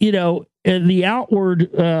 you know, the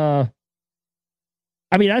outward, I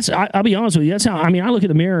mean, I'll be honest with you. That's how, I mean, I look in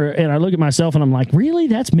the mirror and I look at myself and I'm like, really?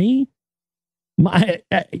 That's me? My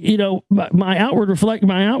outward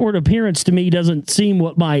appearance to me doesn't seem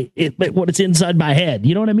what it's inside my head.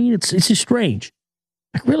 You know what I mean? It's just strange.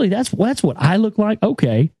 Like, really, that's what I look like.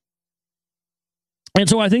 Okay. And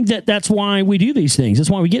so I think that's why we do these things. That's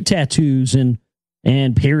why we get tattoos and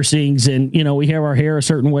piercings and, you know, we have our hair a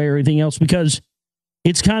certain way or anything else, because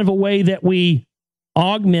it's kind of a way that we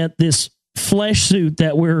augment this flesh suit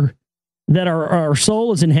that our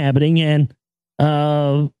soul is inhabiting. And,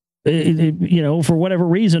 you know, for whatever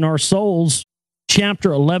reason, our souls,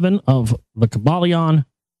 chapter 11 of the Kybalion,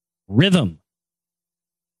 rhythm.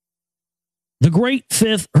 The great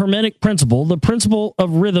fifth Hermetic principle, the principle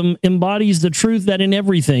of rhythm, embodies the truth that in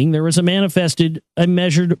everything there is a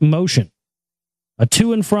measured motion, a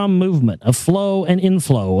to and from movement, a flow and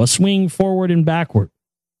inflow, a swing forward and backward,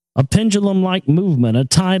 a pendulum-like movement, a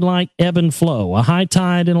tide-like ebb and flow, a high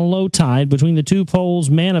tide and a low tide between the two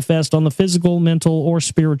poles manifest on the physical, mental, or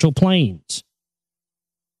spiritual planes.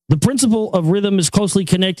 The principle of rhythm is closely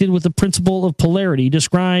connected with the principle of polarity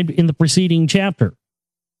described in the preceding chapter.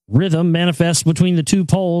 Rhythm manifests between the two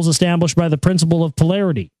poles established by the principle of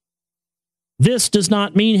polarity. This does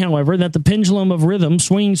not mean, however, that the pendulum of rhythm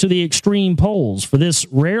swings to the extreme poles, for this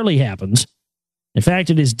rarely happens. In fact,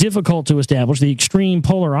 it is difficult to establish the extreme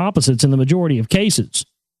polar opposites in the majority of cases.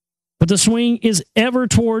 But the swing is ever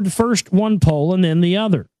toward first one pole and then the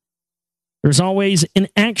other. There's always an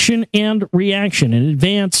action and reaction, an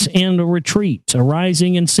advance and a retreat, a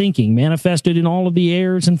rising and sinking, manifested in all of the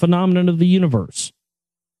airs and phenomena of the universe.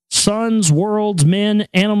 Suns, worlds, men,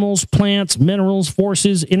 animals, plants, minerals,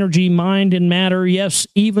 forces, energy, mind, and matter, yes,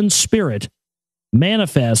 even spirit,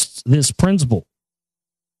 manifests this principle.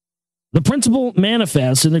 The principle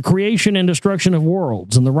manifests in the creation and destruction of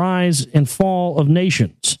worlds, and the rise and fall of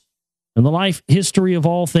nations, and the life history of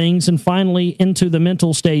all things, and finally into the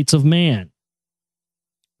mental states of man.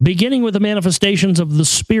 Beginning with the manifestations of the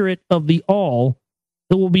spirit of the all,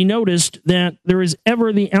 it will be noticed that there is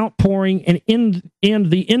ever the outpouring and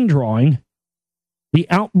the indrawing, the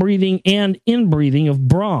outbreathing and inbreathing of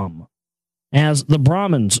Brahm, as the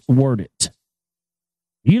Brahmins word it.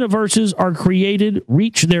 Universes are created,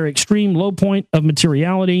 reach their extreme low point of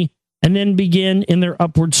materiality, and then begin in their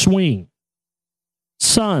upward swing.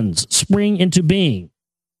 Suns spring into being,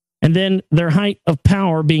 and then their height of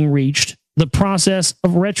power being reached, the process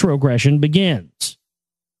of retrogression begins.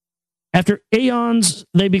 After aeons,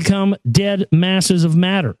 they become dead masses of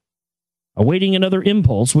matter, awaiting another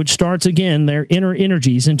impulse which starts again their inner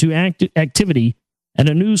energies into activity, and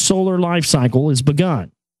a new solar life cycle is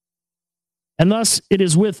begun. And thus it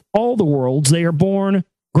is with all the worlds. They are born,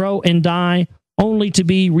 grow, and die, only to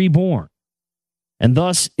be reborn. And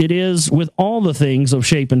thus it is with all the things of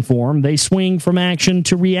shape and form. They swing from action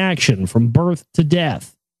to reaction, from birth to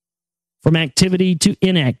death, from activity to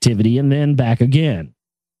inactivity, and then back again.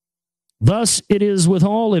 Thus it is with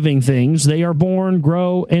all living things. They are born,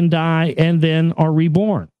 grow, and die, and then are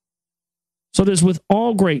reborn. So it is with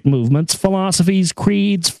all great movements, philosophies,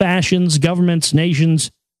 creeds, fashions, governments,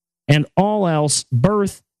 nations, and all else: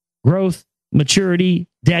 birth, growth, maturity,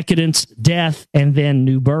 decadence, death, and then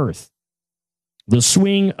new birth. The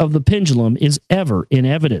swing of the pendulum is ever in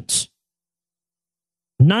evidence.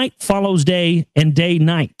 Night follows day, and day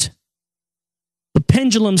night. The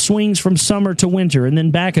pendulum swings from summer to winter and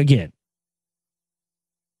then back again.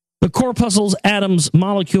 The corpuscles, atoms,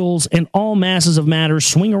 molecules, and all masses of matter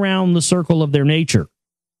swing around the circle of their nature.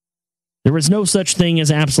 There is no such thing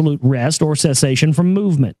as absolute rest or cessation from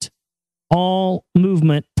movement. All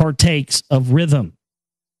movement partakes of rhythm.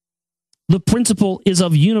 The principle is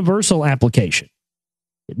of universal application.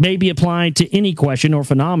 It may be applied to any question or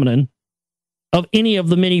phenomenon of any of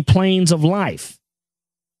the many planes of life.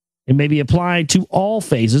 It may be applied to all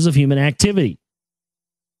phases of human activity.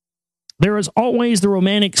 There is always the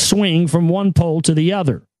romantic swing from one pole to the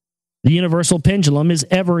other. The universal pendulum is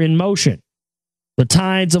ever in motion. The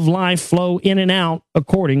tides of life flow in and out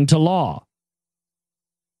according to law.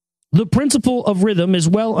 The principle of rhythm is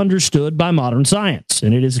well understood by modern science,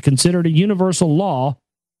 and it is considered a universal law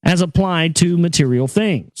as applied to material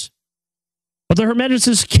things. But the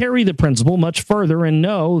Hermeticists carry the principle much further and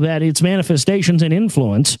know that its manifestations and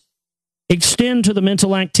influence extend to the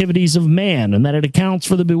mental activities of man, and that it accounts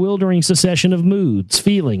for the bewildering succession of moods,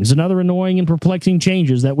 feelings, and other annoying and perplexing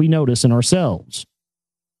changes that we notice in ourselves.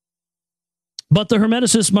 But the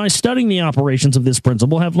Hermeticists, by studying the operations of this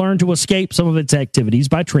principle, have learned to escape some of its activities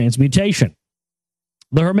by transmutation.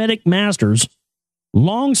 The Hermetic masters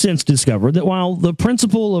long since discovered that while the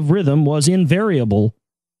principle of rhythm was invariable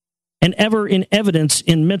and ever in evidence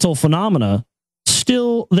in mental phenomena,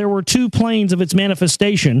 still there were two planes of its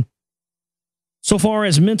manifestation so far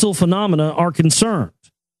as mental phenomena are concerned.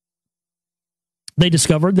 They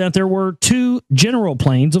discovered that there were two general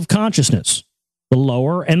planes of consciousness, the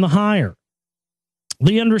lower and the higher.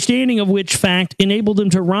 The understanding of which fact enabled them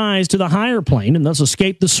to rise to the higher plane and thus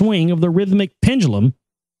escape the swing of the rhythmic pendulum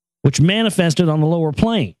which manifested on the lower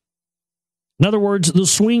plane. In other words, the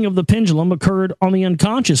swing of the pendulum occurred on the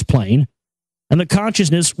unconscious plane, and the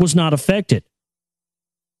consciousness was not affected.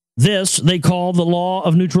 This they call the law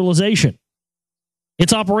of neutralization.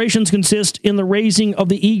 Its operations consist in the raising of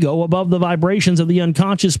the ego above the vibrations of the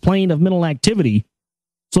unconscious plane of mental activity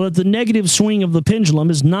so that the negative swing of the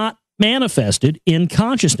pendulum is not manifested in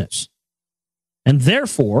consciousness, and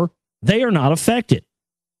therefore they are not affected.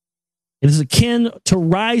 It is akin to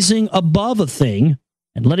rising above a thing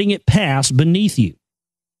and letting it pass beneath you.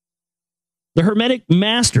 The Hermetic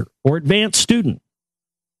master or advanced student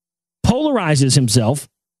polarizes himself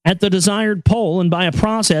at the desired pole, and by a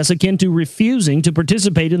process akin to refusing to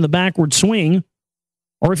participate in the backward swing,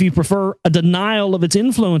 or if you prefer, a denial of its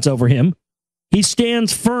influence over him, he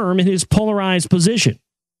stands firm in his polarized position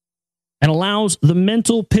and allows the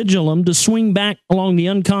mental pendulum to swing back along the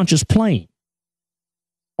unconscious plane.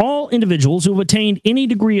 All individuals who have attained any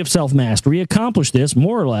degree of self-mastery accomplish this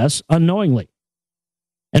more or less unknowingly.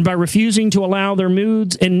 And by refusing to allow their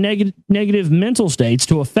moods and negative mental states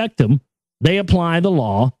to affect them, they apply the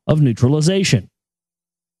law of neutralization.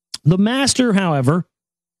 The master, however,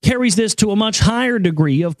 carries this to a much higher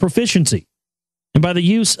degree of proficiency. And by the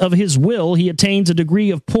use of his will, he attains a degree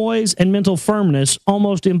of poise and mental firmness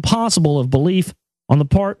almost impossible of belief on the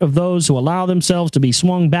part of those who allow themselves to be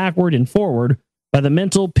swung backward and forward by the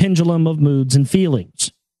mental pendulum of moods and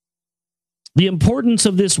feelings. The importance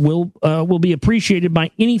of this will be appreciated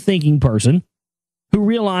by any thinking person who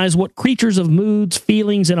realize what creatures of moods,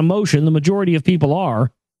 feelings, and emotion the majority of people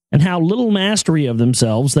are, and how little mastery of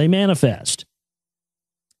themselves they manifest.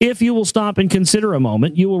 If you will stop and consider a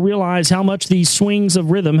moment, you will realize how much these swings of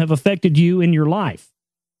rhythm have affected you in your life.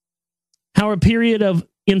 How a period of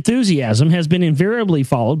enthusiasm has been invariably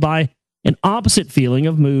followed by an opposite feeling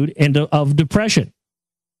of mood and of depression.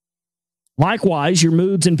 Likewise, your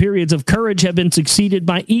moods and periods of courage have been succeeded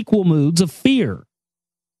by equal moods of fear.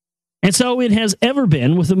 And so it has ever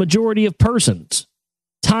been with the majority of persons.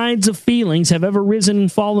 Tides of feelings have ever risen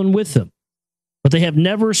and fallen with them, but they have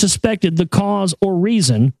never suspected the cause or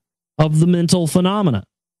reason of the mental phenomena.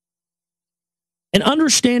 An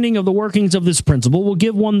understanding of the workings of this principle will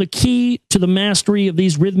give one the key to the mastery of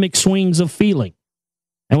these rhythmic swings of feeling,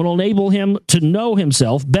 and will enable him to know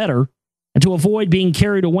himself better and to avoid being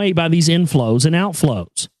carried away by these inflows and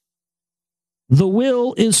outflows. The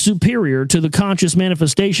will is superior to the conscious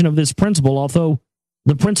manifestation of this principle, although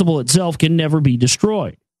the principle itself can never be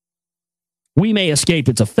destroyed. We may escape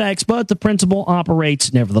its effects, but the principle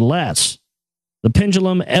operates nevertheless. The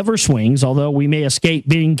pendulum ever swings, although we may escape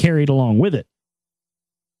being carried along with it.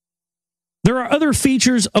 There are other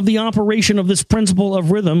features of the operation of this principle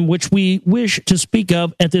of rhythm which we wish to speak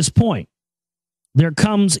of at this point. There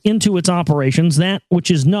comes into its operations that which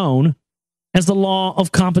is known as the law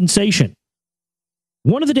of compensation.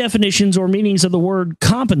 One of the definitions or meanings of the word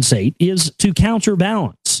compensate is to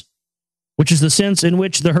counterbalance, which is the sense in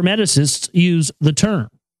which the Hermeticists use the term.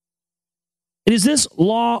 It is this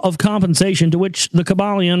law of compensation to which the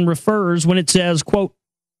Kybalion refers when it says, quote,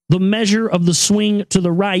 "The measure of the swing to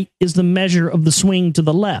the right is the measure of the swing to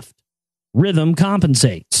the left. Rhythm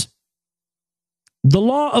compensates." The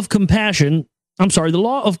law of compensation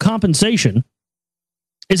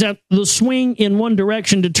is that the swing in one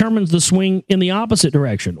direction determines the swing in the opposite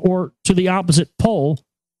direction, or to the opposite pole,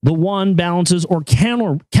 the one balances or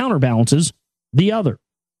counterbalances the other.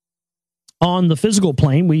 On the physical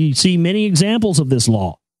plane, we see many examples of this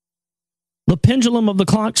law. The pendulum of the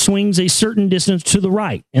clock swings a certain distance to the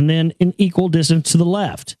right and then an equal distance to the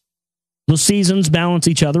left. The seasons balance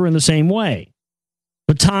each other in the same way.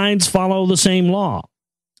 The tides follow the same law,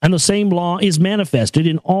 and the same law is manifested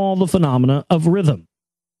in all the phenomena of rhythm.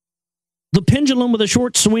 The pendulum with a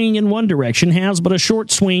short swing in one direction has but a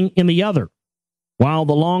short swing in the other, while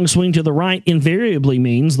the long swing to the right invariably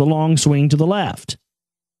means the long swing to the left.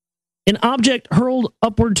 An object hurled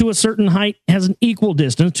upward to a certain height has an equal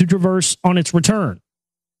distance to traverse on its return.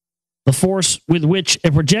 The force with which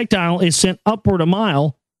a projectile is sent upward a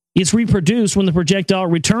mile is reproduced when the projectile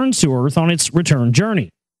returns to Earth on its return journey.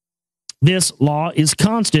 This law is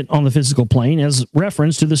constant on the physical plane, as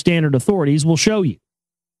reference to the standard authorities will show you.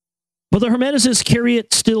 But the Hermeticists carry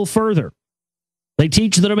it still further. They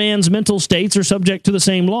teach that a man's mental states are subject to the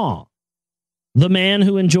same law. The man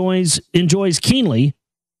who enjoys keenly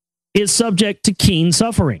is subject to keen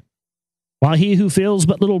suffering, while he who feels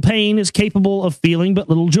but little pain is capable of feeling but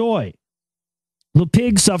little joy. The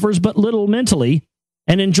pig suffers but little mentally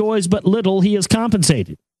and enjoys but little he is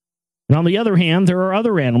compensated. And on the other hand, there are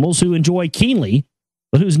other animals who enjoy keenly,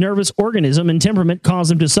 but whose nervous organism and temperament cause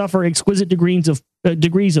them to suffer exquisite degrees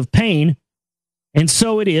of pain, and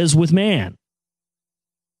so it is with man.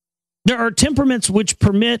 There are temperaments which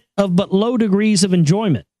permit of but low degrees of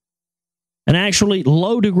enjoyment, and actually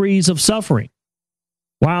low degrees of suffering,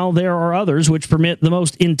 while there are others which permit the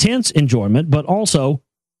most intense enjoyment, but also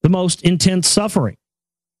the most intense suffering.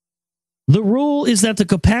 The rule is that the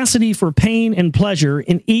capacity for pain and pleasure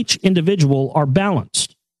in each individual are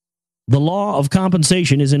balanced. The law of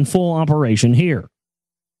compensation is in full operation here.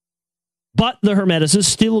 But the Hermeticists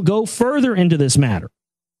still go further into this matter.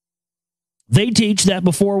 They teach that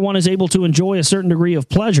before one is able to enjoy a certain degree of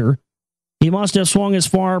pleasure, he must have swung as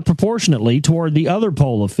far proportionately toward the other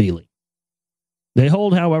pole of feeling. They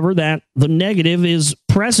hold, however, that the negative is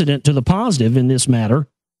precedent to the positive in this matter.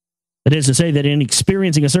 That is to say that in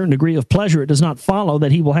experiencing a certain degree of pleasure, it does not follow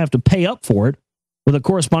that he will have to pay up for it with a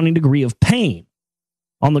corresponding degree of pain.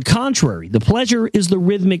 On the contrary, the pleasure is the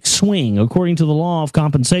rhythmic swing according to the law of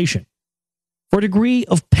compensation. For a degree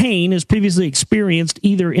of pain is previously experienced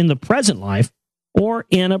either in the present life or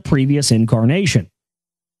in a previous incarnation.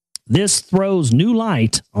 This throws new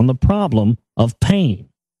light on the problem of pain.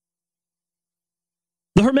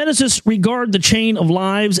 The Hermeticists regard the chain of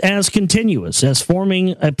lives as continuous, as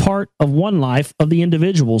forming a part of one life of the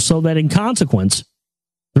individual, so that in consequence,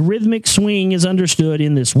 the rhythmic swing is understood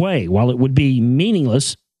in this way, while it would be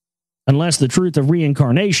meaningless unless the truth of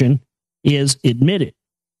reincarnation is admitted.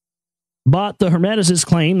 But the Hermeticists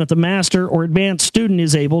claim that the master or advanced student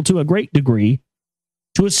is able, to a great degree,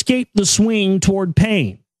 to escape the swing toward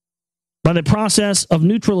pain by the process of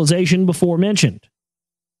neutralization before mentioned.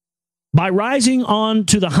 By rising on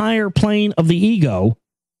to the higher plane of the ego,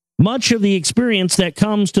 much of the experience that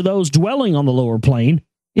comes to those dwelling on the lower plane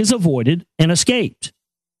is avoided and escaped.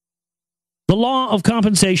 The law of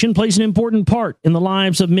compensation plays an important part in the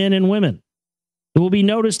lives of men and women. It will be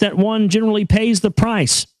noticed that one generally pays the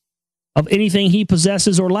price of anything he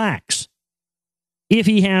possesses or lacks. If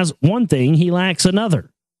he has one thing, he lacks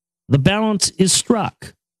another. The balance is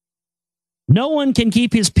struck. No one can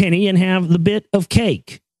keep his penny and have the bit of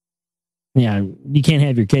cake. Yeah, you can't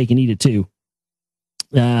have your cake and eat it too.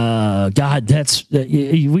 God, that's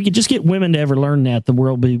we could just get women to ever learn that, the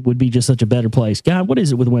world would be just such a better place. God, what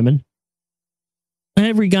is it with women?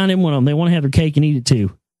 Every goddamn one of them, they want to have their cake and eat it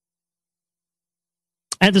too.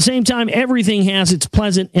 At the same time, everything has its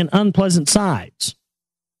pleasant and unpleasant sides.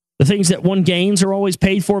 The things that one gains are always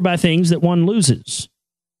paid for by things that one loses.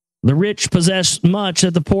 The rich possess much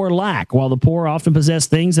that the poor lack, while the poor often possess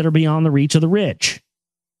things that are beyond the reach of the rich.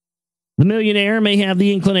 The millionaire may have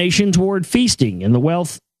the inclination toward feasting and the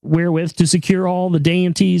wealth wherewith to secure all the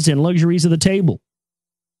dainties and luxuries of the table.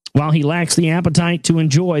 While he lacks the appetite to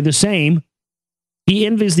enjoy the same, he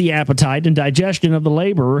envies the appetite and digestion of the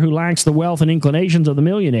laborer who lacks the wealth and inclinations of the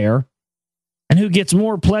millionaire, and who gets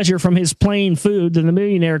more pleasure from his plain food than the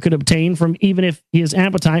millionaire could obtain from, even if his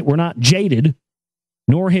appetite were not jaded,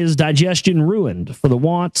 nor his digestion ruined, for the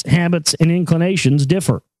wants, habits, and inclinations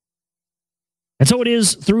differ. And so it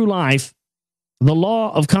is through life. The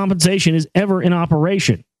law of compensation is ever in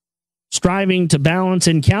operation, striving to balance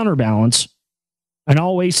and counterbalance, and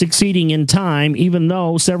always succeeding in time, even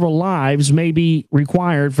though several lives may be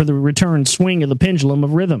required for the return swing of the pendulum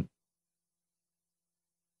of rhythm.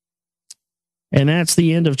 And that's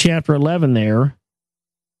the end of chapter 11 there.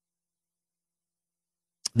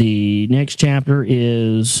 The next chapter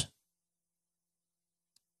is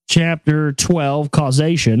chapter 12,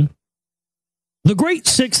 causation. The great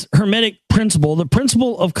sixth Hermetic principle, the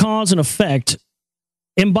principle of cause and effect,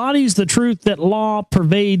 embodies the truth that law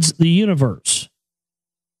pervades the universe.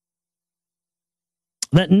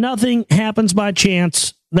 That nothing happens by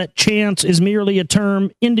chance, that chance is merely a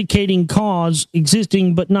term indicating cause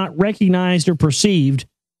existing but not recognized or perceived,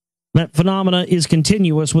 that phenomena is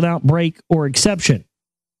continuous without break or exception.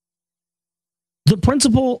 The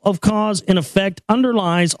principle of cause and effect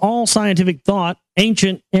underlies all scientific thought,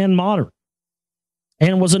 ancient and modern.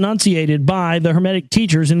 and was enunciated by the Hermetic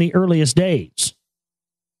teachers in the earliest days.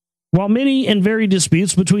 While many and varied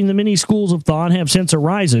disputes between the many schools of thought have since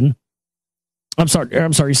arisen,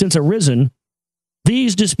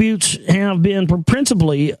 these disputes have been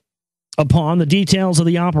principally upon the details of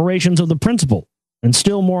the operations of the principle, and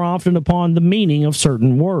still more often upon the meaning of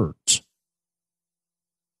certain words.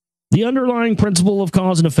 The underlying principle of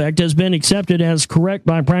cause and effect has been accepted as correct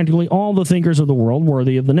by practically all the thinkers of the world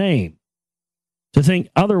worthy of the name. To think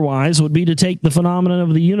otherwise would be to take the phenomenon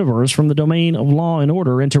of the universe from the domain of law and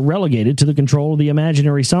order and to relegate it to the control of the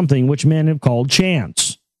imaginary something which men have called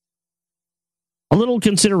chance. A little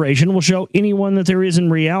consideration will show anyone that there is in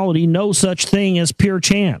reality no such thing as pure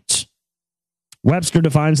chance. Webster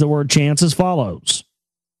defines the word chance as follows: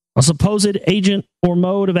 a supposed agent or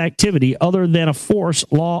mode of activity other than a force,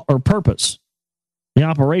 law, or purpose, the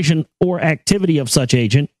operation or activity of such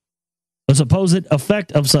agent, a supposed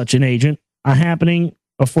effect of such an agent, a happening,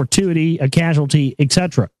 a fortuity, a casualty,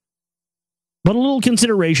 etc. But a little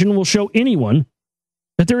consideration will show anyone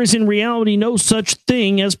that there is in reality no such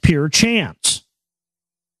thing as pure chance.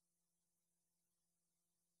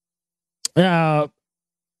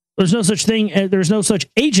 There's no such thing, there's no such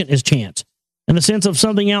agent as chance. In the sense of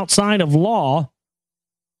something outside of law,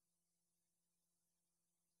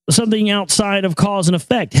 something outside of cause and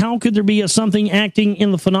effect. How could there be a something acting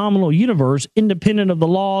in the phenomenal universe independent of the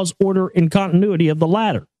laws, order, and continuity of the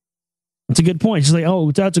latter? That's a good point. You say,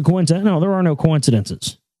 oh, that's a coincidence. No, there are no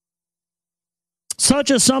coincidences.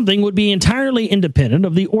 Such a something would be entirely independent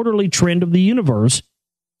of the orderly trend of the universe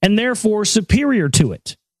and therefore superior to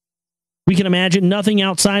it. We can imagine nothing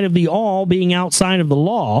outside of the all being outside of the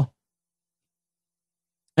law,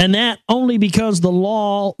 and that only because the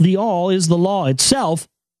all is the law itself.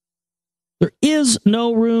 There is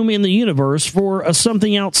no room in the universe for a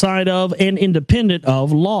something outside of and independent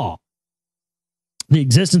of law. The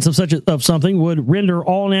existence of such something would render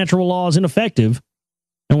all natural laws ineffective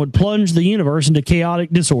and would plunge the universe into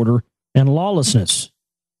chaotic disorder and lawlessness.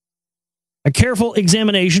 A careful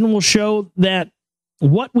examination will show that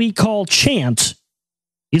what we call chance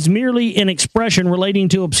is merely an expression relating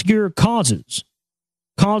to obscure causes,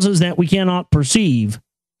 causes that we cannot perceive,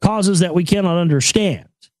 causes that we cannot understand.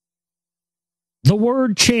 The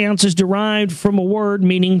word chance is derived from a word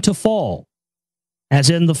meaning to fall, as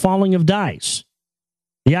in the falling of dice.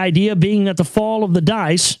 The idea being that the fall of the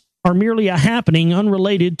dice are merely a happening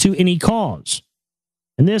unrelated to any cause.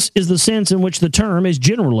 And this is the sense in which the term is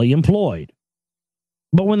generally employed.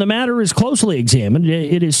 But when the matter is closely examined,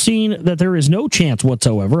 it is seen that there is no chance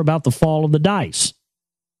whatsoever about the fall of the dice.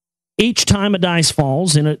 Each time a dice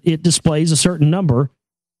falls and it displays a certain number,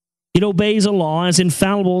 it obeys a law as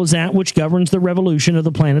infallible as that which governs the revolution of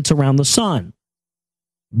the planets around the sun.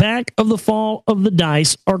 Back of the fall of the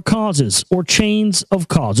dice are causes, or chains of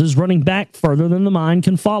causes running back further than the mind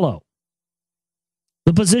can follow.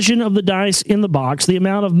 The position of the dice in the box, the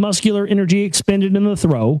amount of muscular energy expended in the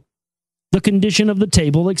throw, the condition of the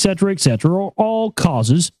table, etc., are all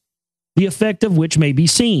causes, the effect of which may be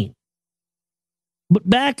seen. But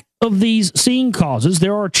back of these seen causes,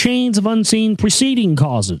 there are chains of unseen preceding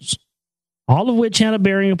causes, all of which had a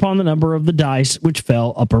bearing upon the number of the dice which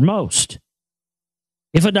fell uppermost.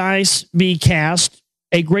 If a dice be cast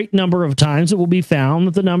a great number of times, it will be found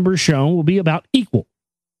that the numbers shown will be about equal.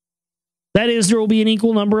 That is, there will be an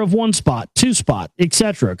equal number of 1 spot, 2 spot,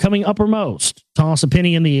 etc., coming uppermost. Toss a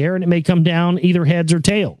penny in the air and it may come down either heads or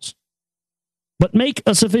tails. But make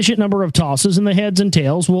a sufficient number of tosses and the heads and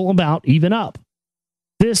tails will about even up.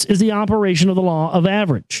 This is the operation of the law of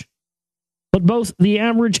average. But both the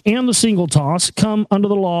average and the single toss come under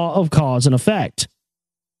the law of cause and effect.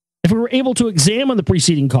 If we were able to examine the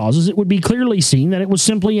preceding causes, it would be clearly seen that it was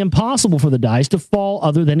simply impossible for the dice to fall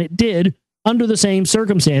other than it did under the same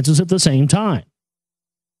circumstances at the same time.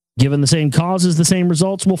 Given the same causes, the same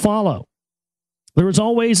results will follow. There is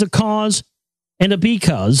always a cause and a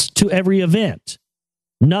because to every event.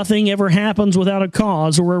 Nothing ever happens without a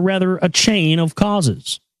cause, or rather a chain of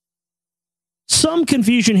causes. Some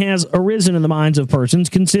confusion has arisen in the minds of persons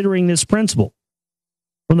considering this principle,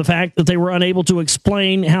 from the fact that they were unable to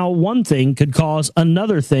explain how one thing could cause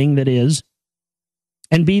another thing that is,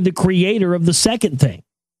 and be the creator of the second thing.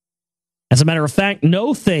 As a matter of fact,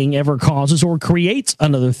 no thing ever causes or creates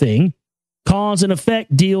another thing. Cause and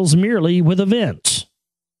effect deals merely with events.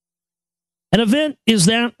 An event is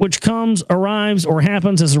that which comes, arrives, or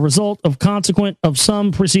happens as a result of consequent of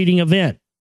some preceding event.